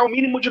voltar ao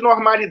mínimo de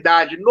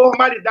normalidade.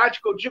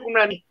 Normalidade que eu digo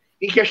não é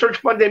em questão de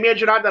pandemia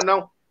de nada,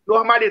 não.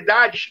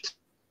 Normalidades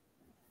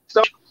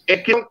são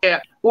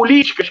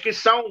políticas que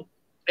são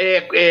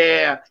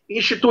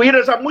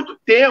instituídas há muito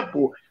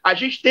tempo. A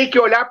gente tem que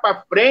olhar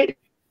para frente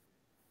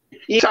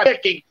e saber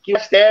que o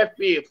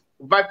STF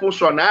vai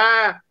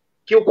funcionar,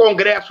 que o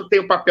Congresso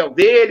tem o papel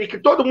dele, que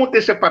todo mundo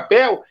tem seu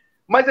papel,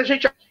 mas a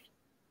gente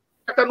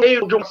está no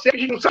meio de uma série, a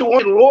gente não sabe, um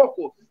homem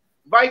louco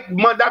vai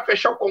mandar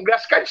fechar o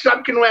Congresso, que a gente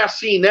sabe que não é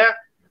assim, né?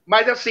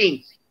 Mas,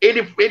 assim,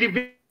 ele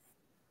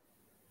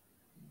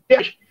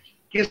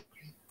que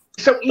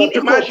são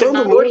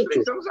inimagináveis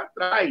 3 anos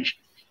atrás.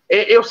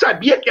 Eu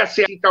sabia que ia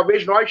ser assim,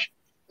 talvez nós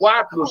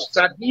 4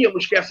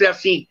 sabíamos que ia ser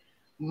assim,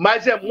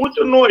 mas é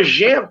muito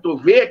nojento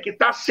ver que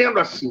está sendo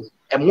assim.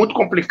 É muito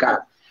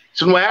complicado.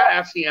 Isso não é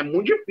assim, é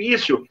muito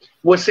difícil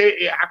você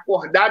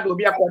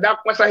dormir,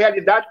 acordar com essa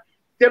realidade,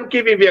 tendo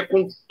que viver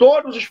com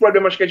todos os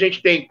problemas que a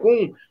gente tem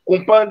com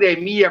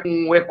pandemia,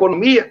 com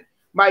economia,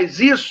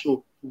 mas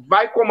isso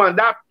vai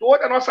comandar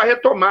toda a nossa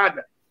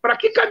retomada. Para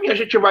que caminho a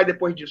gente vai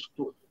depois disso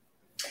tudo?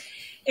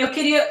 Eu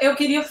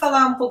queria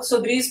falar um pouco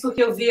sobre isso,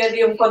 porque eu vi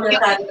ali um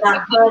comentário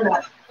da Hannah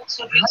Vaz.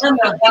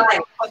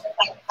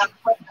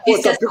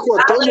 Está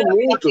picotando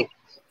muito.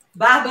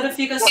 Bárbara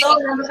fica só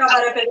olhando o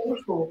cabaré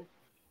pegando fogo.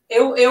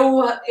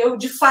 Eu,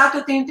 de fato,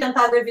 eu tenho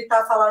tentado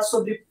evitar falar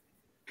sobre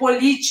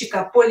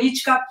política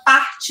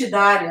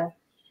partidária,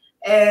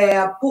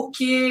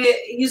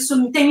 porque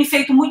isso tem me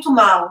feito muito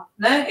mal,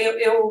 né?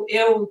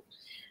 Eu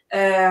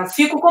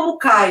fico como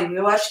Caio,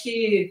 eu acho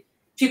que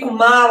fico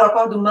mal,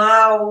 acordo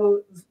mal,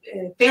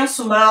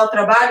 penso mal,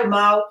 trabalho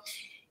mal.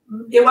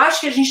 Eu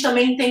acho que a gente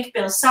também tem que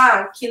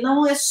pensar que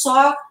não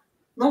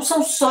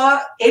são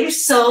só,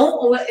 eles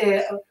são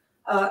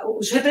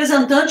os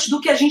representantes do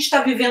que a gente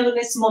está vivendo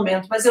nesse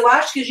momento, mas eu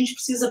acho que a gente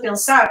precisa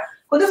pensar,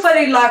 quando eu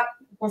falei lá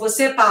com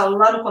você, Paulo,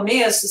 lá no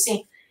começo,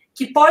 assim,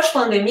 que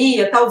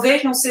pós-pandemia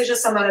talvez não seja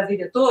essa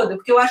maravilha toda,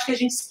 porque eu acho que a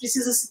gente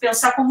precisa se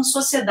pensar como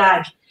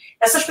sociedade.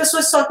 Essas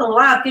pessoas só estão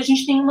lá porque a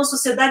gente tem uma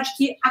sociedade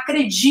que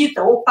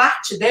acredita, ou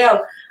parte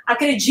dela,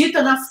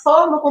 acredita na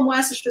forma como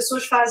essas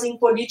pessoas fazem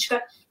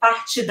política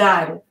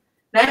partidária,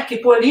 né? Porque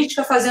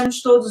política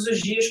fazemos todos os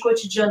dias,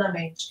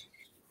 cotidianamente.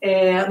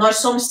 Nós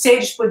somos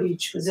seres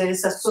políticos,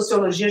 essa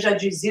sociologia já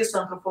diz isso,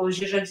 a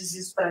antropologia já diz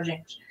isso para a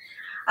gente.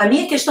 A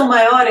minha questão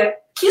maior é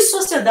que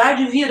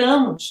sociedade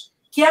viramos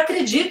que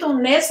acreditam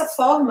nessa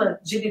forma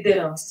de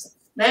liderança,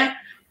 né?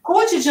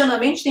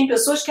 Cotidianamente tem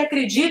pessoas que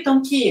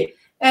acreditam que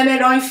é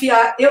melhor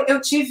enfiar...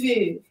 Eu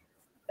tive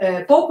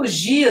poucos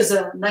dias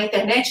na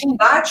internet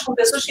embate com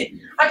pessoas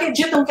que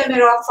acreditam que a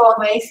melhor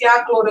forma é enfiar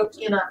a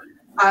cloroquina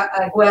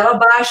a goela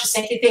abaixo,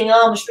 sem que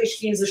tenhamos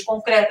pesquisas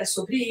concretas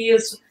sobre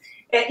isso.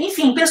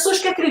 Enfim, pessoas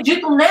que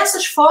acreditam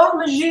nessas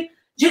formas de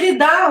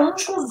lidar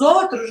uns com os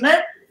outros,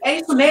 né? É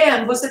isso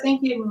mesmo, você tem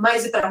que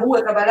mais ir para a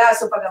rua, trabalhar,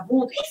 seu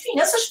vagabundo. Enfim,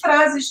 essas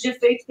frases de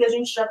efeito que a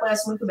gente já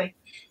conhece muito bem.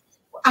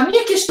 A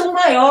minha questão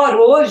maior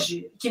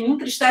hoje, que me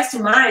entristece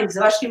mais,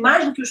 eu acho que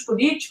mais do que os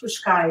políticos,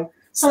 Caio,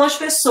 são as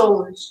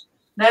pessoas,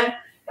 né?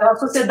 É uma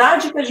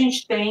sociedade que a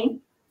gente tem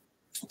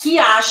que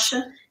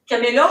acha que a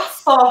melhor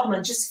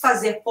forma de se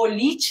fazer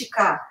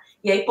política,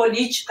 e aí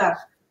política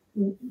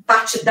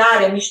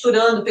partidária,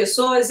 misturando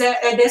pessoas,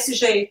 é desse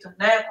jeito,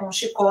 né? Com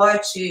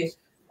chicote,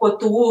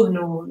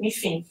 coturno,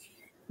 enfim.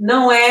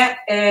 Não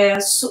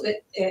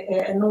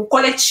no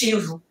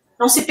coletivo.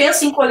 Não se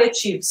pensa em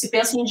coletivo, se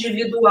pensa em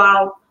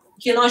individual,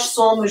 que nós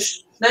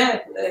somos,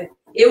 né?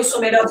 Eu sou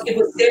melhor do que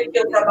você, porque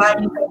eu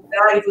trabalho em tal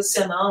lugar e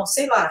você não,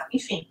 sei lá,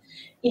 enfim.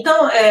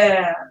 Então,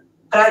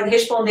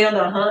 respondendo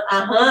a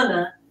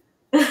Hanna,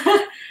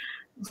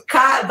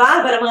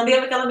 Bárbara, mandei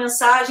aquela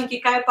mensagem que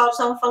Caio e Paulo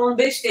estavam falando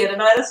besteira,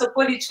 não era sobre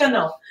política,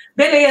 não.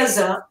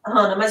 Beleza,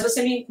 Hanna, mas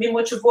você me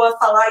motivou a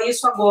falar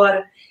isso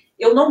agora.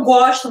 Eu não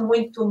gosto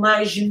muito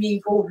mais de me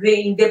envolver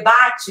em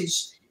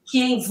debates que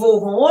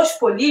envolvam os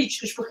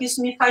políticos, porque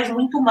isso me faz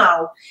muito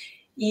mal.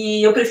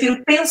 E eu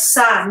prefiro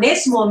pensar,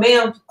 nesse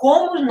momento,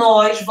 como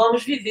nós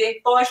vamos viver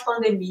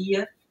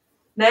pós-pandemia,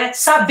 né,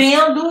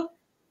 sabendo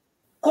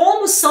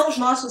como são os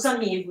nossos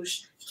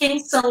amigos, quem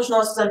são os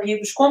nossos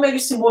amigos, como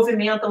eles se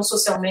movimentam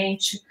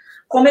socialmente,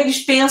 como eles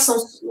pensam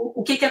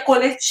o que é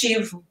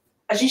coletivo.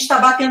 A gente está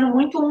batendo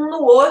muito um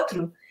no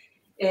outro,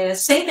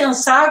 sem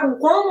pensar em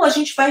como a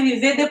gente vai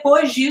viver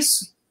depois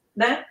disso,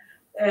 né?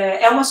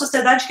 É uma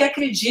sociedade que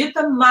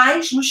acredita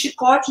mais no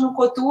chicote, no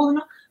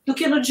coturno, do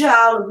que no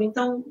diálogo.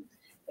 Então,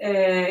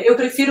 eu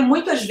prefiro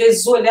muitas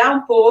vezes olhar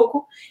um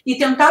pouco e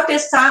tentar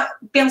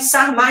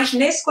pensar mais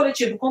nesse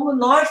coletivo, como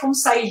nós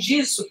vamos sair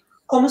disso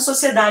como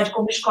sociedade,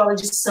 como escola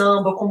de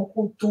samba, como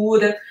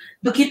cultura,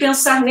 do que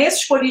pensar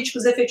nesses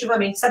políticos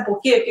efetivamente. Sabe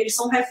por quê? Porque eles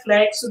são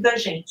reflexo da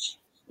gente.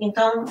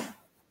 Então,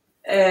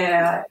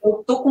 eu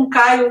estou com o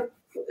Caio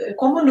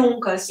como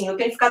nunca, assim, eu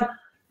tenho ficado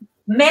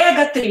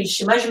mega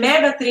triste, mas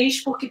mega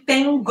triste porque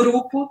tem um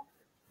grupo,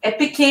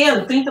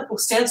 pequeno,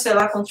 30%, sei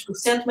lá quantos por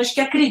cento, mas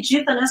que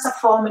acredita nessa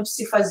forma de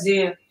se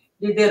fazer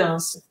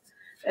liderança.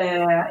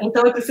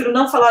 Então, eu prefiro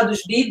não falar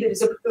dos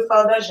líderes, eu prefiro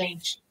falar da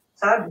gente,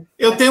 sabe?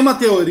 Eu tenho uma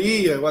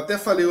teoria, eu até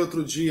falei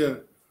outro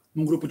dia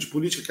num grupo de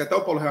política, que até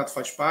o Paulo Renato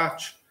faz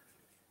parte.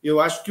 Eu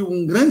acho que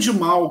um grande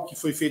mal que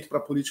foi feito para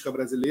a política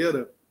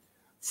brasileira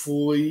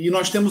foi, e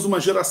nós temos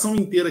uma geração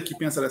inteira que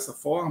pensa dessa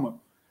forma,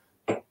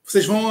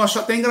 vocês vão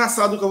achar até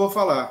engraçado o que eu vou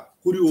falar,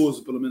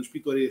 curioso, pelo menos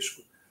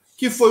pitoresco,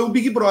 que foi o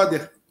Big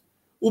Brother.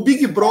 O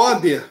Big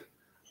Brother,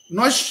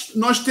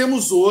 nós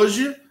temos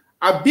hoje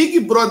a Big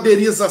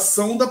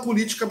Brotherização da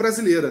política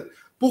brasileira.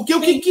 Porque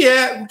o que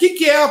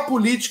é a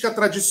política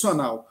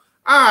tradicional?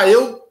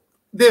 Eu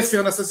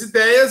defendo essas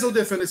ideias, eu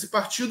defendo esse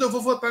partido, eu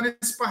vou votar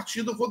nesse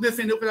partido, eu vou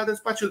defender o candidato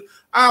desse partido.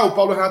 O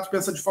Paulo Renato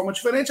pensa de forma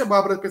diferente, a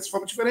Bárbara pensa de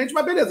forma diferente,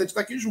 mas beleza, a gente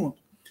está aqui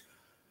junto.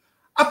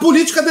 A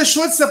política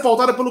deixou de ser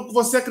pautada pelo que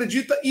você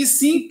acredita e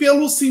sim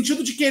pelo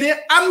sentido de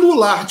querer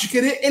anular, de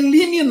querer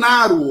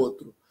eliminar o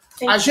outro.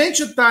 Sim. A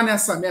gente está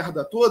nessa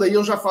merda toda, e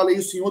eu já falei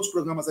isso em outros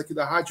programas aqui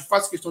da rádio,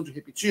 faço questão de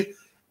repetir.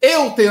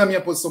 Eu tenho a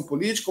minha posição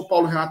política, o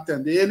Paulo Renato tem a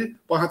dele.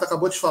 O Paulo Renato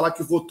acabou de falar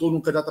que votou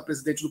no candidato a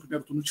presidente do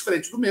primeiro turno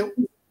diferente do meu.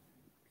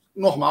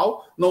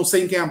 Normal. Não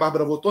sei em quem a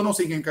Bárbara votou, não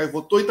sei em quem Caio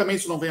votou, e também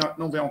isso não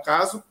vem ao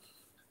caso.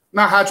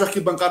 Na Rádio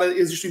Arquibancada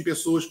existem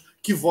pessoas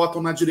que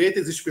votam na direita,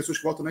 existem pessoas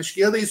que votam na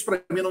esquerda, e isso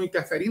para mim não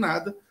interfere em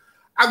nada.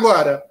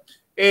 Agora,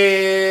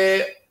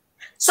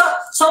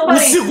 Só um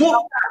parênteses,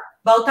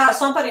 Baltar,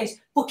 só um parênteses.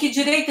 Porque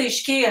direita e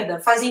esquerda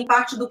fazem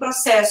parte do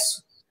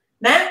processo.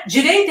 Né?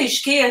 Direita e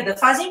esquerda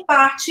fazem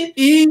parte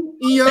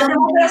da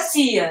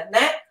democracia,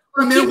 né?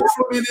 Flamengo,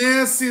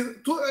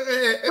 Fluminense.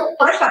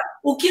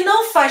 O que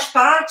não faz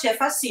parte é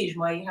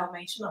fascismo, aí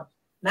realmente não.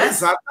 Né?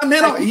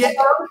 Exatamente. Não. E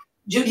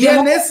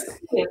é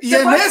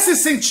nesse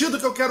sentido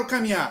que eu quero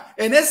caminhar.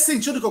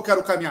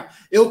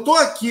 Eu estou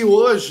aqui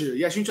hoje,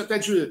 e a gente até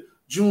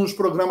de uns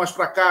programas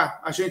para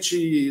cá, a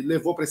gente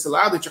levou para esse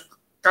lado, a gente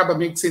acaba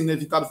meio que sendo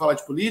inevitável falar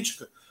de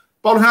política.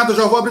 Paulo Renato, eu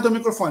já vou abrir teu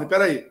microfone,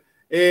 peraí.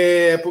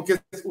 Porque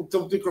o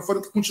teu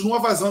microfone continua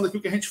vazando aqui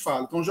o que a gente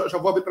fala. Então, já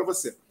vou abrir para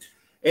você.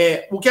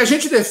 O que a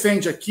gente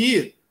defende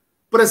aqui,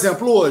 por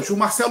exemplo, hoje, o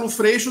Marcelo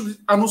Freixo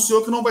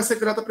anunciou que não vai ser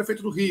candidato a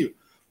prefeito do Rio.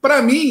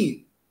 Para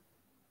mim,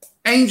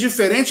 é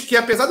indiferente que,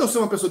 apesar de eu ser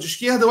uma pessoa de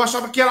esquerda, eu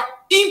achava que era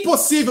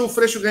impossível o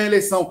Freixo ganhar a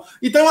eleição.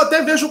 Então, eu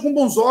até vejo com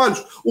bons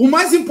olhos. O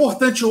mais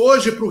importante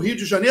hoje para o Rio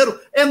de Janeiro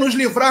é nos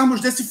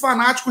livrarmos desse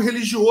fanático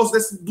religioso,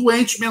 desse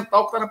doente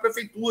mental que está na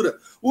prefeitura.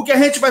 O que a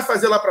gente vai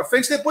fazer lá para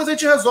frente, depois a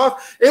gente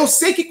resolve. Eu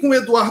sei que com o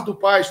Eduardo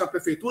Paes na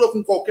prefeitura, ou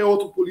com qualquer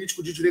outro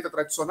político de direita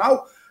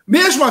tradicional,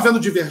 mesmo havendo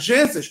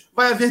divergências,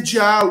 vai haver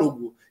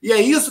diálogo. E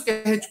é isso que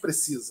a gente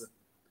precisa.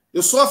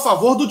 Eu sou a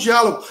favor do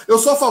diálogo. Eu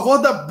sou a favor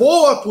da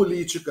boa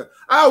política.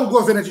 O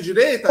governo é de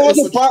direita? Eu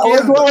sou de esquerda. O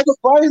Eduardo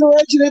Paes não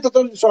é direita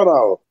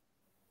tradicional.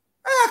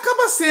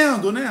 Acaba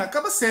sendo, né?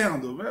 Acaba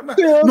sendo.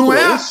 Não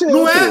é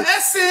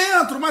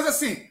centro, mas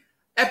assim,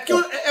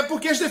 é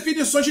porque as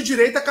definições de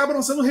direita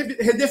acabam sendo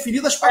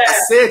redefinidas pra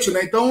cacete,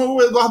 né? Então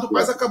o Eduardo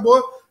Paes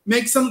acabou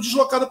meio que sendo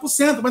deslocado pro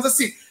centro. Mas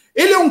assim,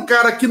 ele é um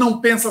cara que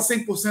não pensa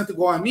 100%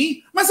 igual a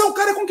mim, mas é um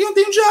cara com quem eu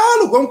tenho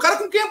diálogo, é um cara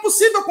com quem é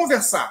possível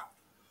conversar.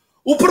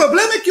 O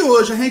problema é que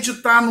hoje a gente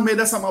está no meio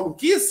dessa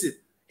maluquice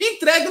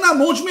entregue na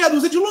mão de meia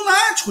dúzia de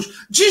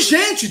lunáticos,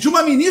 de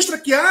uma ministra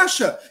que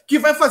acha que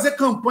vai fazer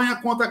campanha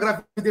contra a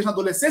gravidez na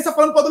adolescência,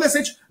 falando para o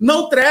adolescente,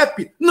 não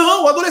trepe.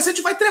 Não, o adolescente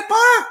vai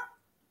trepar.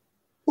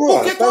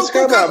 Porque com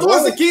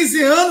 14,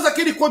 15 anos,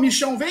 aquele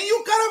comichão vem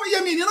e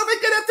a menina vai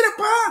querer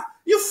trepar.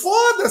 E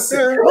foda-se.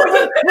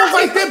 Não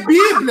vai ter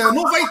Bíblia,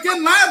 não vai ter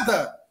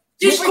nada.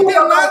 Desculpa,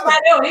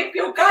 eu ri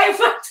porque o Caio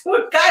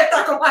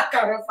tá com uma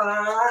cara.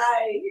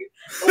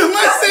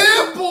 Mas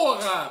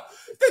porra!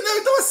 Entendeu?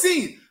 Então,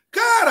 assim,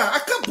 Cara,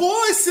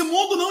 acabou, esse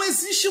mundo não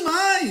existe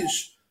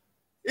mais.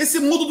 Esse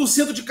mundo do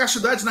cinto de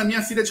castidade na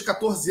minha filha de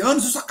 14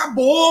 anos, isso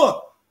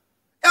acabou.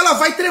 Ela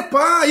vai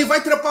trepar, e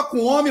vai trepar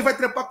com homem, vai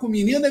trepar com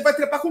menina, e vai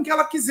trepar com o que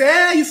ela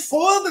quiser, e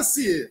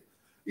foda-se.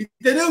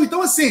 Entendeu?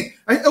 Então, assim,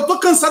 eu tô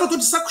cansado, eu tô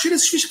de saco cheio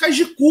desses fiscais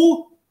de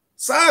cu,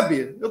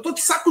 sabe? Eu tô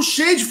de saco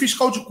cheio de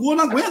fiscal de cu, eu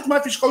não aguento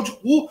mais fiscal de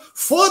cu.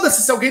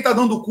 Foda-se se alguém tá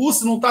dando cu,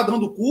 se não tá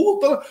dando cu.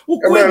 O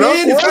cu é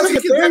dele, faz o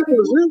que quiser.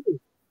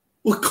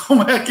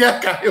 Como é que é,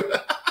 Caio?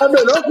 A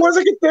melhor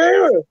coisa que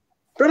tem, ué.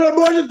 Pelo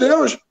amor de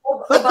Deus.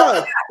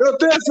 Rapaz, eu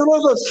tenho a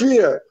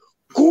filosofia.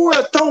 Cu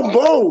é tão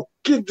bom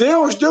que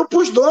Deus deu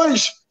pros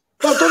dois.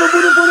 Pra todo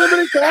mundo poder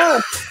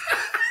brincar.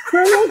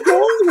 Pelo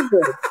amor,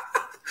 velho.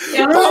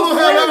 Paulo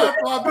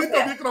Renato, abre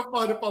teu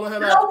microfone, Paulo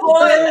Renato. Não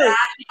vou entrar,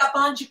 fica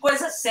falando de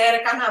coisa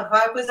séria,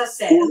 carnaval é coisa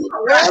séria.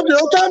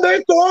 Eu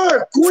também tô.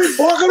 Cu e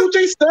boca não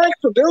tem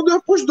sexo. Deus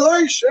deu pros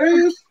dois. É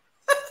isso.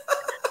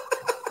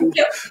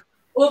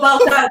 O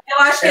Baltar, eu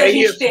acho que a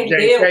gente isso, perdeu.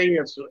 Gente, é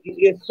isso.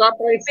 E só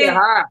para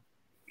encerrar,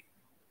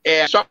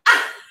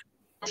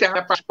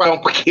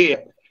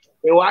 porque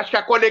eu acho que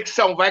a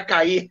conexão vai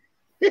cair.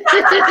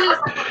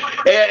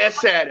 É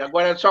sério.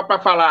 Agora, só para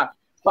falar,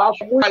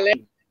 faço muito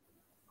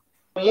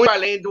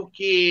além do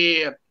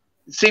que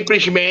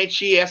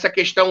simplesmente essa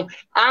questão.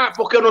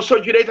 Porque eu não sou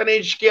direita nem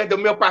de esquerda, o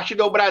meu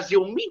partido é o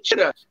Brasil.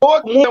 Mentira!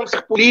 Todo mundo é um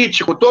ser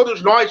político,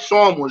 todos nós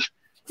somos.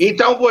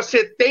 Então,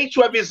 você tem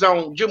sua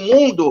visão de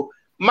mundo,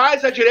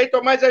 mais à direita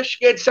ou mais à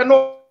esquerda. Isso é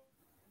normal,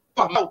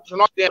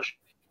 nós temos.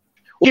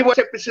 O que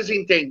você precisa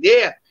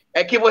entender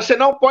é que você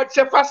não pode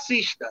ser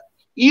fascista.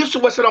 Isso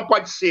você não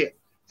pode ser.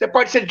 Você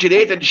pode ser de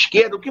direita, de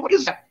esquerda, o que você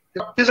quiser.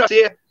 Você precisa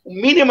ser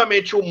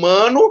minimamente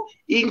humano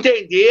e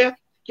entender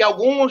que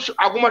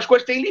algumas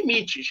coisas têm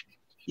limites.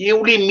 E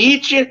o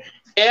limite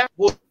é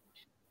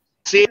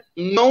você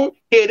não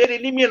querer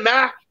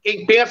eliminar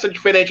quem pensa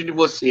diferente de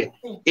você.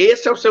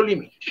 Esse é o seu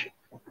limite.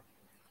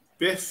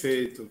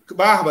 Perfeito.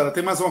 Bárbara,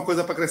 tem mais uma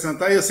coisa para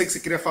acrescentar? Eu sei que você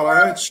queria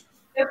falar antes.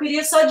 Eu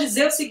queria só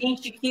dizer o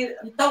seguinte, que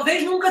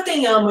talvez nunca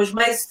tenhamos,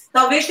 mas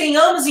talvez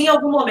tenhamos em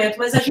algum momento,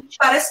 mas a gente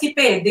parece que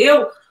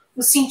perdeu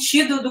o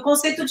sentido do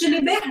conceito de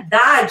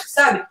liberdade,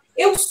 sabe?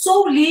 Eu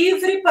sou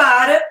livre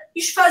para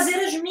fazer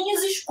as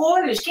minhas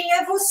escolhas. Quem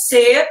é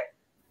você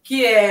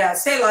que é,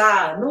 sei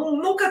lá,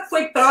 nunca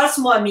foi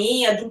próximo a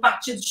mim, de um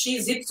partido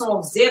X,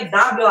 Y, Z,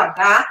 W,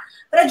 H,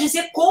 para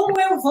dizer como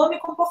eu vou me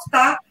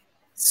comportar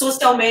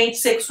socialmente,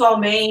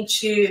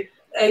 sexualmente,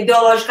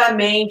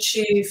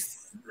 ideologicamente,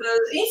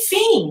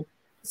 enfim,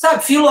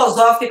 sabe,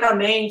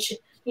 filosoficamente.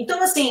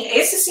 Então, assim,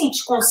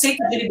 esse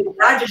conceito de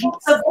liberdade, a gente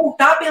precisa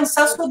voltar a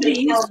pensar sobre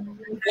isso.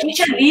 A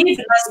gente é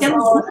livre, nós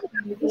temos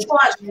com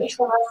a gente,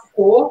 com o nosso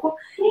corpo,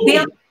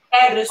 dentro de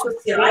regras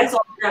sociais,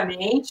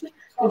 obviamente.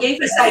 Ninguém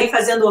vai sair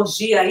fazendo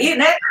orgia aí,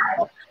 né?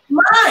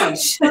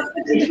 Mas, eu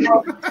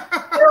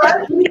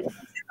acho que precisa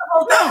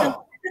voltar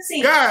a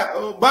assim.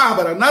 Cara,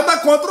 Bárbara, nada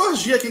contra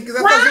orgia. Quem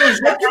quiser fazer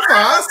orgia, que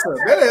faça.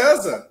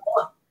 Beleza.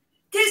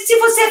 Porque se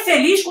você é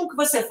feliz com o que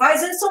você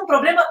faz, esse é um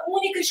problema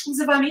único e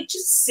exclusivamente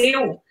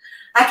seu.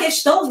 A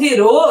questão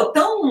virou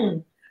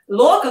tão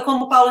louca,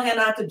 como o Paulo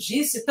Renato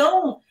disse,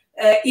 tão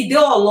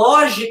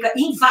ideológica,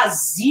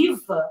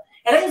 invasiva.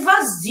 Ela é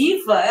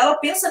invasiva, ela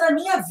pensa na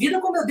minha vida,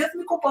 como eu devo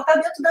me comportar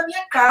dentro da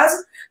minha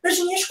casa, das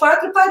minhas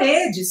 4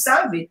 paredes,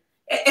 sabe?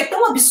 É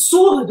tão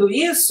absurdo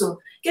isso,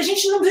 que a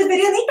gente não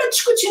deveria nem estar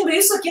discutindo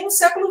isso aqui no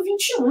século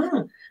XXI.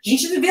 A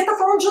gente deveria estar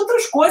falando de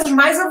outras coisas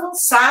mais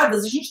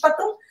avançadas. A gente está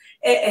tão...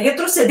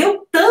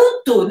 retrocedeu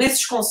tanto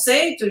nesses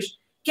conceitos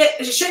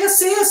que chega a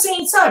ser,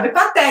 assim, sabe,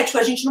 patético.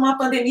 A gente, numa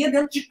pandemia,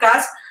 dentro de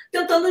casa,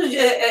 tentando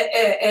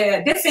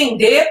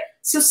defender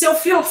se o seu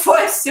fiofó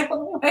é seu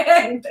ou não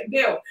é,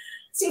 entendeu?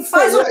 Assim,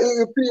 faz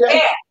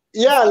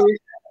e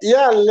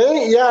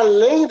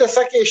além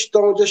dessa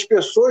questão de as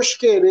pessoas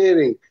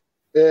quererem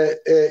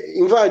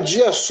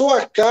invadir a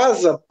sua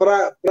casa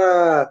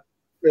para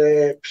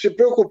se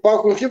preocupar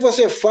com o que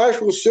você faz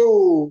com o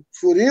seu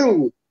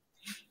furingo,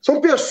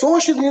 são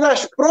pessoas que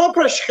nas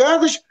próprias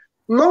casas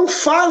não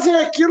fazem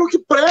aquilo que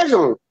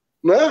pregam,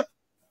 né?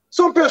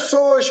 São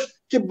pessoas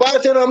que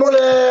batem na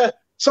mulher,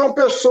 são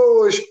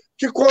pessoas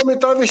que comem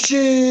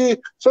travesti,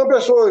 são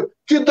pessoas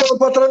que dão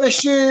para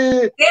travesti.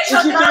 Deixa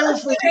eu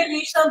ser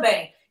feliz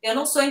também. Eu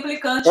não sou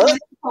implicante nesse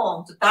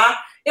ponto,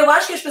 tá? Eu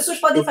acho que as pessoas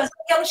podem fazer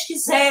o que elas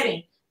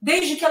quiserem,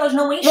 desde que elas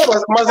não enchem.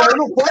 Mas aí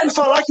não pode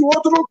falar que o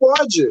outro não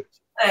pode.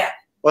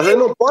 Mas aí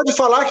não pode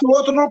falar que o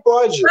outro não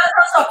pode. Mas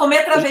olha só,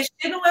 comer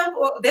travesti não é...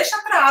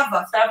 Deixa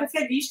trava é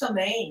feliz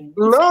também.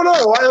 Não,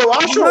 eu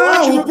acho...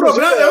 Não, o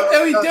problema...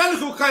 Eu entendo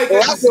que o Caio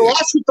quer dizer. Eu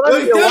acho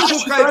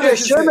que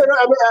travesti é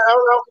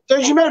o que tem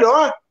de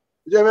melhor.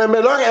 É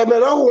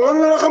melhor o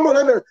homem, melhor que a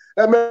mulher.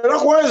 É a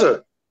melhor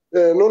coisa.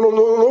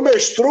 Não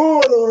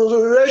menstrua,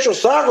 não enche o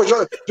saco,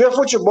 vê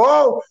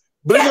futebol,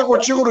 briga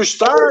contigo no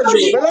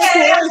estádio.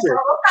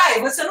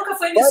 Caio, você nunca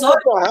foi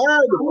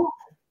misógino.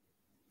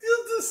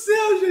 Deus do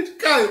céu, gente.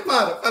 Caio,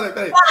 para.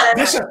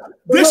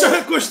 Deixa eu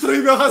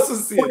reconstruir meu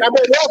raciocínio. A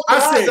melhor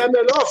frase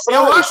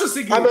eu acho o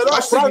seguinte.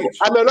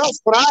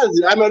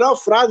 A melhor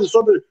frase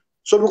sobre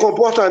sobre o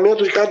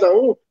comportamento de cada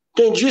um,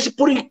 quem disse,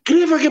 por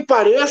incrível que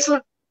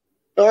pareça,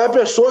 é uma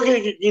pessoa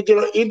que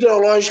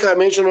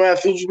ideologicamente não é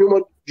afim de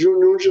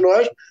nenhum de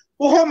nós,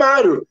 o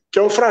Romário, que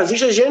é um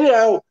frasista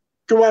genial,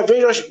 que uma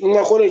vez,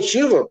 numa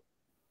coletiva,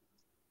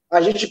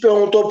 a gente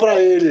perguntou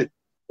para ele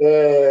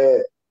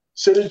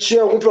se ele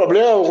tinha algum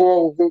problema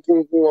com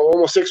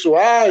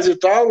homossexuais e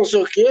tal, não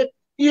sei o quê,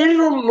 e ele,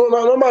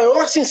 na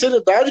maior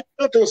sinceridade,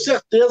 eu tenho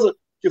certeza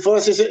que foi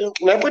assim,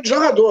 na época de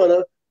jogador,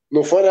 né?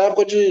 Não foi na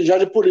época já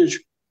de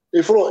político.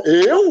 Ele falou,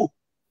 eu?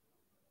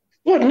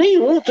 Pô,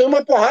 nenhum, tem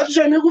uma porrada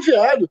de amigo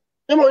viado.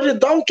 Irmão, ele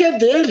dá o que é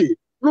dele,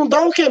 não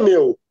dá o que é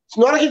meu.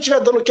 Na hora que ele estiver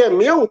dando o que é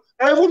meu,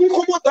 aí eu vou me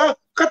incomodar. O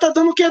cara tá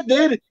dando o que é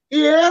dele.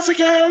 E essa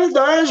que é a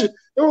realidade.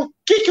 O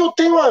que eu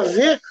tenho a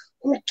ver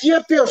com o que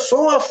a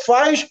pessoa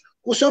faz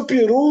com o seu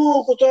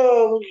peru,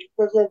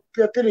 com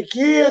a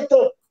periquita,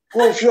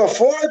 com o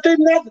fiofó?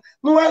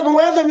 Não é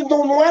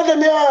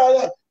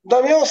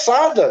da minha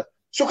alçada.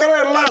 Se o cara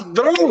é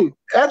ladrão,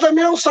 é da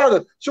minha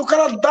alçada. Se o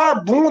cara dá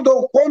bunda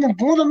ou come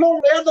bunda, não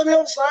é da minha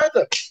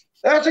alçada.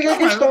 Essa que é a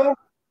questão.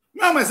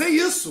 Não, mas é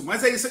isso.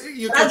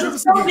 E a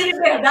discussão de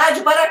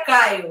liberdade para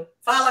Caio.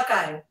 Fala,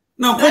 Caio.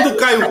 Não,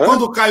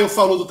 quando o Caio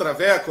falou do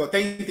traveco, eu até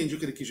entendi o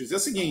que ele quis dizer. É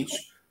o seguinte,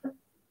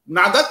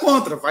 nada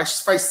contra,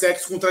 faz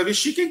sexo com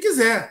travesti quem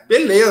quiser,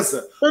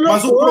 beleza.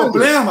 Mas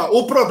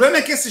o problema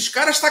é que esses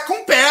caras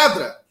tacam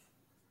pedra.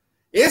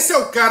 Esse é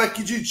o cara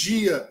que de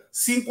dia,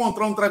 se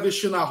encontrar um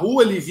travesti na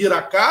rua, ele vira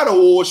a cara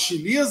ou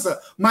hostiliza,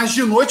 mas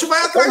de noite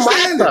vai atrás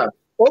dele.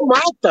 Ou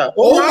mata.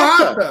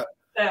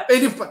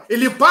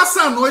 Ele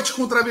passa a noite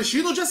com o travesti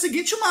e no dia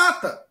seguinte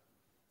mata.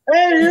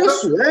 É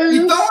isso.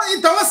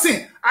 Então,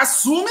 assim,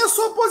 assume a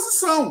sua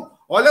posição.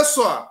 Olha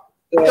só,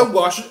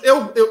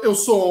 eu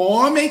sou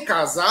homem,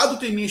 casado,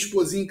 tenho minha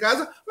esposinha em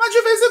casa, mas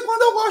de vez em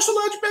quando eu gosto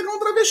lá de pegar um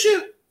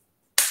travesti.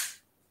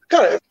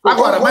 Cara,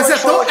 agora, mas é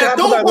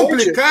tão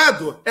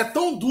complicado, é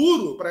tão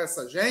duro para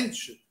essa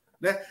gente,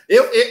 né?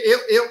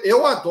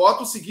 Eu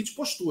adoto a seguinte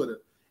postura.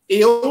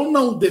 Eu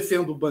não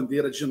defendo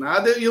bandeira de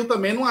nada e eu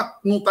também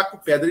não taco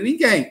pedra em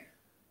ninguém.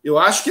 Eu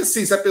acho que,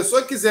 assim, se a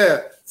pessoa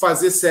quiser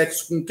fazer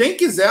sexo com quem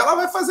quiser, ela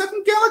vai fazer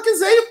com quem ela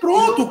quiser e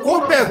pronto. O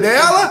corpo é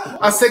dela,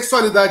 a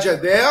sexualidade é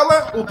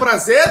dela, o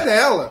prazer é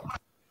dela.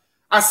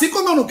 Assim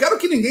como eu não quero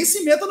que ninguém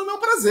se meta no meu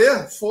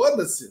prazer.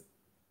 Foda-se.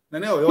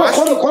 Entendeu?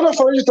 Quando eu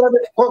falei de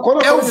travesti...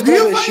 É o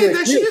vivo e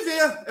deixe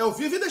viver. É o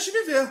vivo e deixe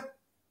viver.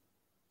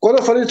 Quando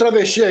eu falei de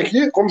travesti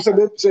aqui, como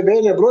você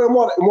bem lembrou, eu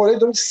morei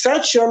durante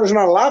 7 anos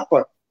na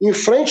Lapa, em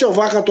frente ao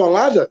Vaca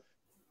Atolada,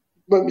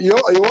 e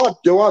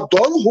eu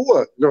adoro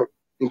rua.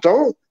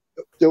 Então,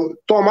 eu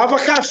tomava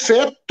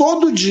café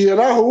todo dia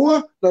na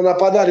rua, na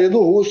padaria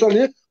do Russo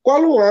ali, com a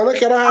Luana,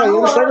 que era a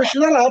rainha dos travestis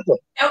da Lapa.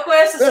 Eu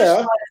conheço essa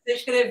história, você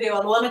escreveu, a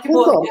Luana que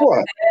morreu. Então,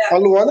 porra, a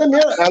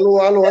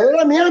Luana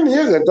era minha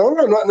amiga, então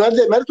não é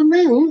demérito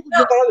nenhum.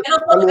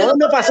 A Luana é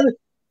minha parceira.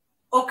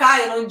 Ô,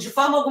 Caio, de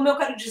forma alguma eu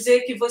quero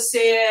dizer que você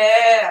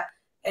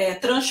é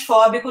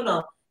transfóbico,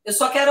 não. Eu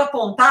só quero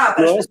apontar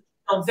para as pessoas que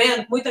estão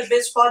vendo, que muitas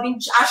vezes podem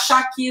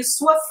achar que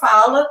sua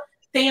fala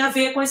tem a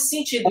ver com esse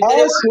sentido.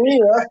 Sim,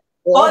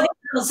 Podem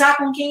transar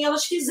com quem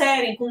elas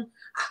quiserem, com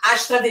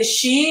as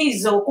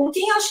travestis ou com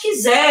quem elas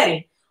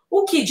quiserem.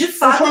 O que, de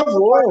fato, por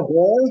favor,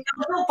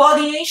 elas não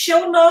podem encher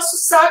o nosso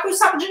saco e o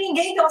saco de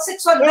ninguém, tem uma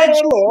sexualidade.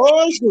 É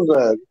lógico,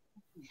 velho.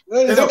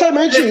 É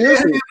exatamente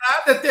isso.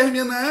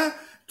 Determinar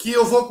que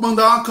eu vou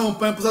mandar uma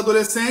campanha para os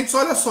adolescentes,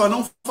 olha só,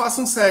 não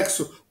façam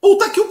sexo.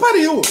 Puta que o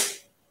pariu.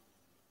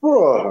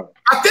 Porra.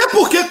 Até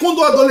porque quando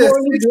o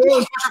adolescente,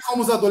 nós já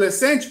fomos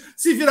adolescentes,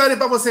 se virarem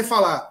para você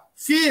falar,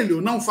 filho,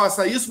 não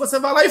faça isso, você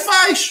vai lá e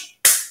faz.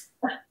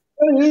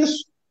 É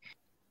isso.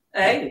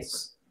 É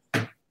isso.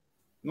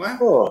 Não é?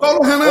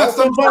 Paulo Renato,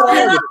 estamos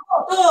falando.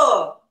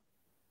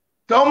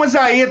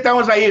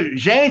 Estamos aí.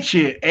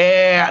 Gente,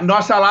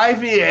 nossa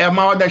live é a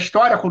maior da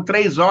história, com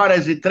 3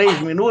 horas e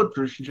 3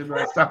 minutos de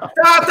duração.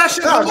 Tá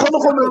chegando.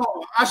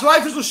 As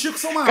lives do Chico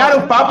são maiores. Cara,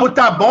 o papo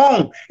tá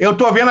bom. Eu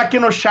tô vendo aqui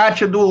no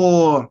chat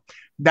do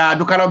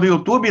canal do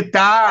YouTube,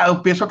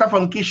 o pessoal tá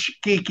falando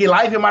que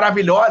live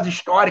maravilhosa,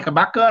 histórica,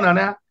 bacana,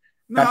 né?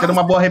 Tá tendo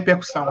uma boa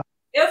repercussão.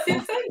 Eu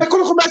fico feliz. É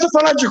quando começa a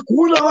falar de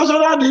cu, o negócio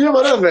não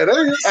anima, né, velho?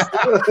 É isso.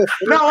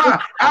 Não,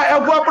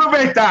 eu vou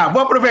aproveitar.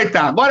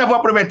 Agora eu vou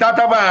aproveitar. Eu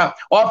estava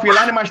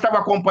offline, mas estava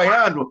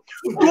acompanhando.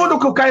 Tudo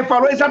que o Caio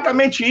falou é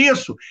exatamente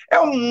isso. É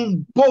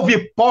um povo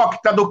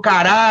hipócrita do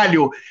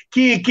caralho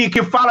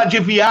que fala de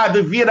viado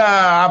e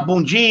vira a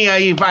bundinha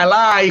e vai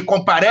lá e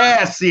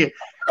comparece.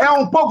 É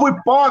um povo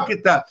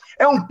hipócrita.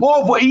 É um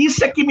povo... E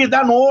isso é que me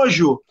dá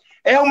nojo.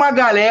 É uma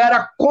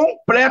galera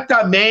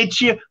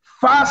completamente...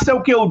 Faça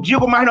o que eu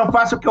digo, mas não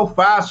faça o que eu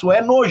faço.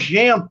 É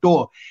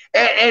nojento.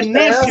 É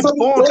nesse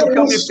ponto que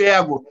eu me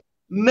pego.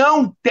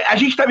 A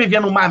gente está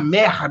vivendo uma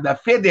merda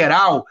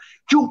federal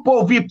de um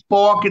povo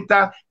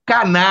hipócrita,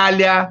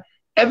 canalha.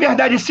 É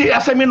verdade,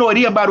 essa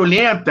minoria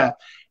barulhenta,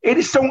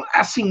 eles são,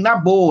 assim, na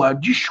boa,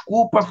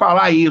 desculpa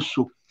falar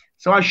isso,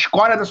 são a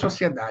escória da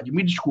sociedade.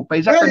 Me desculpa, é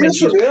exatamente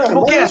isso.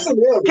 Mesmo, porque isso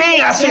mesmo.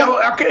 quem, assim, eu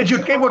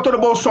acredito, quem votou no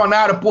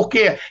Bolsonaro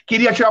porque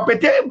queria tirar o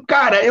PT,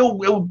 cara,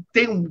 eu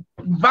tenho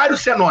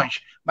vários senões,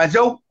 mas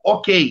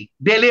ok,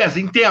 beleza,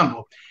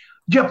 entendo.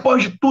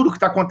 Depois de tudo que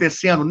está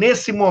acontecendo,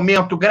 nesse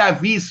momento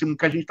gravíssimo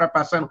que a gente está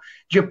passando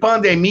de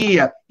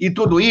pandemia e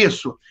tudo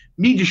isso,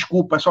 me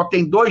desculpa, só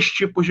tem 2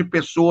 tipos de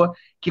pessoa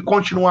que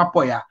continuam a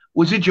apoiar: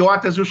 os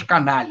idiotas e os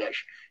canalhas.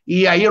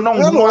 E aí eu não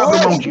abro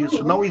mão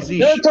disso, não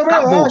existe. Eu também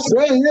acho,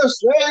 é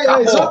isso,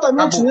 é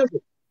exatamente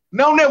isso.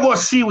 Não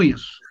negocio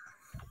isso.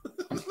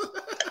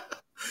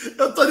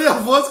 Eu tô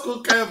nervoso com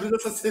o Caio abrindo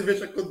essa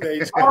cerveja com o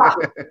dente.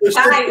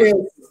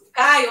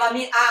 Caio,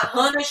 a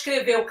Hanna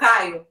escreveu,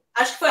 Caio,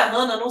 acho que foi a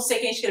Hanna, não sei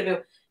quem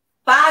escreveu.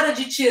 Para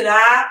de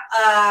tirar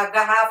a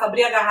garrafa,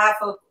 abrir a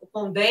garrafa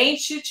com o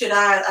dente,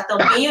 tirar a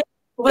tampinha,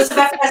 você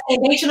vai ficar sem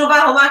dente e não vai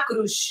arrumar a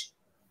cruz.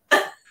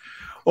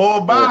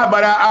 Ô,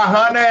 Bárbara, a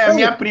Hanna é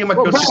minha prima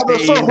que eu citei.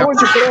 Bárbara, eu sou ruim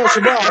de crush,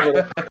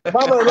 Bárbara.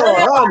 Bárbara, não,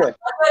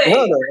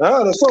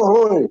 Hanna, eu sou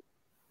ruim.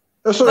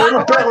 Eu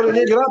não pego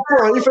ninguém de lá,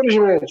 porra,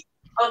 infelizmente.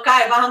 Ô,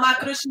 Caio, vai arrumar a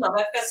cruz não,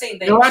 vai ficar sem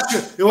dente.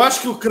 Eu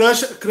acho que o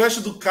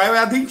crush do Caio é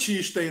a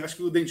dentista, hein? Acho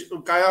que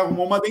o Caio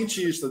arrumou uma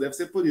dentista, deve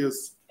ser por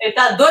isso. Ele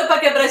tá doido pra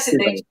quebrar esse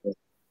dente.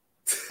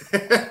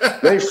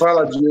 Nem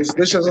fala disso,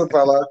 deixa eu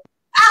falar.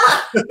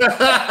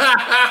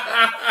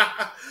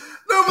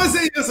 Não, mas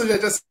é isso,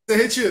 gente. Assim, a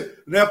gente,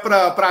 né,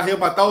 para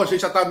arrematar, a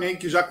gente já tá meio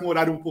que já com o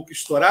horário um pouco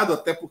estourado,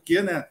 até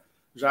porque, né,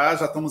 já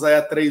estamos aí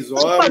há 3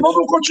 horas. Mas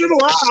vamos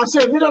continuar, a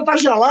cerveja tá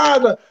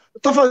gelada,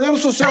 tá fazendo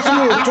sucesso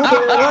no YouTube,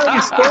 é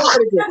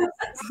histórica.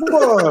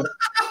 Pô,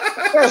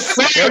 é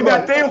sério. Eu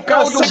ainda tenho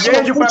caldo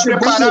verde para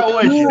preparar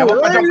hoje. Eu vou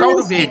fazer um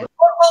caldo verde.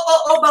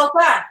 Ô,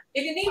 Baltar,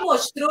 ele nem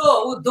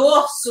mostrou o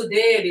dorso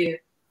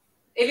dele.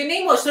 Ele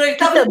nem mostrou, ele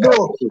estava antes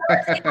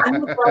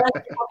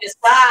de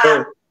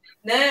começar,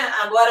 né?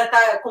 Agora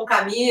tá com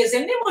camisa.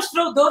 Ele nem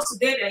mostrou o dorso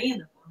dele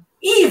ainda.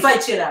 Ih, vai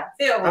tirar.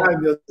 Ai,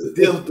 meu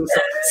Deus do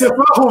céu. Você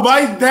foi arrumar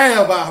a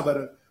ideia,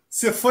 Bárbara.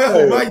 Você foi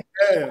arrumar a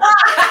ideia.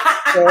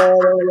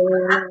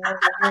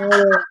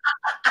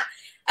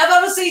 É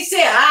para você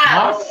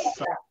encerrar.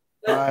 Nossa,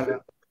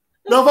 cara.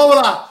 Então vamos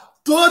lá.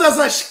 Todas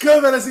as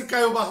câmeras em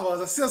Caio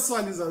Barbosa,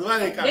 sensualizando.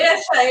 Olha aí, cara.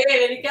 Deixa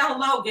ele quer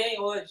arrumar alguém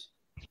hoje.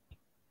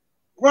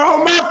 Vai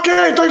arrumar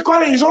quem?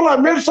 Estou em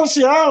isolamento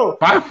social.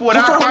 Vai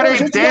furar a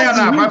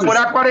quarentena, vai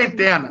furar a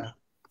quarentena.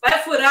 Vai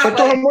furar. Eu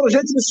estou arrumando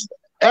gente nos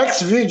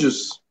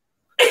X-Vídeos.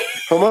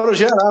 Arrumando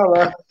geral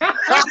lá.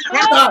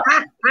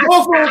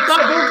 Vou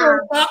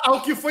voltar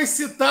ao que foi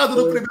citado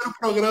no primeiro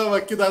programa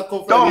aqui da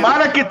Confraria.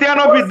 Tomara que tenha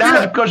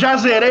novidade, porque eu já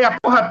zerei a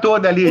porra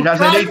toda ali, já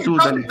zerei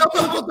tudo ali. Então,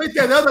 pelo que eu estou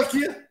entendendo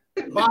aqui,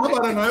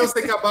 Bárbara não, eu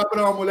sei que a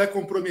Bárbara é uma mulher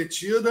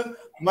comprometida,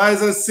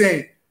 mas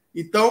assim,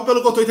 então,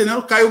 pelo que eu estou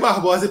entendendo, Caio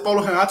Barbosa e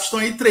Paulo Renato estão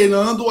aí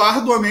treinando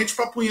arduamente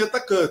para a Punheta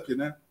Cup,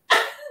 né?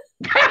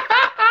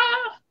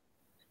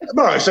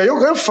 Não, isso aí eu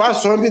ganho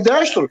fácil, sou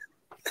ambidestro.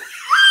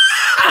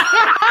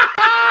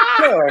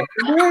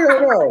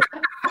 Não.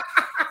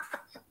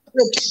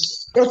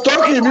 Eu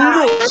toco em mim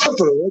no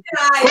outro.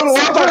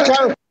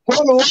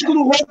 Quando o outro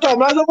não volta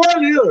mais, eu vou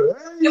ali.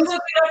 Eu vou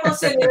virar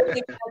conselheiro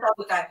aqui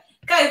do Caio.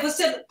 Caio,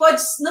 você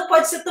não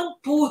pode ser tão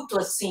puto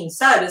assim,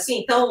 sabe?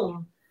 Assim,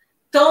 tão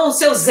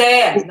seu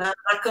Zé na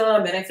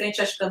câmera, em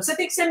frente às câmeras. Você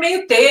tem que ser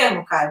meio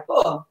termo, Caio.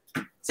 Pô,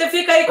 você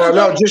fica aí com...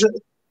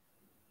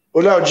 O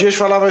Léo Dias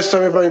falava isso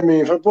também pra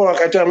mim. Falei, porra,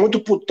 Caio, tu é muito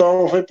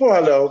putão. Eu falei, porra,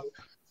 Léo.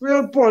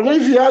 Pô, nem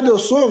viado eu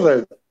sou,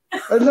 velho.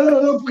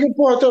 Não, porque,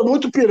 pô, tu é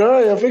muito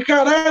piranha. Eu falei,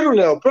 caralho,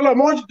 Léo, pelo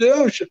amor de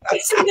Deus.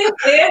 Esse meio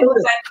termo,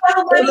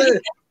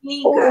 velho.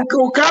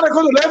 O cara,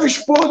 quando leva o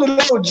esporro do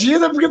Léo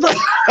Dias, é porque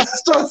a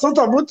situação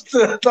tá muito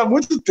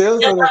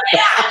tensa, né?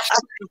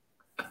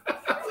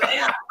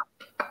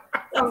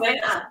 Também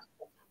acho.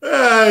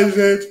 Ai,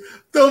 gente.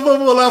 Então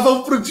vamos lá,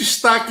 vamos pro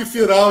destaque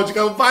final.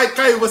 Vai,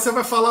 Caio, você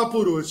vai falar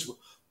por último.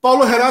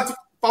 Paulo Renato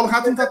não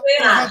tá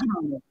errado,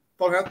 não.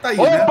 Paulo Renato tá aí.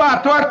 Opa,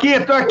 né?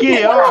 tô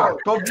aqui, ó.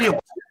 Tô vivo.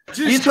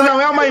 Isso não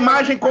é uma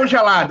imagem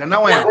congelada,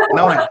 não é.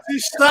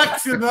 Destaque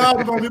final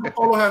do meu amigo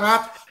Paulo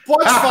Renato.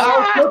 Pode falar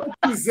o quanto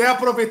quiser,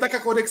 aproveitar que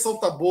a conexão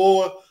tá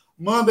boa.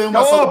 Manda aí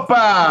uma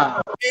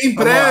Opa! Em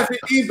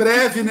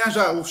breve, né?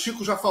 O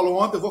Chico já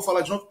falou ontem, eu vou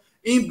falar de novo.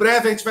 Em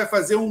breve a gente vai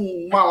fazer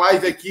uma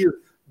live aqui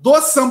do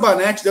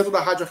Sambanete dentro da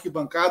Rádio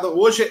Arquibancada.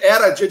 Hoje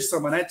era dia de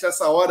Sambanete,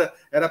 essa hora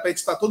era para a gente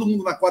estar todo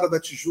mundo na quadra da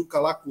Tijuca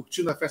lá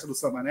curtindo a festa do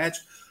Sambanete.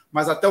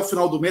 Mas até o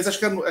final do mês, acho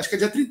que é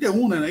dia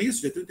 31, né? Não é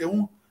isso? Dia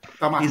 31?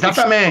 Tá marcado.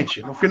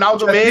 Exatamente. No final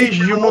do mês,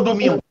 no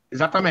domingo.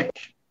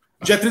 Exatamente.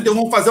 Dia 31,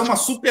 vamos fazer uma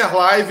super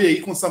live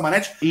aí com o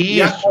Sambanete.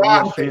 Isso.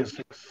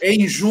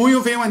 Em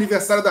junho vem o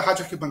aniversário da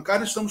Rádio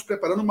Arquibancada. Estamos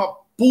preparando uma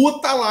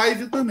puta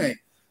live também.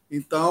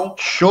 Então...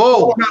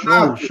 Show!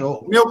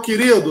 Meu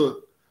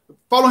querido,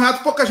 Paulo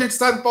Renato, pouca gente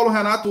sabe, Paulo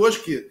Renato hoje,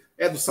 que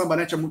é do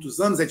Sambanete há muitos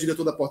anos, é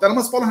diretor da Portela,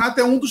 mas Paulo Renato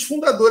é um dos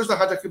fundadores da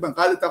Rádio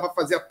Arquibancada, ele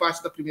fazia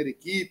parte da primeira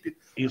equipe.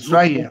 Isso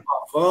aí. Com o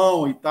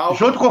Pavão e tal.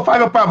 Junto com o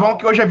Fábio Pavão,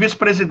 que hoje é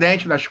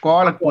vice-presidente da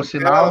escola, por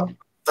sinal.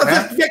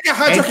 Vê que a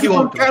Rádio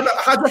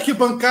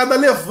Arquibancada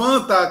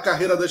levanta a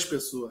carreira das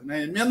pessoas,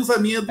 né? Menos a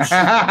minha do Chico.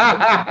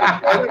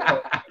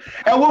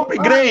 É o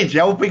upgrade,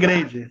 é o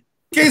upgrade.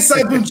 Quem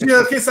sabe um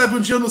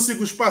dia eu não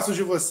sigo os passos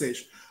de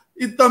vocês.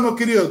 Então, meu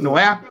querido. Não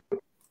é?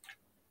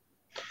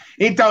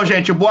 Então,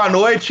 gente, boa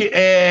noite.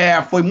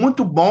 Foi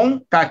muito bom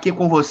estar aqui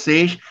com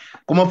vocês.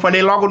 Como eu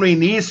falei logo no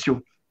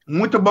início,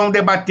 muito bom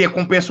debater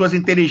com pessoas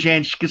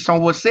inteligentes, que são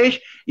vocês,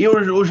 e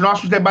os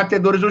nossos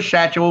debatedores do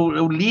chat.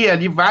 Eu li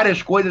ali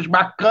várias coisas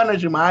bacanas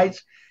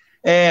demais.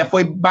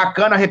 Foi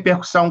bacana a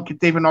repercussão que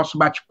teve o nosso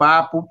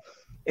bate-papo.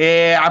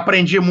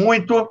 Aprendi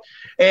muito.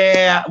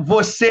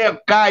 Você,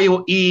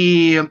 Caio,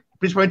 e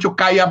principalmente o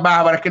Caio e a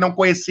Bárbara, que não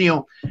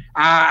conheciam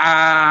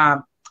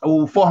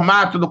o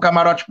formato do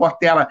Camarote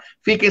Portela,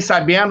 fiquem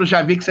sabendo,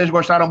 já vi que vocês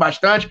gostaram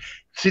bastante.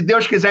 Se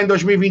Deus quiser, em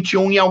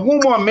 2021, em algum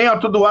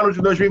momento do ano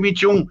de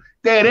 2021,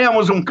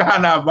 teremos um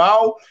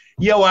carnaval,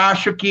 e eu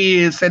acho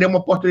que seria uma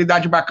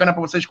oportunidade bacana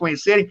para vocês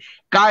conhecerem.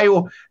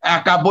 Caio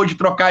acabou de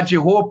trocar de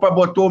roupa,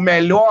 botou o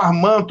melhor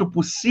manto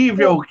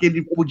possível que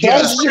ele podia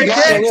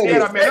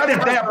ter, a melhor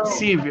ideia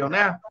possível,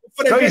 né?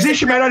 Não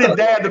existe melhor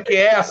ideia do que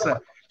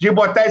essa, de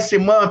botar esse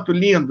manto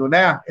lindo,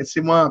 né?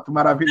 Esse manto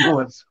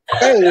maravilhoso.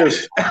 É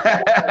isso.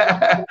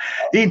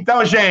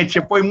 Então,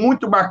 gente, foi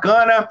muito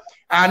bacana.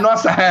 A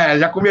nossa...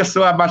 já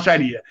começou a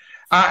baixaria.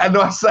 A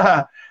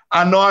nossa...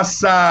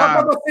 Só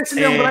para você se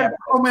lembrar de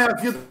como é a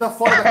vida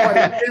fora da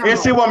quarentena.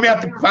 Esse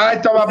momento...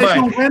 Vai tomar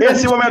banho.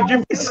 Esse momento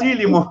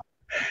dificílimo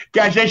que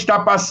a gente está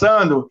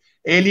passando,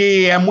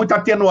 ele é muito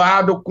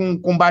atenuado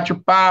com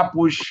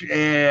bate-papos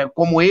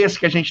como esse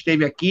que a gente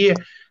teve aqui,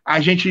 a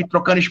gente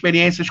trocando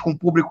experiências com o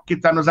público que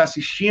está nos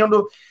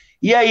assistindo.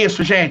 E é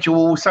isso, gente.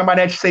 O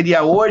Sambanete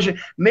seria hoje.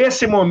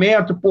 Nesse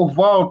momento, por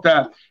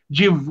volta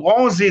de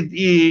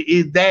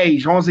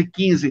 11h10,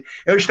 11h15,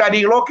 eu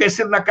estaria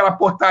enlouquecido naquela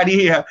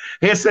portaria,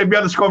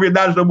 recebendo os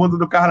convidados do mundo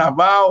do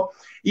carnaval,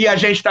 e a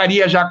gente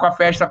estaria já com a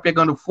festa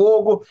pegando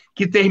fogo,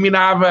 que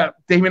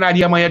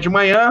terminaria amanhã de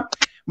manhã.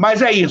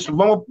 Mas é isso.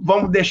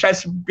 Vamos deixar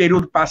esse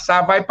período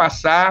passar, vai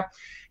passar.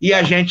 E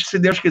a gente, se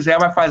Deus quiser,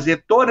 vai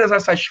fazer todas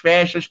essas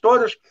festas,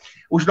 todas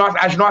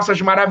as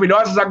nossas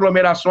maravilhosas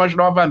aglomerações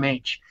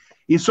novamente.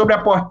 E sobre a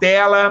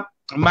Portela,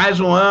 mais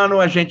um ano,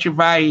 a gente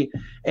vai,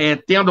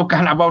 tendo o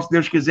carnaval, se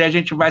Deus quiser, a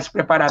gente vai se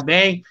preparar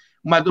bem,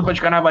 uma dupla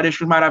de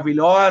carnavalescos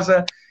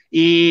maravilhosa,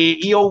 e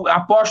eu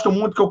aposto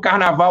muito que o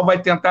carnaval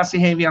vai tentar se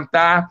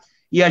reinventar,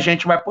 e a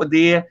gente vai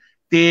poder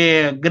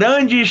ter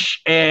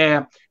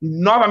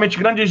novamente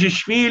grandes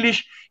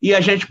desfiles, e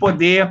a gente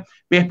poder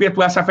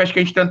perpetuar essa festa que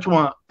a gente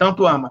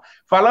tanto ama.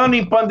 Falando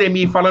em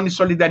pandemia, falando em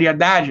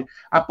solidariedade,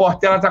 a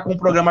Portela está com um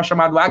programa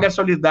chamado Águia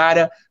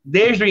Solidária,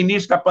 desde o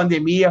início da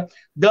pandemia,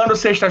 dando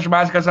cestas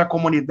básicas à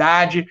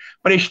comunidade,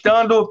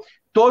 prestando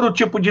todo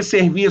tipo de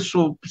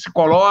serviço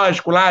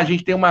psicológico. Lá a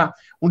gente tem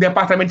um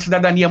departamento de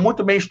cidadania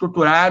muito bem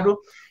estruturado,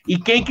 e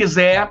quem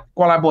quiser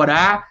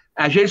colaborar,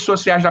 as redes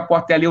sociais da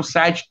Portela e o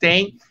site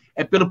tem,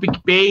 pelo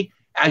PicPay.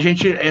 A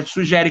gente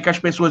sugere que as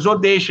pessoas ou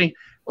deixem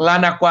lá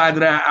na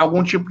quadra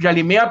algum tipo de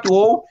alimento,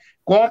 ou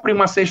comprem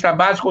uma cesta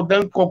básica, ou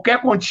dando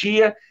qualquer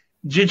quantia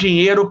de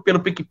dinheiro pelo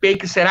PicPay,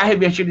 que será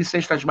revertido em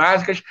cestas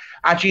básicas.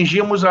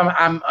 Atingimos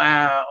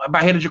a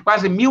barreira de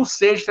quase 1.000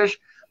 cestas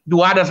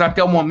doadas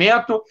até o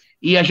momento,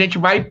 e a gente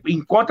vai,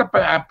 enquanto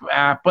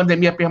a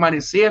pandemia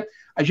permanecer,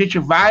 a gente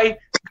vai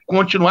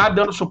continuar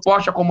dando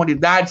suporte à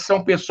comunidade.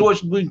 São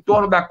pessoas do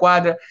entorno da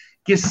quadra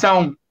que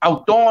são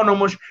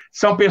autônomos,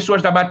 são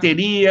pessoas da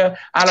bateria,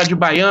 ala de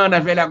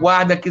baiana, velha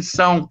guarda, que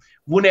são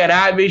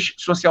vulneráveis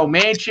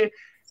socialmente.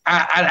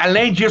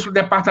 Além disso, o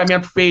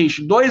departamento fez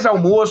 2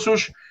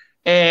 almoços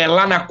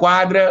lá na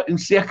quadra, em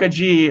cerca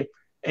de,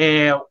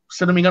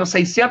 se não me engano,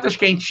 600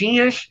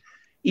 quentinhas,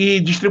 e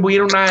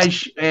distribuíram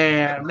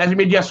nas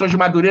mediações de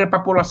Madureira para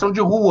a população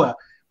de rua,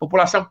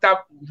 população que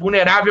está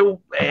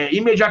vulnerável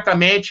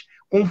imediatamente,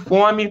 com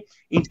fome.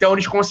 Então,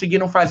 eles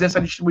conseguiram fazer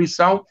essa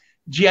distribuição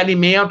de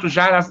alimentos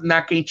já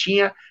na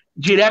quentinha,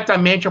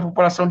 diretamente à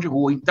população de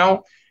rua.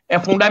 Então, é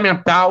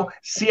fundamental.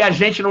 Se a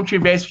gente não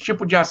tiver esse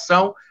tipo de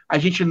ação, a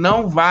gente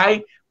não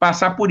vai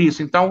passar por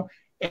isso. Então,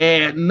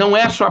 não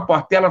é só a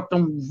Portela,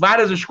 estão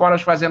várias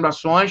escolas fazendo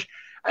ações.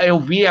 Eu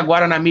vi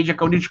agora na mídia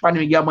que a Unidos para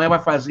Miguel amanhã vai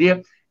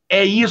fazer.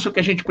 É isso que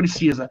a gente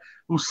precisa.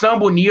 O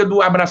samba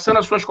unido, abraçando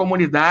as suas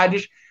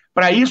comunidades,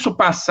 para isso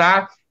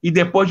passar, e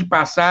depois de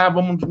passar,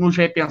 vamos nos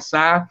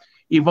repensar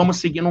e vamos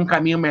seguir num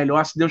caminho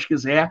melhor, se Deus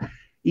quiser.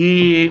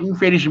 E,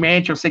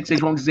 infelizmente, eu sei que vocês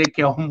vão dizer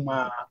que é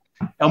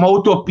uma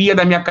utopia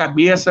da minha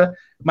cabeça,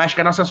 mas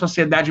que a nossa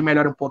sociedade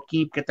melhore um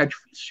pouquinho, porque está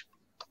difícil.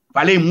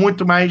 Falei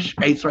muito, mas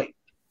é isso aí.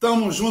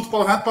 Tamo junto,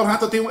 Paulo Renato. Paulo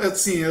Renato,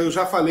 eu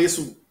já falei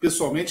isso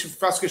pessoalmente,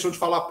 faço questão de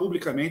falar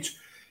publicamente.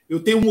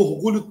 Eu tenho um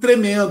orgulho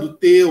tremendo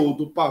teu,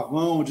 do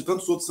Pavão, de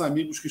tantos outros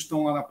amigos que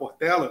estão lá na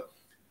Portela,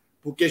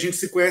 porque a gente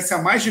se conhece há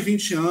mais de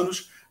 20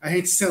 anos, a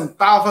gente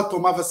sentava,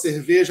 tomava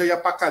cerveja, ia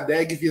para a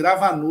Cadeg,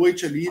 virava a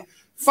noite ali,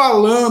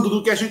 falando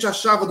do que a gente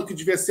achava do que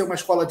devia ser uma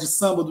escola de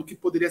samba, do que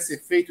poderia ser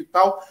feito e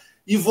tal.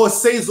 E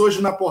vocês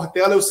hoje na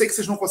Portela, eu sei que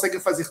vocês não conseguem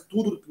fazer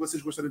tudo o que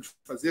vocês gostariam de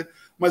fazer,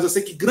 mas eu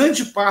sei que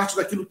grande parte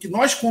daquilo que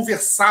nós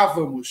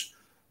conversávamos,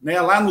 né,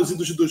 lá nos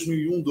idos de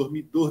 2001,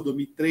 2002,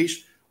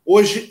 2003,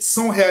 hoje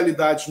são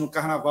realidades no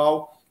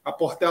Carnaval. A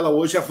Portela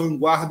hoje é a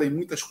vanguarda em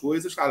muitas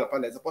coisas.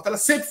 Aliás, a Portela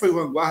sempre foi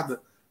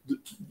vanguarda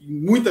em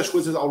muitas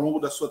coisas ao longo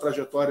da sua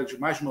trajetória de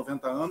mais de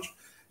 90 anos.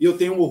 E eu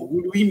tenho um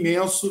orgulho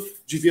imenso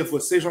de ver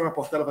vocês lá na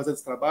Portela fazendo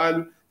esse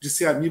trabalho, de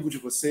ser amigo de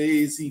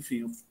vocês,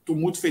 enfim, estou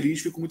muito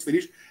feliz, fico muito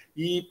feliz.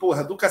 E,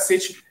 porra, do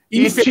cacete...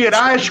 E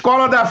tirar a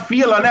escola da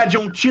fila, né, de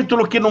um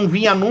título que não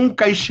vinha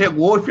nunca e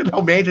chegou, e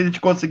finalmente a gente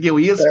conseguiu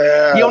isso.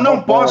 E eu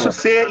não posso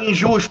ser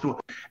injusto.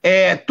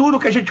 Tudo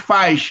que a gente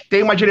faz,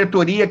 tem uma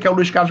diretoria, que é o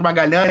Luiz Carlos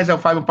Magalhães, é o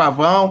Fábio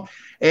Pavão,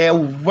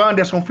 o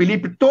Anderson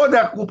Felipe,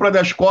 toda a cúpula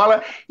da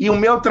escola, e o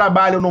meu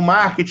trabalho no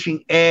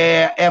marketing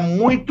é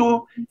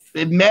muito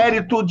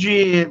mérito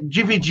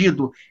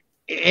dividido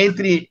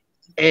entre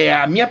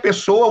a minha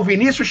pessoa, o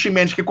Vinícius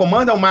Ximenes, que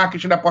comanda o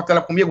marketing da Portela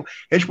comigo,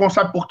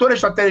 responsável por toda a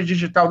estratégia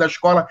digital da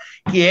escola,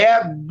 que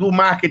é do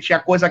marketing a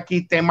coisa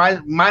que tem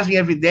mais em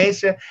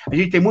evidência. A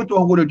gente tem muito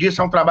orgulho disso,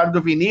 é um trabalho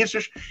do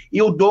Vinícius,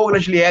 e o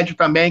Douglas Lied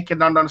também, que é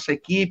da nossa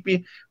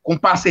equipe, com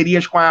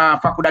parcerias com a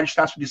Faculdade de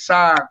Estácio de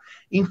Sá.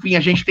 Enfim, a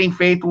gente tem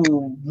feito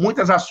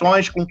muitas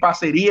ações com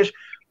parcerias,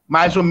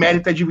 mas o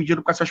mérito é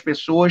dividido com essas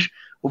pessoas.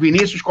 O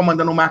Vinícius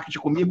comandando o marketing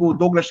comigo, o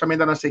Douglas também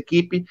da nossa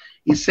equipe,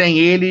 e sem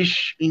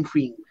eles,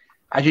 enfim,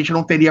 a gente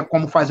não teria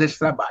como fazer esse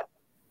trabalho.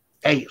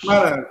 É isso.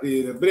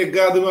 Maravilha.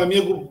 Obrigado, meu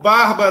amigo.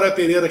 Bárbara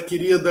Pereira,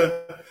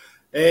 querida.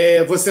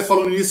 Você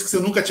falou no início que você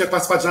nunca tinha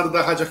participado de nada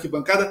da Rádio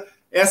Arquibancada.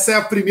 Essa é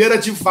a primeira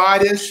de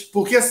várias,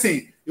 porque,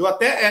 assim,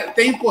 até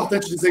é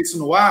importante dizer isso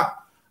no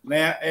ar,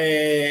 né?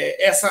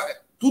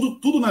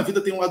 Tudo na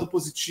vida tem um lado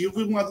positivo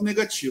e um lado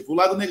negativo. O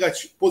lado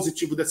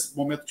positivo desse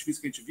momento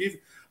difícil que a gente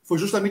vive foi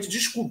justamente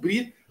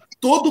descobrir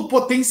todo o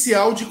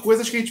potencial de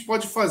coisas que a gente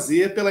pode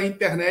fazer pela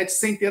internet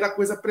sem ter a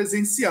coisa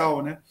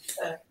presencial, né?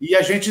 E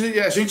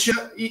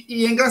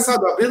é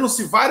engraçado,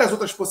 abriram-se várias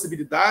outras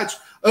possibilidades.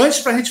 Antes,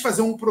 para a gente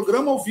fazer um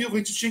programa ao vivo, a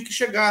gente tinha que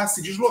chegar, se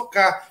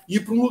deslocar, ir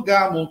para um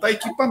lugar, montar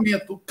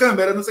equipamento,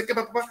 câmera, não sei o que,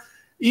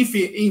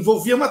 enfim,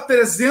 envolvia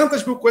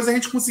 300 mil coisas. A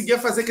gente conseguia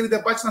fazer aquele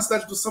debate na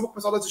cidade do samba com o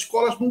pessoal das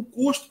escolas num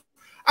custo.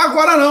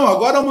 Agora não,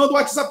 agora eu mando o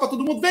WhatsApp para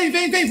todo mundo,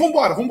 vem,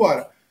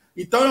 vambora.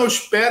 Então eu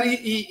espero,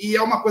 e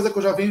é uma coisa que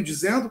eu já venho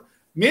dizendo,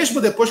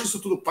 mesmo depois que isso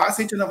tudo passa,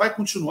 a gente ainda vai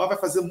continuar, vai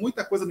fazer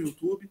muita coisa no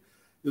YouTube.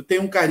 Eu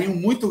tenho um carinho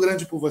muito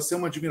grande por você,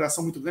 uma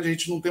admiração muito grande. A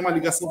gente não tem uma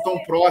ligação tão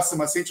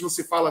próxima, assim, a gente não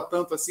se fala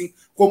tanto assim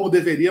como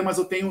deveria, mas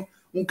eu tenho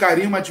um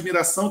carinho, uma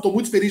admiração. Estou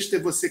muito feliz de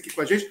ter você aqui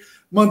com a gente.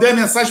 Mandei a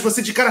mensagem, você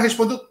de cara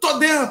respondeu, tô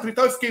dentro e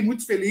tal, eu fiquei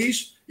muito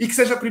feliz. E que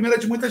seja a primeira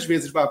de muitas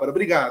vezes, Bárbara.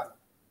 Obrigado.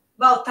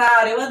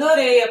 Baltar, eu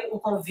adorei o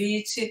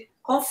convite.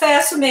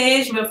 Confesso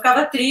mesmo, eu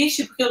ficava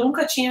triste porque eu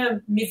nunca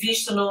tinha me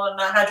visto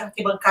na Rádio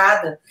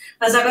Arquibancada,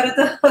 mas agora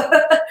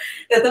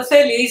eu tô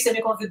feliz, você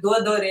me convidou,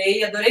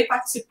 adorei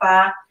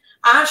participar.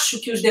 Acho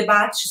que os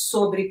debates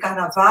sobre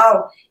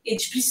carnaval,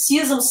 eles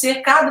precisam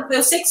ser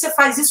eu sei que você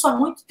faz isso há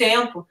muito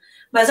tempo,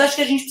 mas acho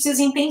que a gente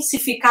precisa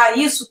intensificar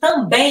isso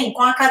também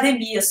com a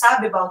academia,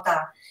 sabe,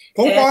 Baltar?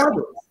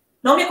 Concordo.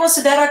 Não me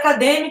considero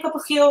acadêmica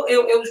porque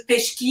eu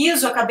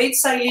pesquiso, acabei de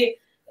sair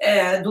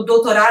do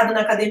doutorado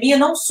na academia,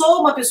 não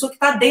sou uma pessoa que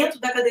está dentro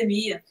da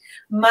academia,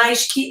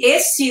 mas que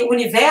esse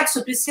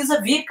universo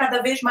precisa vir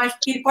cada vez mais,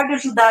 porque ele pode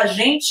ajudar a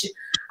gente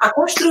a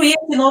construir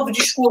esse novo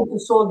discurso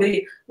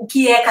sobre o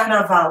que é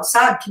carnaval,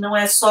 sabe? Que não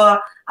é só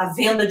a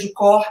venda de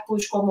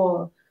corpos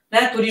como,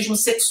 né, turismo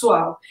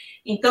sexual.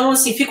 Então,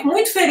 assim, fico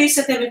muito feliz de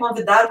você ter me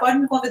convidado, pode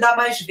me convidar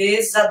mais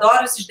vezes,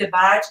 adoro esses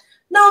debates.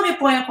 Não me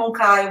ponha com o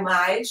Caio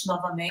mais,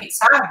 novamente,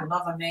 sabe?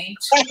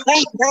 Novamente.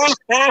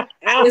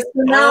 Isso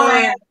não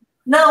é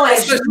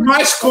essas justo.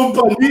 Mais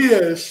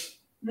companhias.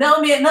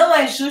 Não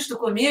é justo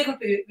comigo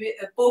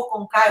pôr com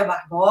o Caio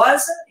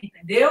Barbosa,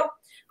 entendeu?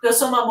 Porque eu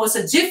sou uma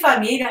moça de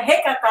família,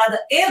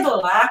 recatada e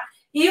do lar,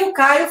 e o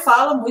Caio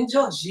fala muito de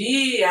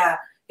orgia,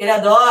 ele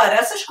adora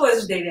essas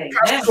coisas dele aí,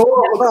 né?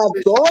 Adoro, mas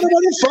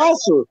não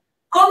faço.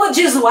 Como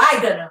diz o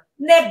Aidana,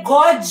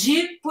 negócio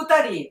de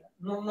putaria.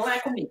 Não é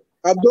comigo.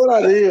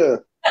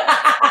 Adoraria.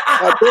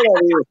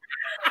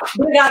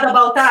 Obrigada,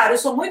 Baltar. Eu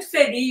sou muito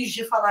feliz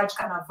de falar de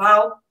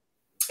carnaval.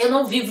 Eu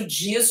não vivo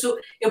disso,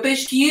 eu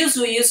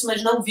pesquiso isso,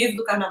 mas não vivo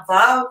do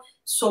carnaval.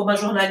 Sou uma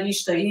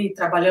jornalista aí,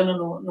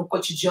 trabalhando no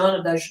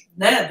cotidiano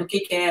do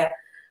que é.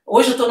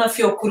 Hoje eu estou na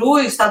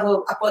Fiocruz,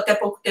 estava até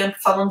pouco tempo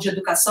falando de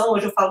educação,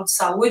 hoje eu falo de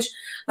saúde,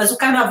 mas o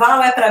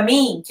carnaval para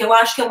mim, que eu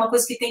acho que é uma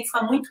coisa que tem que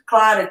ficar muito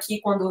clara aqui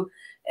quando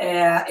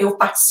eu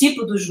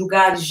participo dos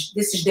lugares,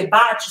 desses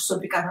debates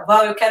sobre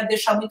carnaval, eu quero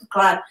deixar muito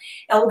claro,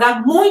 é um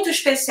lugar muito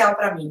especial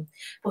para mim,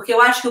 porque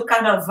eu acho que o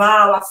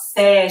carnaval, a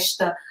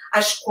festa,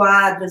 as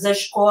quadras, a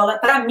escola,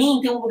 para mim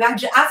tem um lugar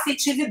de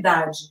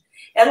afetividade.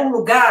 Era um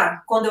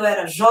lugar, quando eu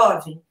era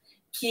jovem,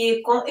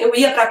 que eu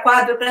ia para a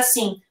quadra para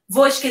assim,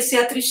 vou esquecer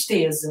a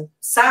tristeza,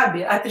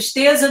 sabe? A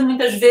tristeza,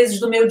 muitas vezes,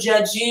 do meu dia a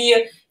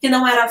dia, que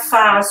não era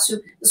fácil.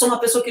 Eu sou uma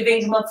pessoa que vem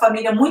de uma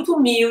família muito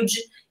humilde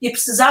e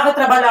precisava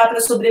trabalhar para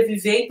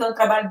sobreviver, então eu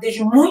trabalho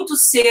desde muito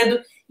cedo.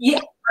 E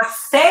a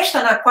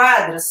festa na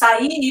quadra,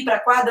 sair e ir para a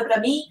quadra, para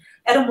mim,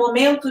 era um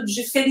momento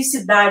de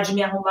felicidade, de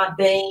me arrumar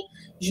bem,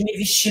 de me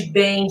vestir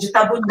bem, de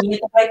estar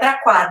bonita para ir para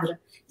a quadra.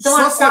 Então,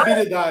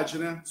 sociabilidade,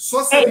 né?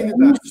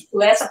 Sociabilidade. É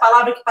isso, essa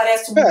palavra que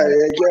parece...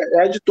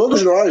 É de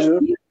todos nós, né?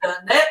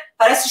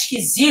 Parece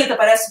esquisita,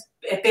 parece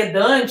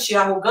pedante,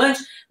 arrogante,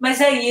 mas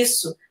é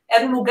isso.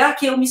 Era um lugar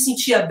que eu me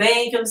sentia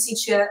bem, que eu me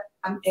sentia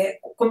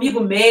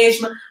comigo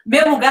mesma.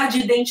 Meu lugar de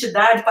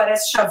identidade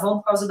parece chavão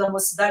por causa da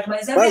mocidade,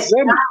 mas é verdade,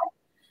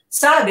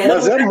 sabe?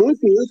 Mas é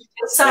muito isso.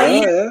 Eu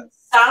saí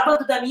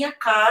sábado da minha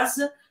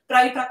casa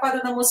para ir para a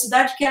quadra da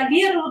mocidade, que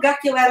ali era o lugar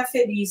que eu era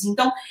feliz.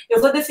 Então,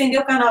 eu vou defender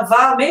o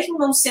carnaval, mesmo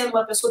não sendo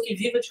uma pessoa que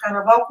viva de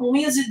carnaval, com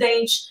unhas e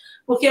dentes,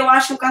 porque eu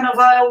acho que o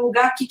carnaval é um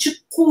lugar que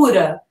te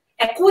cura.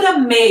 É cura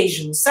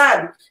mesmo,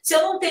 sabe? Se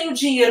eu não tenho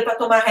dinheiro para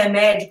tomar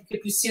remédio, porque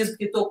preciso,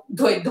 porque estou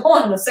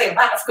doidona, sei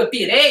lá, porque eu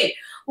pirei,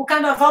 o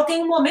carnaval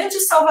tem um momento de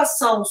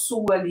salvação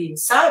sua ali,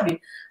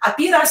 sabe? A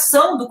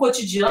piração do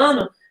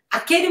cotidiano,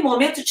 aquele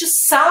momento te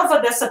salva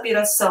dessa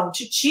piração,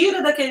 te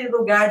tira daquele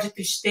lugar de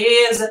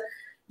tristeza,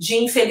 de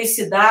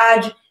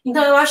infelicidade.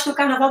 Então, eu acho que o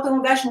carnaval tem um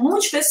lugar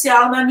muito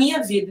especial na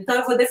minha vida. Então,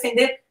 eu vou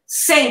defender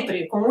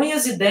sempre, com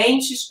unhas e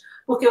dentes,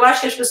 porque eu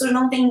acho que as pessoas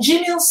não têm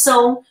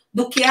dimensão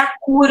do que é a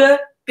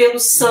cura pelo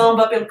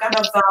samba, pelo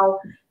carnaval,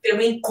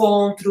 pelo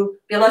encontro,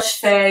 pelas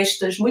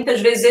festas. Muitas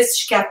vezes,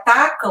 esses que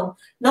atacam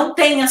não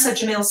têm essa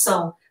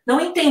dimensão, não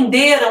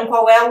entenderam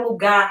qual é o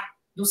lugar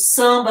do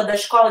samba, da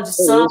escola de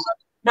samba,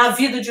 na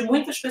vida de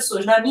muitas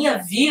pessoas. Na minha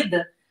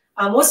vida,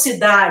 a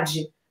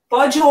mocidade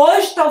pode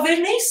hoje talvez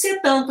nem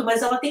ser tanto,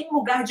 mas ela tem um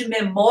lugar de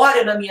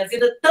memória na minha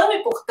vida tão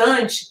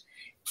importante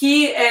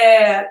que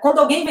quando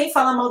alguém vem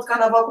falar mal do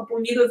carnaval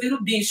comigo, eu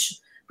viro bicho.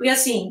 Porque,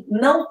 assim,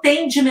 não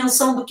tem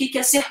dimensão do que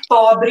é ser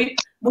pobre,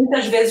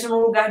 muitas vezes num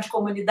lugar de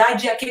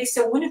comunidade, e aquele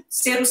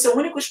ser o seu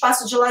único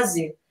espaço de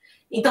lazer.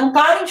 Então,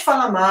 parem de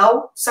falar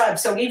mal, sabe?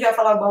 Se alguém vier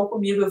falar mal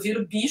comigo, eu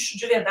viro bicho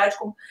de verdade,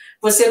 como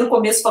você no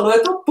começo falou,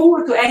 eu tô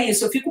puto, é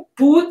isso, eu fico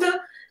puta.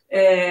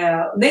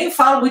 Nem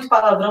falo muito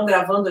palavrão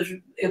gravando,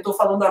 eu estou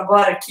falando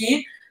agora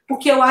aqui,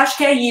 porque eu acho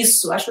que é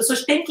isso. As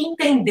pessoas têm que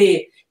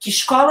entender que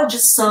escola de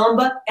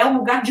samba é um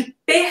lugar de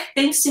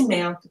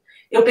pertencimento.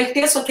 Eu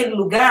pertenço àquele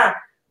lugar,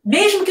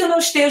 mesmo que eu não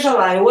esteja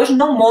lá. Eu hoje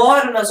não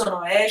moro na Zona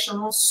Oeste,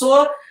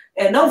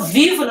 eu não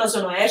vivo na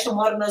Zona Oeste, eu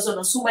moro na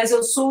Zona Sul, mas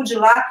eu sou de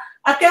lá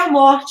até a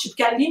morte,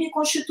 porque ali me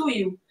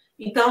constituiu.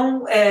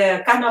 Então,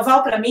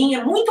 carnaval, para mim,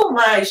 é muito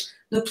mais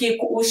do que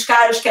os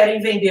caras querem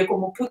vender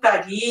como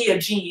putaria,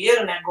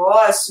 dinheiro,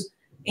 negócio,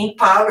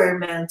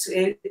 empowerment.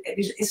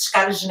 Esses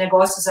caras de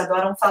negócios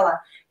adoram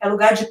falar. É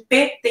lugar de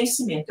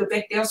pertencimento. Eu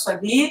pertenço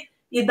ali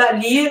e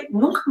dali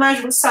nunca mais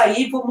vou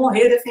sair, vou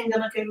morrer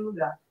defendendo aquele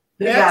lugar.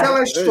 Obrigada. É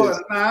aquela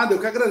história. Nada, eu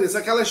que agradeço.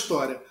 É aquela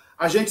história.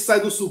 A gente sai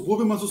do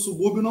subúrbio, mas o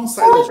subúrbio não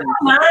sai da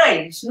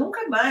gente.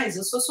 Nunca mais.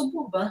 Eu sou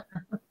suburbana.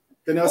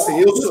 Entendeu?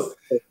 Assim,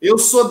 eu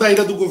sou da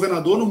Ilha do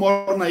Governador, não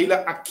moro na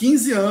ilha há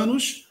 15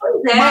 anos,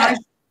 mas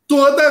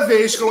toda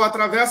vez que eu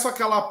atravesso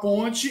aquela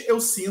ponte, eu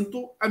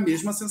sinto a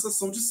mesma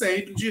sensação de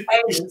sempre, de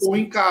estou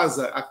em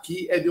casa.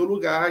 Aqui é meu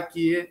lugar,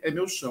 aqui é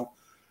meu chão.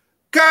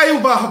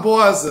 Caio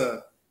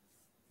Barbosa.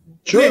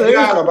 Chorei,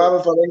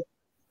 acabava falando.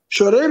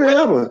 Chorei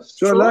mesmo.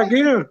 Chorei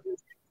aqui.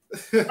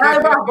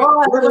 Caio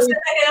Barbosa, você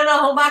está querendo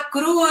arrumar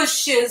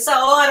crush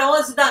essa hora,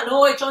 11 da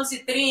noite,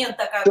 11h30,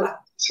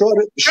 Caio.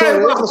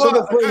 Chorei com seu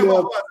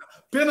depoimento.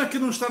 Pena que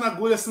não está na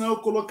agulha, senão eu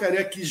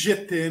colocaria aqui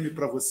GTM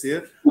para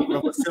você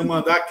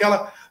mandar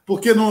aquela...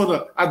 Porque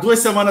há 2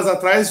 semanas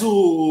atrás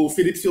o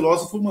Felipe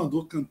Filósofo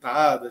mandou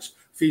cantadas,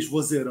 fez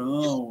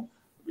vozeirão,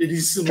 ele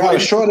ensinou... Cara,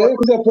 chorei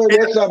com o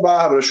depoimento da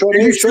Bárbara,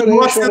 chorei.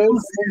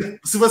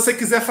 Se você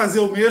quiser fazer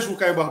o mesmo,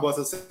 Caio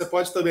Barbosa, você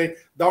pode também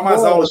dar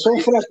umas aulas... Eu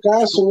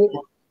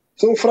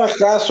sou um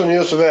fracasso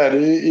nisso,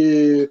 velho,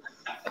 e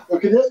eu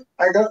queria...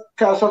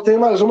 Cara, só tem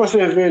mais uma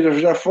cerveja,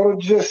 já foram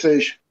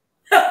 16.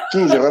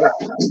 15 agora.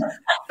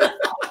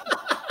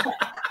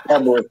 Tá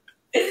bom.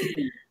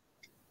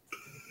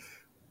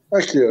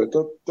 Aqui,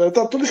 ó.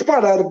 Tá tudo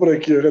espalhado por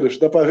aqui, cara.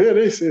 Dá pra ver,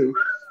 nem sei.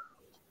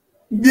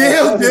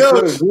 Meu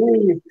Deus!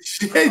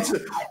 Gente,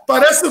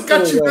 parece um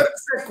cativeiro de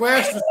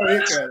sequestro isso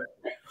aí, cara.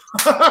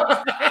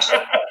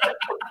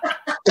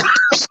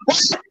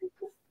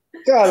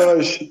 Cara,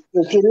 mas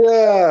eu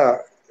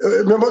queria...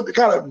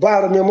 Cara,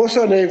 Bárbara, me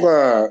emocionei com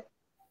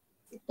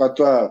a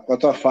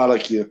tua fala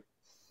aqui.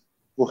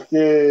 Porque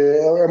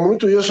é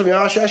muito isso mesmo.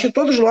 Acho que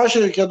todos nós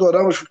que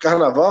adoramos o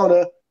carnaval,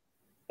 né?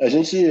 A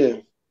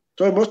gente...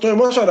 Estou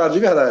emocionado, de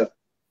verdade.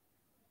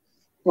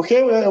 Porque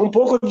é um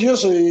pouco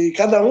disso. E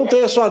cada um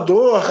tem a sua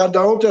dor,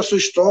 cada um tem a sua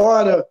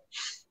história.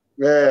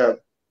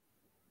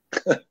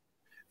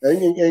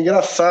 É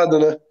engraçado,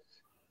 né?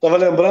 Estava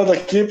lembrando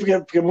aqui,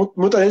 porque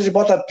muita gente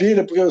bota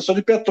pilha, porque eu sou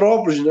de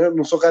Petrópolis, né?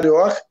 Não sou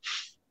carioca.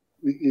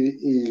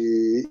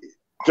 E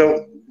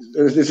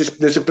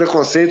desse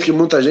preconceito que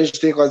muita gente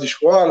tem com as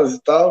escolas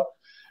e tal.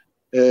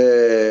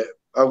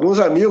 Alguns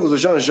amigos, o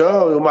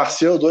Janjão e o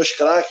Marcel, 2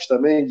 craques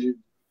também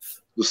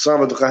do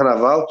samba, do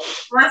carnaval.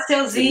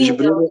 Marcelzinho.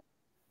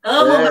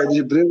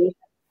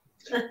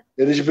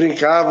 Eles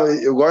brincavam,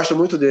 eu gosto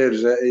muito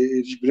deles, né?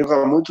 Eles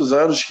brincam há muitos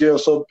anos que eu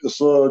sou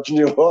de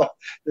Niló,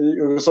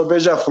 eu sou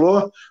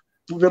beija-flor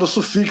pelo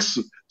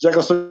sufixo. Já que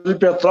eu sou de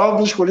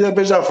Petrópolis, escolhi a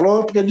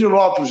beija-flor porque é de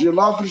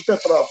Nilópolis,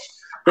 Petrópolis.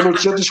 Eu não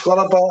tinha outra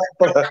escola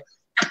para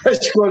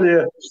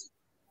escolher.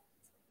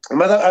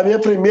 Mas a minha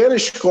primeira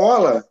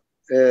escola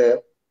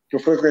que eu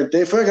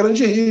frequentei foi a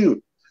Grande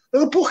Rio.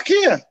 Eu, por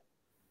quê? O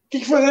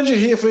que foi a Grande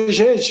Rio? Eu falei,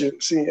 gente,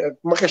 assim, é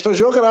uma questão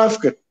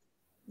geográfica.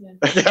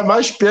 É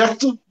mais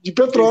perto de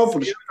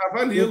Petrópolis.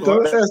 Então,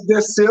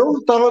 desceu,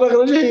 estava na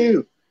Grande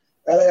Rio.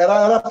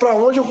 Era para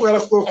onde eu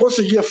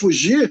conseguia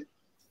fugir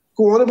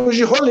com ônibus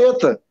de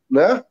roleta,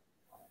 né?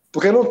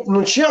 Porque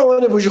não tinha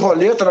ônibus de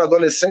roleta na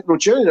adolescente, não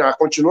tinha,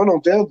 continua não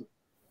tendo,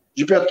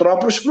 de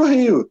Petrópolis para o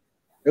Rio.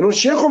 Eu não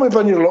tinha como ir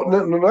para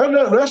Nilópolis,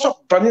 não é só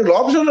para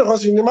Nilópolis, é um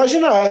negócio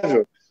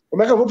inimaginável.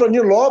 Como é que eu vou para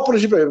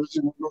Nilópolis?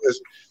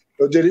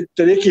 Eu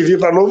teria que vir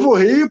para Novo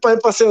Rio, para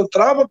ir para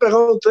Central, para pegar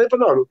um trem.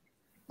 Não,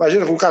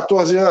 imagina, com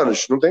 14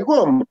 anos, não tem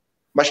como.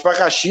 Mas para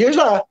Caxias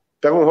dá.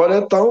 Pega um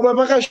roletão, vai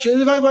para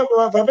Caxias e vai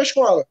para a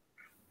escola.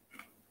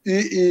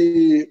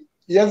 E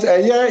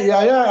aí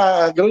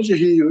a Grande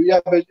Rio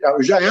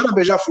já era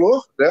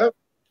beija-flor, né?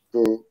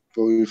 Por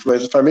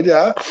influência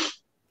familiar.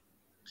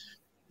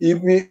 E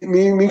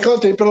me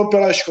encantei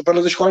pelas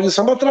escolas de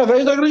samba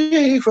através da Grande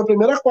Rio, que foi a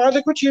primeira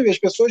quadra que eu tive. As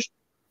pessoas,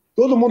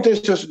 todo mundo tem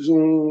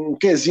um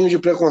quesinho de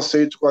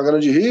preconceito com a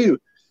Grande Rio.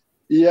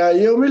 E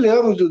aí eu me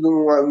lembro de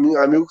um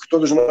amigo que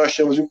todos nós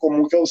temos em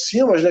comum, que é o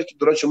Simas, né? Que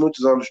durante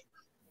muitos anos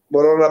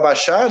morou na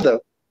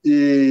Baixada.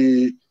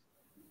 E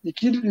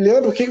que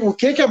lembra o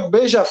que a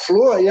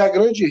Beija-Flor e a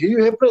Grande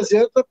Rio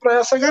representa para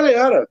essa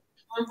galera.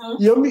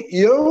 Uhum. E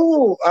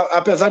eu,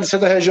 apesar de ser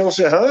da região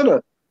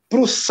serrana, para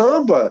o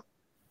samba,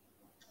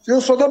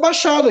 eu sou da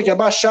Baixada, que a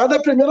Baixada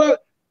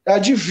é a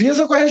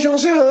divisa com a região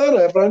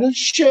serrana, é para onde a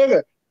gente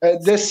chega.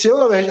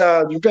 Desceu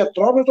de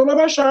Petrópolis, eu estou na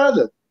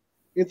Baixada.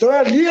 Então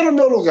ali era o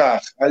meu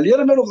lugar. Ali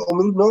era o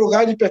meu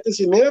lugar de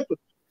pertencimento,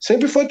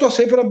 sempre foi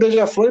torcer pela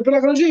Beija-Flor e pela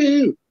Grande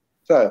Rio.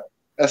 Sabe?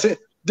 Assim,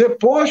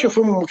 depois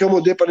que eu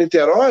mudei para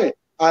Niterói,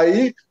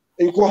 aí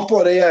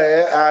incorporei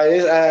a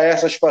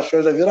essas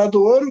paixões da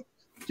Viradouro,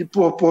 que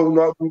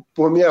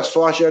por minha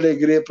sorte,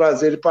 alegria,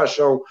 prazer e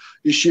paixão,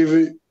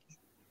 estive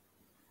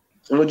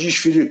no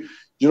desfile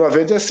de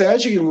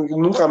 97, que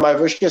nunca mais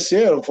vou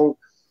esquecer. Foi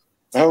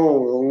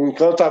um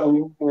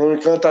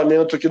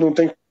encantamento que não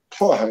tem...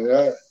 Porra,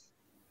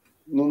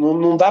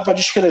 não dá para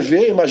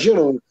descrever,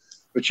 imagina.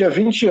 Eu tinha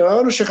 20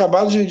 anos, tinha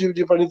acabado de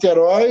ir para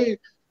Niterói,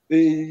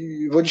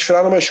 e vou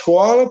desfilar numa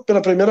escola,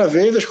 pela primeira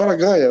vez a escola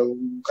ganha o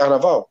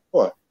carnaval.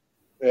 Pô,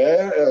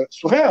 é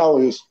surreal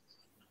isso.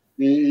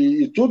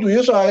 E tudo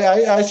isso,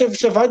 aí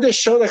você vai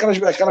deixando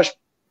aquelas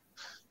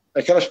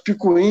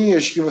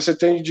picuinhas que você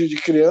tem de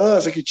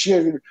criança, que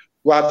tinha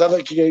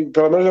guardado, que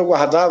pelo menos eu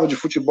guardava de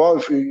futebol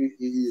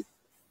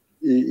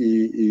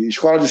e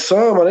escola de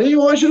samba, né? E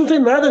hoje não tem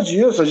nada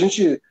disso. A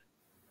gente...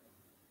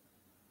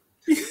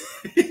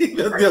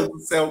 Meu Deus do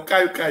céu,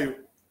 Caio caiu.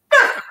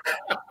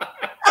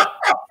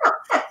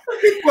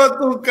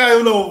 Enquanto o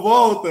Caio não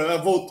volta,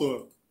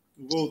 voltou.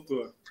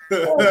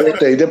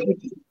 Voltei.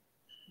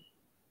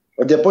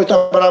 Depois de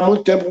trabalhar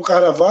muito tempo com o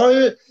carnaval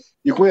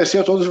e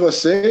conhecer todos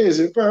vocês,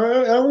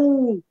 é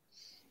um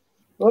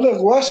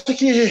negócio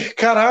que,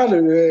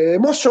 caralho,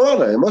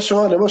 emociona.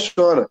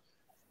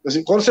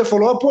 Assim, quando você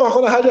falou,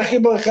 quando a Rádio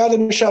Arquibancada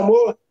me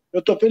chamou,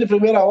 eu topei de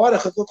primeira hora.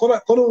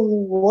 Quando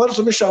o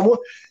Anderson me chamou,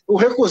 eu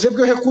recusei,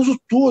 porque eu recuso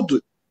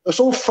tudo. Eu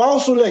sou um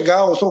falso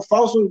legal, eu sou um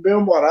falso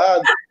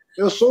bem-humorado.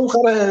 Eu sou um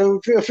cara,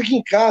 eu fico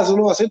em casa, eu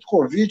não aceito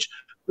convite,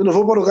 eu não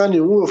vou para lugar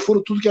nenhum, eu furo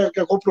tudo que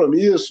é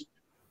compromisso.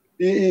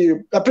 E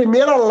a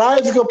primeira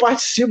live que eu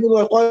participo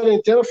na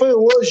quarentena foi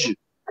hoje.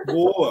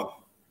 Boa!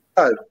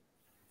 Aí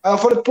eu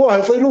falei,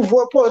 não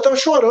vou. Eu tava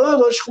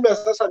chorando antes de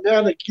começar essa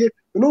merda aqui.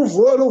 Eu não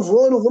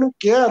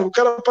quero, não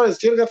quero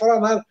aparecer, não quero falar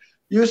nada.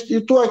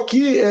 E tô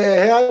aqui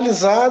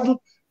realizado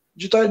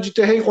de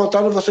ter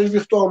reencontrado vocês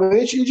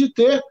virtualmente e de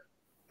ter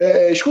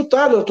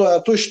escutado a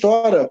tua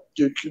história,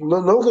 que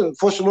não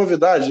fosse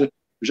novidade, né?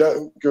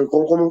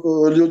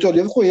 Como eu li o teu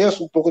livro,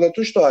 conheço um pouco da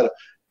tua história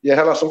e a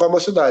relação com a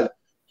mocidade.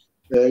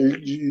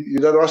 E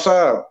da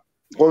nossa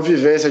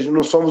convivência.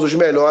 Não somos os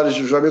melhores,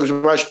 os amigos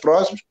mais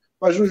próximos,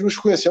 mas nos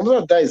conhecemos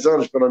há 10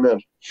 anos, pelo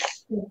menos.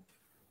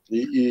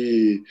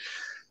 E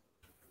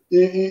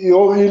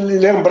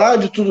lembrar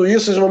de tudo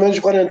isso, esses momentos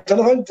de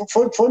quarentena,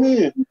 foi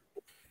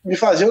me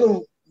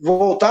fazendo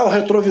voltar ao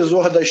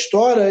retrovisor da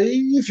história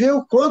e ver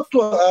o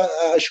quanto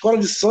a escola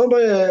de samba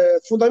é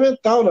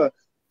fundamental, né?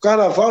 O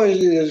carnaval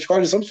e a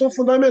escola de samba são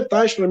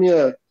fundamentais para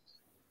minha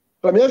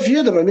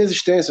vida, para minha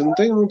existência. Não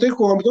tem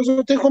como. Então,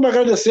 eu tenho como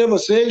agradecer a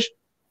vocês.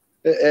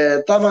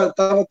 Tava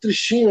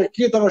tristinho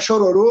aqui, tava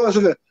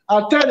chororoso.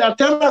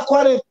 Até na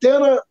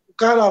quarentena, o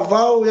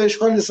carnaval e a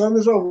escola de samba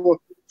me salvou.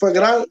 Foi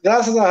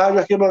graças à Rádio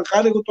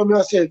Arquibancada que eu tomei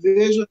uma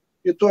cerveja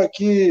e estou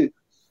aqui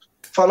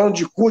falando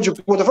de cu, de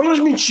puta, falando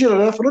de mentira,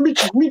 né? Falando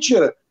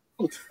mentira.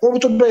 Como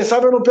tu bem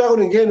sabe, eu não pego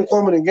ninguém, não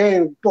como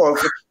ninguém, pô,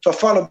 só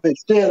falo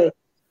besteira.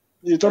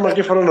 E estamos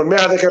aqui falando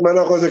merda, que é a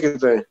melhor coisa que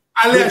tem.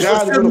 Aliás,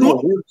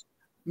 obrigado,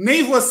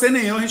 nem você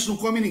nem eu, a gente não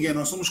come ninguém,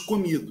 nós somos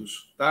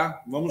comidos,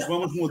 tá? Vamos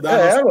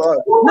mudar.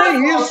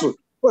 Nem isso.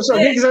 Pô, se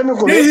alguém quiser me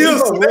comer...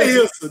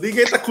 Nem isso.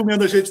 Ninguém está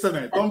comendo a gente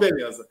também. Então,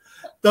 beleza.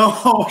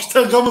 Então,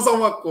 chegamos a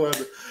um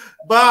acordo.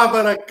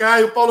 Bárbara,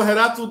 Caio, Paulo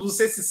Renato, não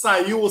sei se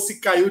saiu ou se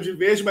caiu de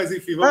vez, mas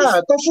enfim. Vamos...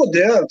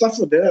 Tá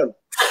fudendo.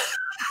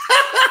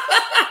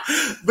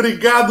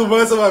 Obrigado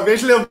mais uma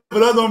vez.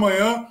 Lembrando,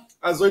 amanhã,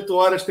 às 8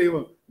 horas, tem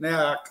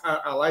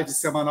a live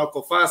semanal que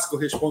eu faço, que eu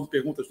respondo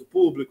perguntas do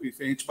público,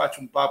 enfim, a gente bate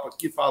um papo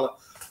aqui, fala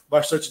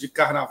bastante de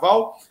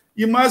carnaval.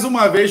 E mais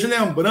uma vez,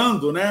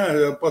 lembrando,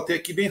 né, eu botei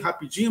aqui bem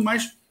rapidinho,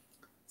 mas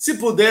se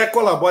puder,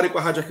 colabore com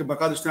a Rádio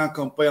Arquibancada. A gente tem uma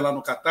campanha lá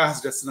no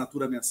Catarse de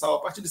assinatura mensal, a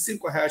partir de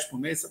R$5 por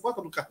mês, você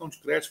bota no cartão de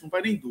crédito, não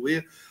vai nem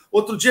doer.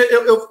 Outro dia,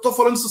 eu estou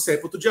falando isso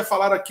sempre, outro dia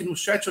falaram aqui no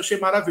chat, eu achei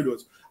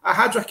maravilhoso. A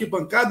Rádio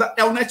Arquibancada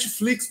é o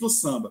Netflix do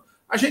samba.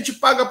 A gente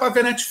paga para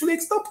ver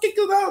Netflix, então por que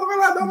não vai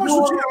lá dar uma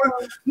ajudinha?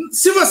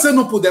 Se você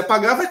não puder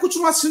pagar, vai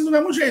continuar assistindo do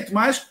mesmo jeito,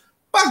 mas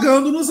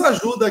pagando nos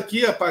ajuda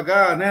aqui a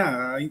pagar, né,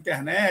 a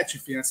internet,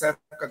 enfim, essa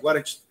época agora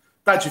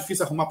está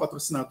difícil arrumar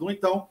patrocinador,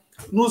 então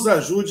nos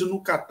ajude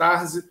no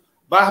Catarse.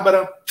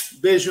 Bárbara,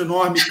 beijo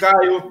enorme.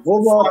 Caio.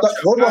 Vou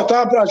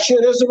botar uma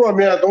pratinha nesse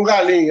momento, um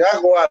galinho,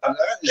 agora.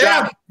 Né?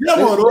 Já.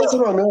 Demorou. Nesse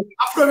momento.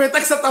 Aproveitar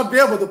que você está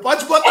bêbado,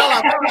 pode botar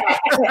lá.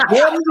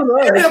 Bêbado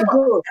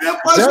não.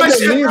 Depois vai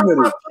chegar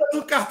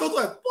no cartão do...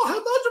 Porra, de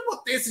onde eu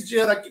botei esse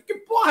dinheiro aqui? Que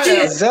porra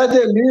é essa? Zé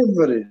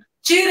Delivery.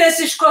 Tira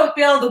esse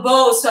escorpião do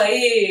bolso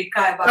aí,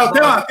 Caio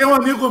Barbosa. Tem um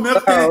amigo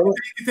meu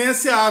que tem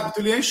esse hábito.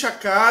 Ele enche a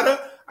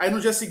cara... Aí no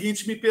dia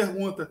seguinte me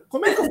pergunta,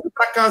 como é que eu fui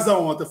para casa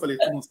ontem? Eu falei,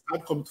 tu não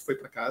sabe como tu foi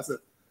para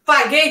casa?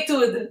 Paguei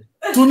tudo.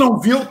 Tu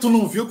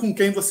não viu com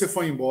quem você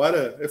foi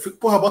embora? Eu fico,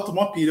 porra, bota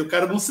uma pilha, o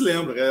cara não se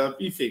lembra.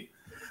 Enfim.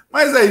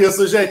 Mas é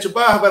isso, gente.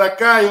 Bárbara,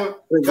 Caio,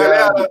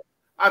 galera,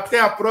 até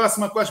a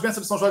próxima com as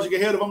bênçãos de São Jorge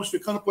Guerreiro. Vamos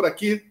ficando por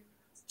aqui.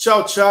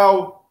 Tchau,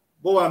 tchau.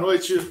 Boa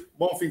noite.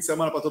 Bom fim de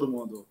semana para todo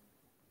mundo.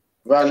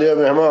 Valeu,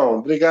 meu irmão.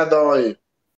 Obrigadão aí.